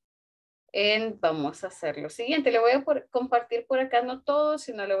habilidades. Vamos a hacer lo siguiente. Le voy a compartir por acá, no todo,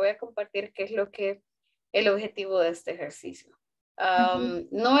 sino le voy a compartir qué es el objetivo de este ejercicio.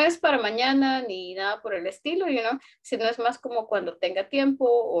 No es para mañana ni nada por el estilo, you know, sino es más como cuando tenga tiempo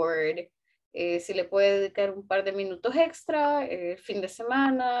o si le puede dedicar un par de minutos extra, fin de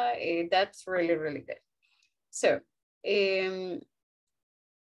semana, that's really, really good. So, este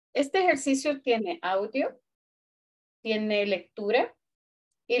ejercicio tiene audio, tiene lectura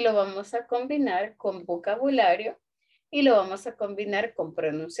y lo vamos a combinar con vocabulario y lo vamos a combinar con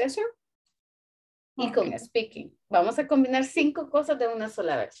pronunciación y con speaking. Vamos a combinar 5 cosas de una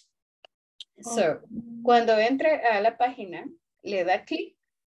sola vez. So, cuando entre a la página, le da clic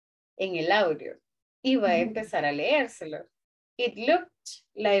en el audio y va a empezar a leérselo. It looked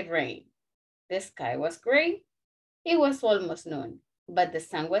like rain. The sky was gray. It was almost noon, but the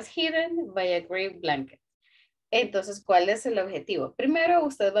sun was hidden by a gray blanket. Entonces, ¿cuál es el objetivo? Primero,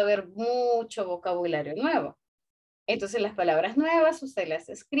 usted va a ver mucho vocabulario nuevo. Entonces, las palabras nuevas usted las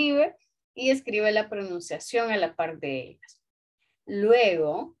escribe y escribe la pronunciación a la par de ellas.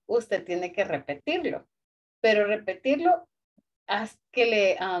 Luego, usted tiene que repetirlo, pero repetirlo hasta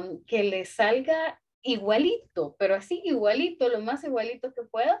que le salga igualito, pero así igualito, lo más igualito que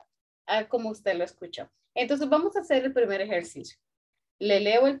pueda, a como usted lo escuchó. Entonces, vamos a hacer el primer ejercicio. Le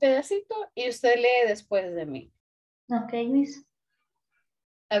leo el pedacito y usted lee después de mí. Ok, Miss.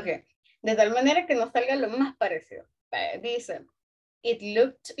 Ok, de tal manera que nos salga lo más parecido. Dice, it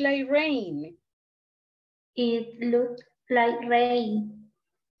looked like rain. It looked like rain.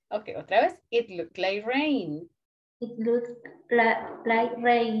 Ok, otra vez. It looked like rain. It looked like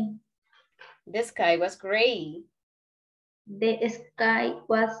rain. The sky was gray. The sky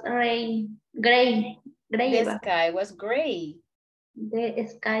was gray. The sky was gray. The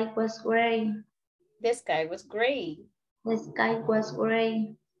sky was gray. The sky was gray. The sky was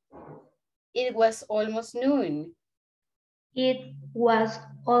gray. It was almost noon. It was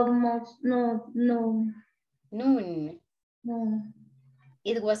almost noon. Noon.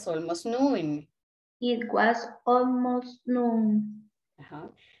 It was almost noon. It was almost noon.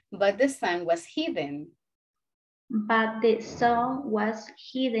 But the sun was hidden. But the sun was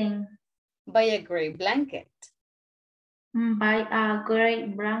hidden. By a gray blanket. By a gray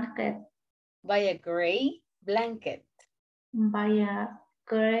blanket. By a gray blanket. By a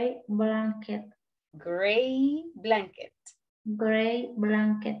gray blanket. Gray blanket. Gray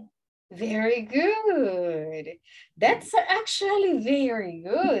blanket. Very good. That's actually very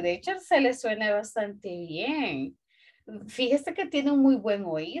good. De hecho, se le suena bastante bien. Fíjese que tiene un muy buen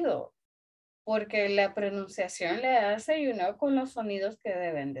oído, porque la pronunciación le hace, you know, con los sonidos que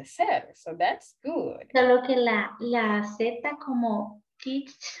deben de ser. So that's good. Solo que la Z como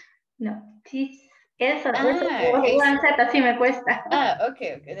teach, no, teach, eso, esa Z sí me cuesta. Ok,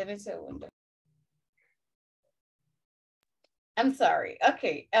 deme un segundo. I'm sorry.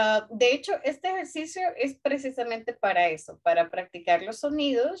 Ok. De hecho, este ejercicio es precisamente para eso, para practicar los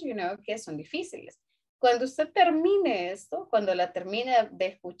sonidos, you know, que son difíciles. Cuando usted termine esto, cuando la termine de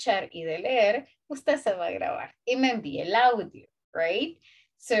escuchar y de leer, usted se va a grabar y me envíe el audio, right?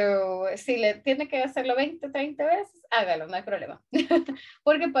 So, si le tiene que hacerlo 20, 30 veces, hágalo, no hay problema.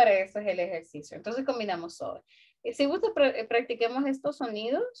 Porque para eso es el ejercicio. Entonces combinamos todo. Si gusta, practiquemos estos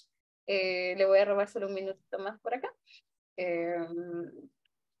sonidos. Le voy a robar solo un minutito más por acá.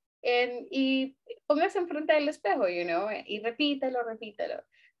 Y póngase enfrente del espejo, you know, y repítelo.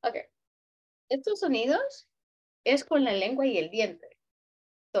 Ok. Estos sonidos es con la lengua y el diente.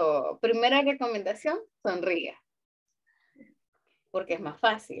 So, primera recomendación, sonría. Porque es más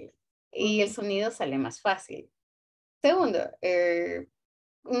fácil. Y el sonido sale más fácil. Segundo,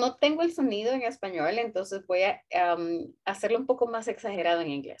 no tengo el sonido en español, entonces voy a hacerlo un poco más exagerado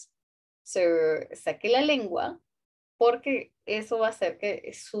en inglés. So, saque la lengua, porque eso va a hacer que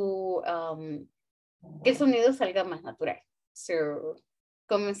que el sonido salga más natural. So,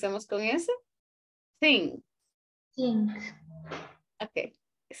 comencemos con eso. Sing. Sing. Ok,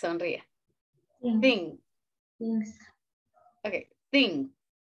 sonría. Sing. Sing. Sings. Ok, sing.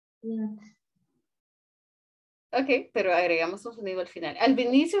 Sings. Ok, pero agregamos un sonido al final. Al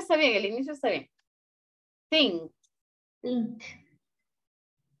inicio está bien, el inicio está bien. Think. Think.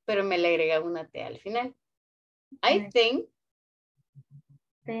 Pero me le agrega una T al final. I think.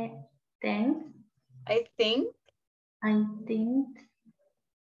 Think. I think. I think.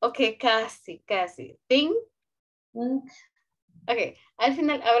 Ok, casi, casi. Think. Think. Ok, al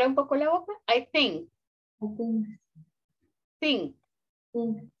final abra un poco la boca. I think. I think. Think.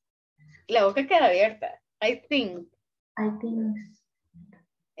 Think. La boca queda abierta. I think. I think.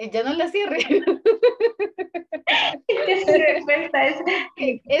 Ya no la cierre. ¿Qué se respuesta es?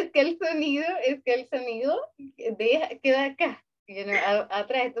 Es que el sonido queda acá,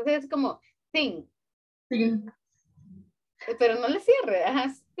 atrás. Entonces es como think. Think. Pero no le cierre.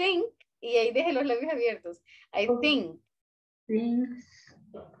 Ajá, think. Y ahí deje los labios abiertos. I think. Thinks.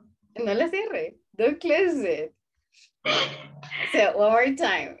 No le cierre. Don't close it. So, one more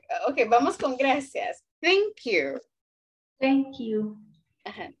time. Ok, vamos con gracias. Thank you. Thank you.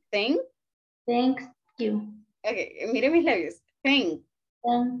 Ajá. Thank. Thank you. Ok, mire mis labios. Thank.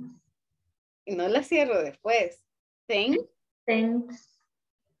 Thanks. Y no la cierro después. Thank. Thanks.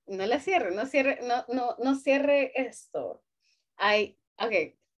 No la cierre, no cierre esto.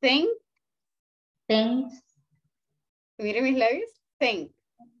 Ok. Thank. Thanks. Mire mis labios. Thank.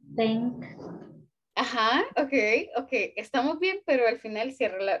 Thanks. Ajá, ok. Estamos bien, pero al final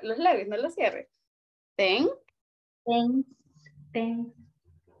cierre los labios, no los cierre. Thank. Thanks. Thanks.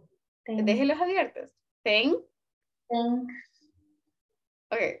 Déjelos abiertos. Thank. Thanks.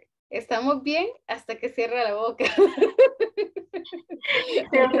 Ok. Estamos bien hasta que cierre la boca.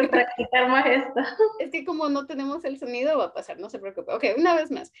 Tengo que practicar más esto. Es que como no tenemos el sonido va a pasar, no se preocupe. Ok, una vez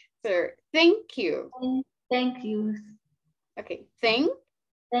más. Sir, thank you. Thank you. Ok, thank.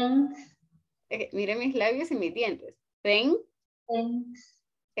 Thanks. Okay, mire mis labios y mis dientes. Thank. Thanks.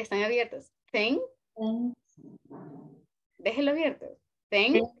 Están abiertos. Thank. Thanks. Déjelo abierto.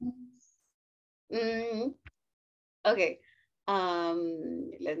 Thank. Okay.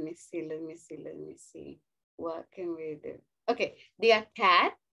 Let me see. What can we do? Okay. Diga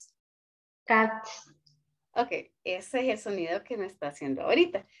cat. Cat. Ok, ese es el sonido que me está haciendo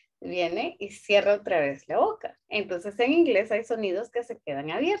ahorita. Viene y cierra otra vez la boca. Entonces en inglés hay sonidos que se quedan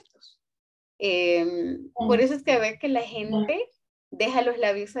abiertos. Por eso es que ve que la gente deja los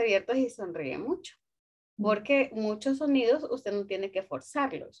labios abiertos y sonríe mucho. Porque muchos sonidos usted no tiene que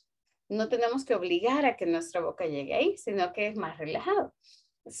forzarlos. No tenemos que obligar a que nuestra boca llegue ahí, sino que es más relajado.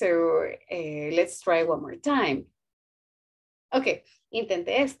 So, let's try one more time. Ok,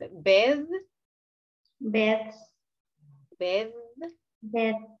 intente este. Bed. Bed. Bed.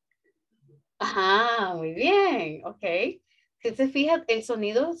 Bed. Ajá, muy bien, ok. Si se fija, el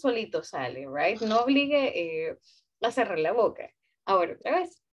sonido solito sale, right? No obligue a cerrar la boca. Ahora otra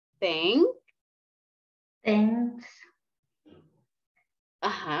vez. Thank. Thanks.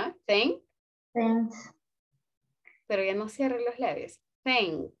 Ajá, thank. Thanks. Pero ya no cierre los labios.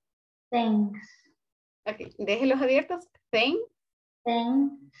 Thank. Thanks. Ok, déjelos abiertos. Thank.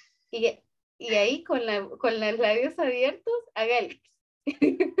 Thanks. Y ahí con los labios abiertos, haga el...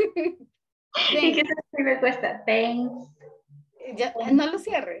 ¿Y qué me cuesta? Thanks. Ya, no lo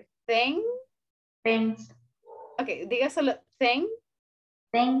cierre. Thank. Thanks. Ok, diga solo thank.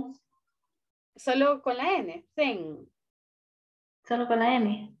 Thanks. Solo con la N. Thank. Solo con la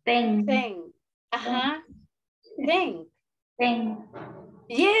N. Thanks. Thank. Ajá. Thank. Thanks.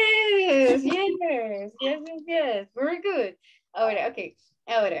 Yes. Very good. Ahora, ok.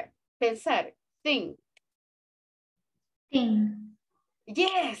 Ahora, pensar. Think. Think.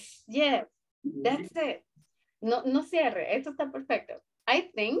 Yes. That's it. No cierre. Esto está perfecto.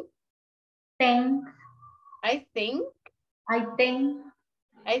 I think. Thanks. I think. I think.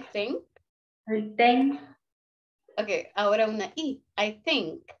 I think. I think. Ok, ahora una I. I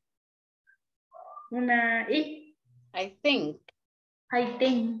think. Una I. I think. I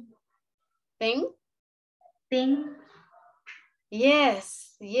think. Think. Think.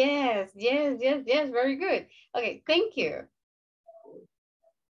 Yes. Very good. Okay, thank you.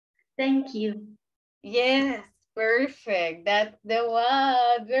 Thank you. Yes, perfect. That's the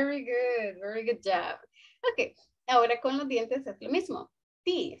one. Very good job. Okay, ahora con los dientes es lo mismo.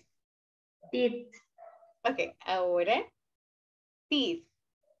 Teeth. Teeth. Ok, ahora teeth.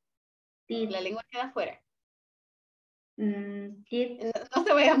 Teeth. La lengua queda afuera. Teeth. No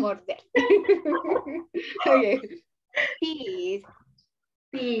se vaya a morder. Okay. Teeth.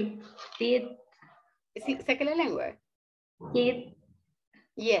 Teeth. Teeth. Sí, saque la lengua. Teeth.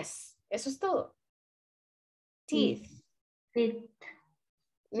 Yes, eso es todo. Teeth. Teeth.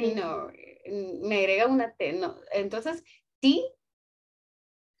 No, me agrega una T. No, entonces, T.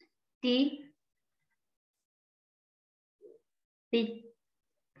 T. Teeth.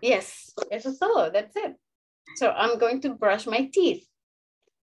 Yes, eso es todo. That's it. So I'm going to brush my teeth.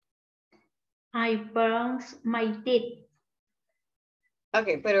 I brush my teeth.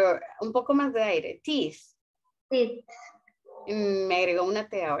 Ok, pero un poco más de aire. Teeth. Teeth. Me agregó una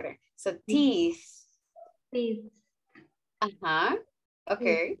T ahora. So teeth. Teeth. Ajá.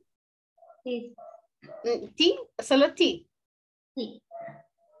 Ok. Teeth. T, solo T. Sí.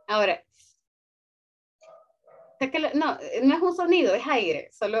 Ahora. No, no es un sonido, es aire.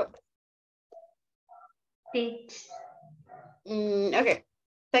 Solo. Teeth. Ok.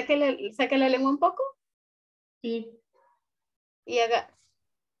 Saque la lengua un poco. Teeth. Y haga.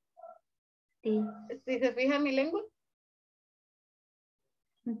 Teeth. Si se fija en mi lengua.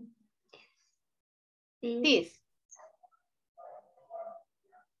 Teeth.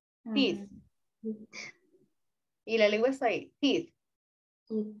 Teeth. Y la lengua está ahí. Teeth.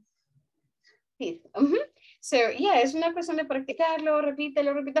 Teeth. So, yeah, es una cuestión de practicarlo,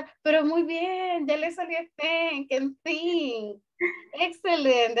 repítelo. Pero muy bien, ya le salió think and think.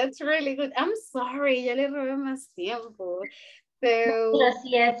 Excellent, that's really good. I'm sorry, ya le robé más tiempo. Pero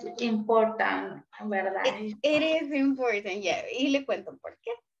sí es importante, ¿verdad? It is important, yeah. Y le cuento por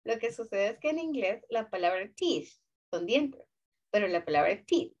qué. Lo que sucede es que en inglés la palabra teeth son dientes, pero la palabra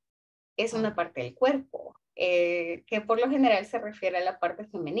teeth es una parte del cuerpo, que por lo general se refiere a la parte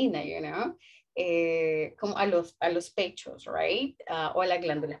femenina, you know, como a los pechos, right? O a las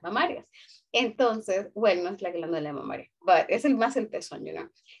glándulas mamarias. Entonces, bueno, no es la glándula mamaria, but es más el pezón, you know.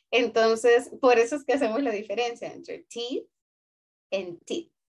 Entonces, por eso es que hacemos la diferencia entre teeth and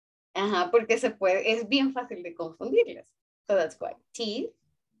teeth. Ajá, porque es bien fácil de confundirlas. So that's why. Teeth.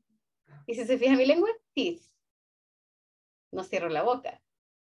 Y si se fija en mi lengua, teeth. No cierro la boca.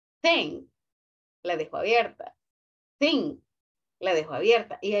 Thing. La dejo abierta. Thing. La dejo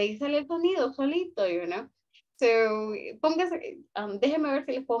abierta. Y ahí sale el sonido solito, you know. So, póngase, déjeme ver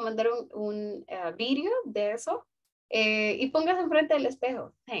si les puedo mandar un video de eso. Y póngase enfrente del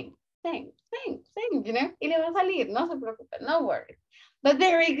espejo. Thing, thing, thing, thing, you know. Y le va a salir, no se preocupe, no worry. But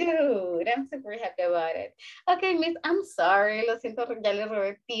very good. I'm super happy about it. Okay, Miss, I'm sorry. Lo siento, ya le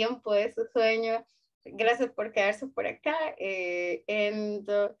robé tiempo de su sueño. Gracias por quedarse por acá.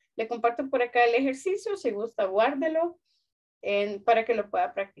 Le comparto por acá el ejercicio. Si gusta, guárdelo para que lo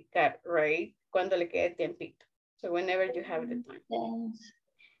pueda practicar, right? Cuando le quede tiempito. So whenever you have the time. Thanks.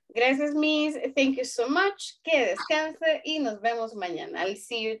 Gracias, Miss. Thank you so much. Que descanse y nos vemos mañana. I'll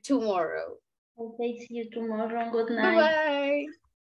see you tomorrow. Okay, see you tomorrow. Good night. Bye-bye.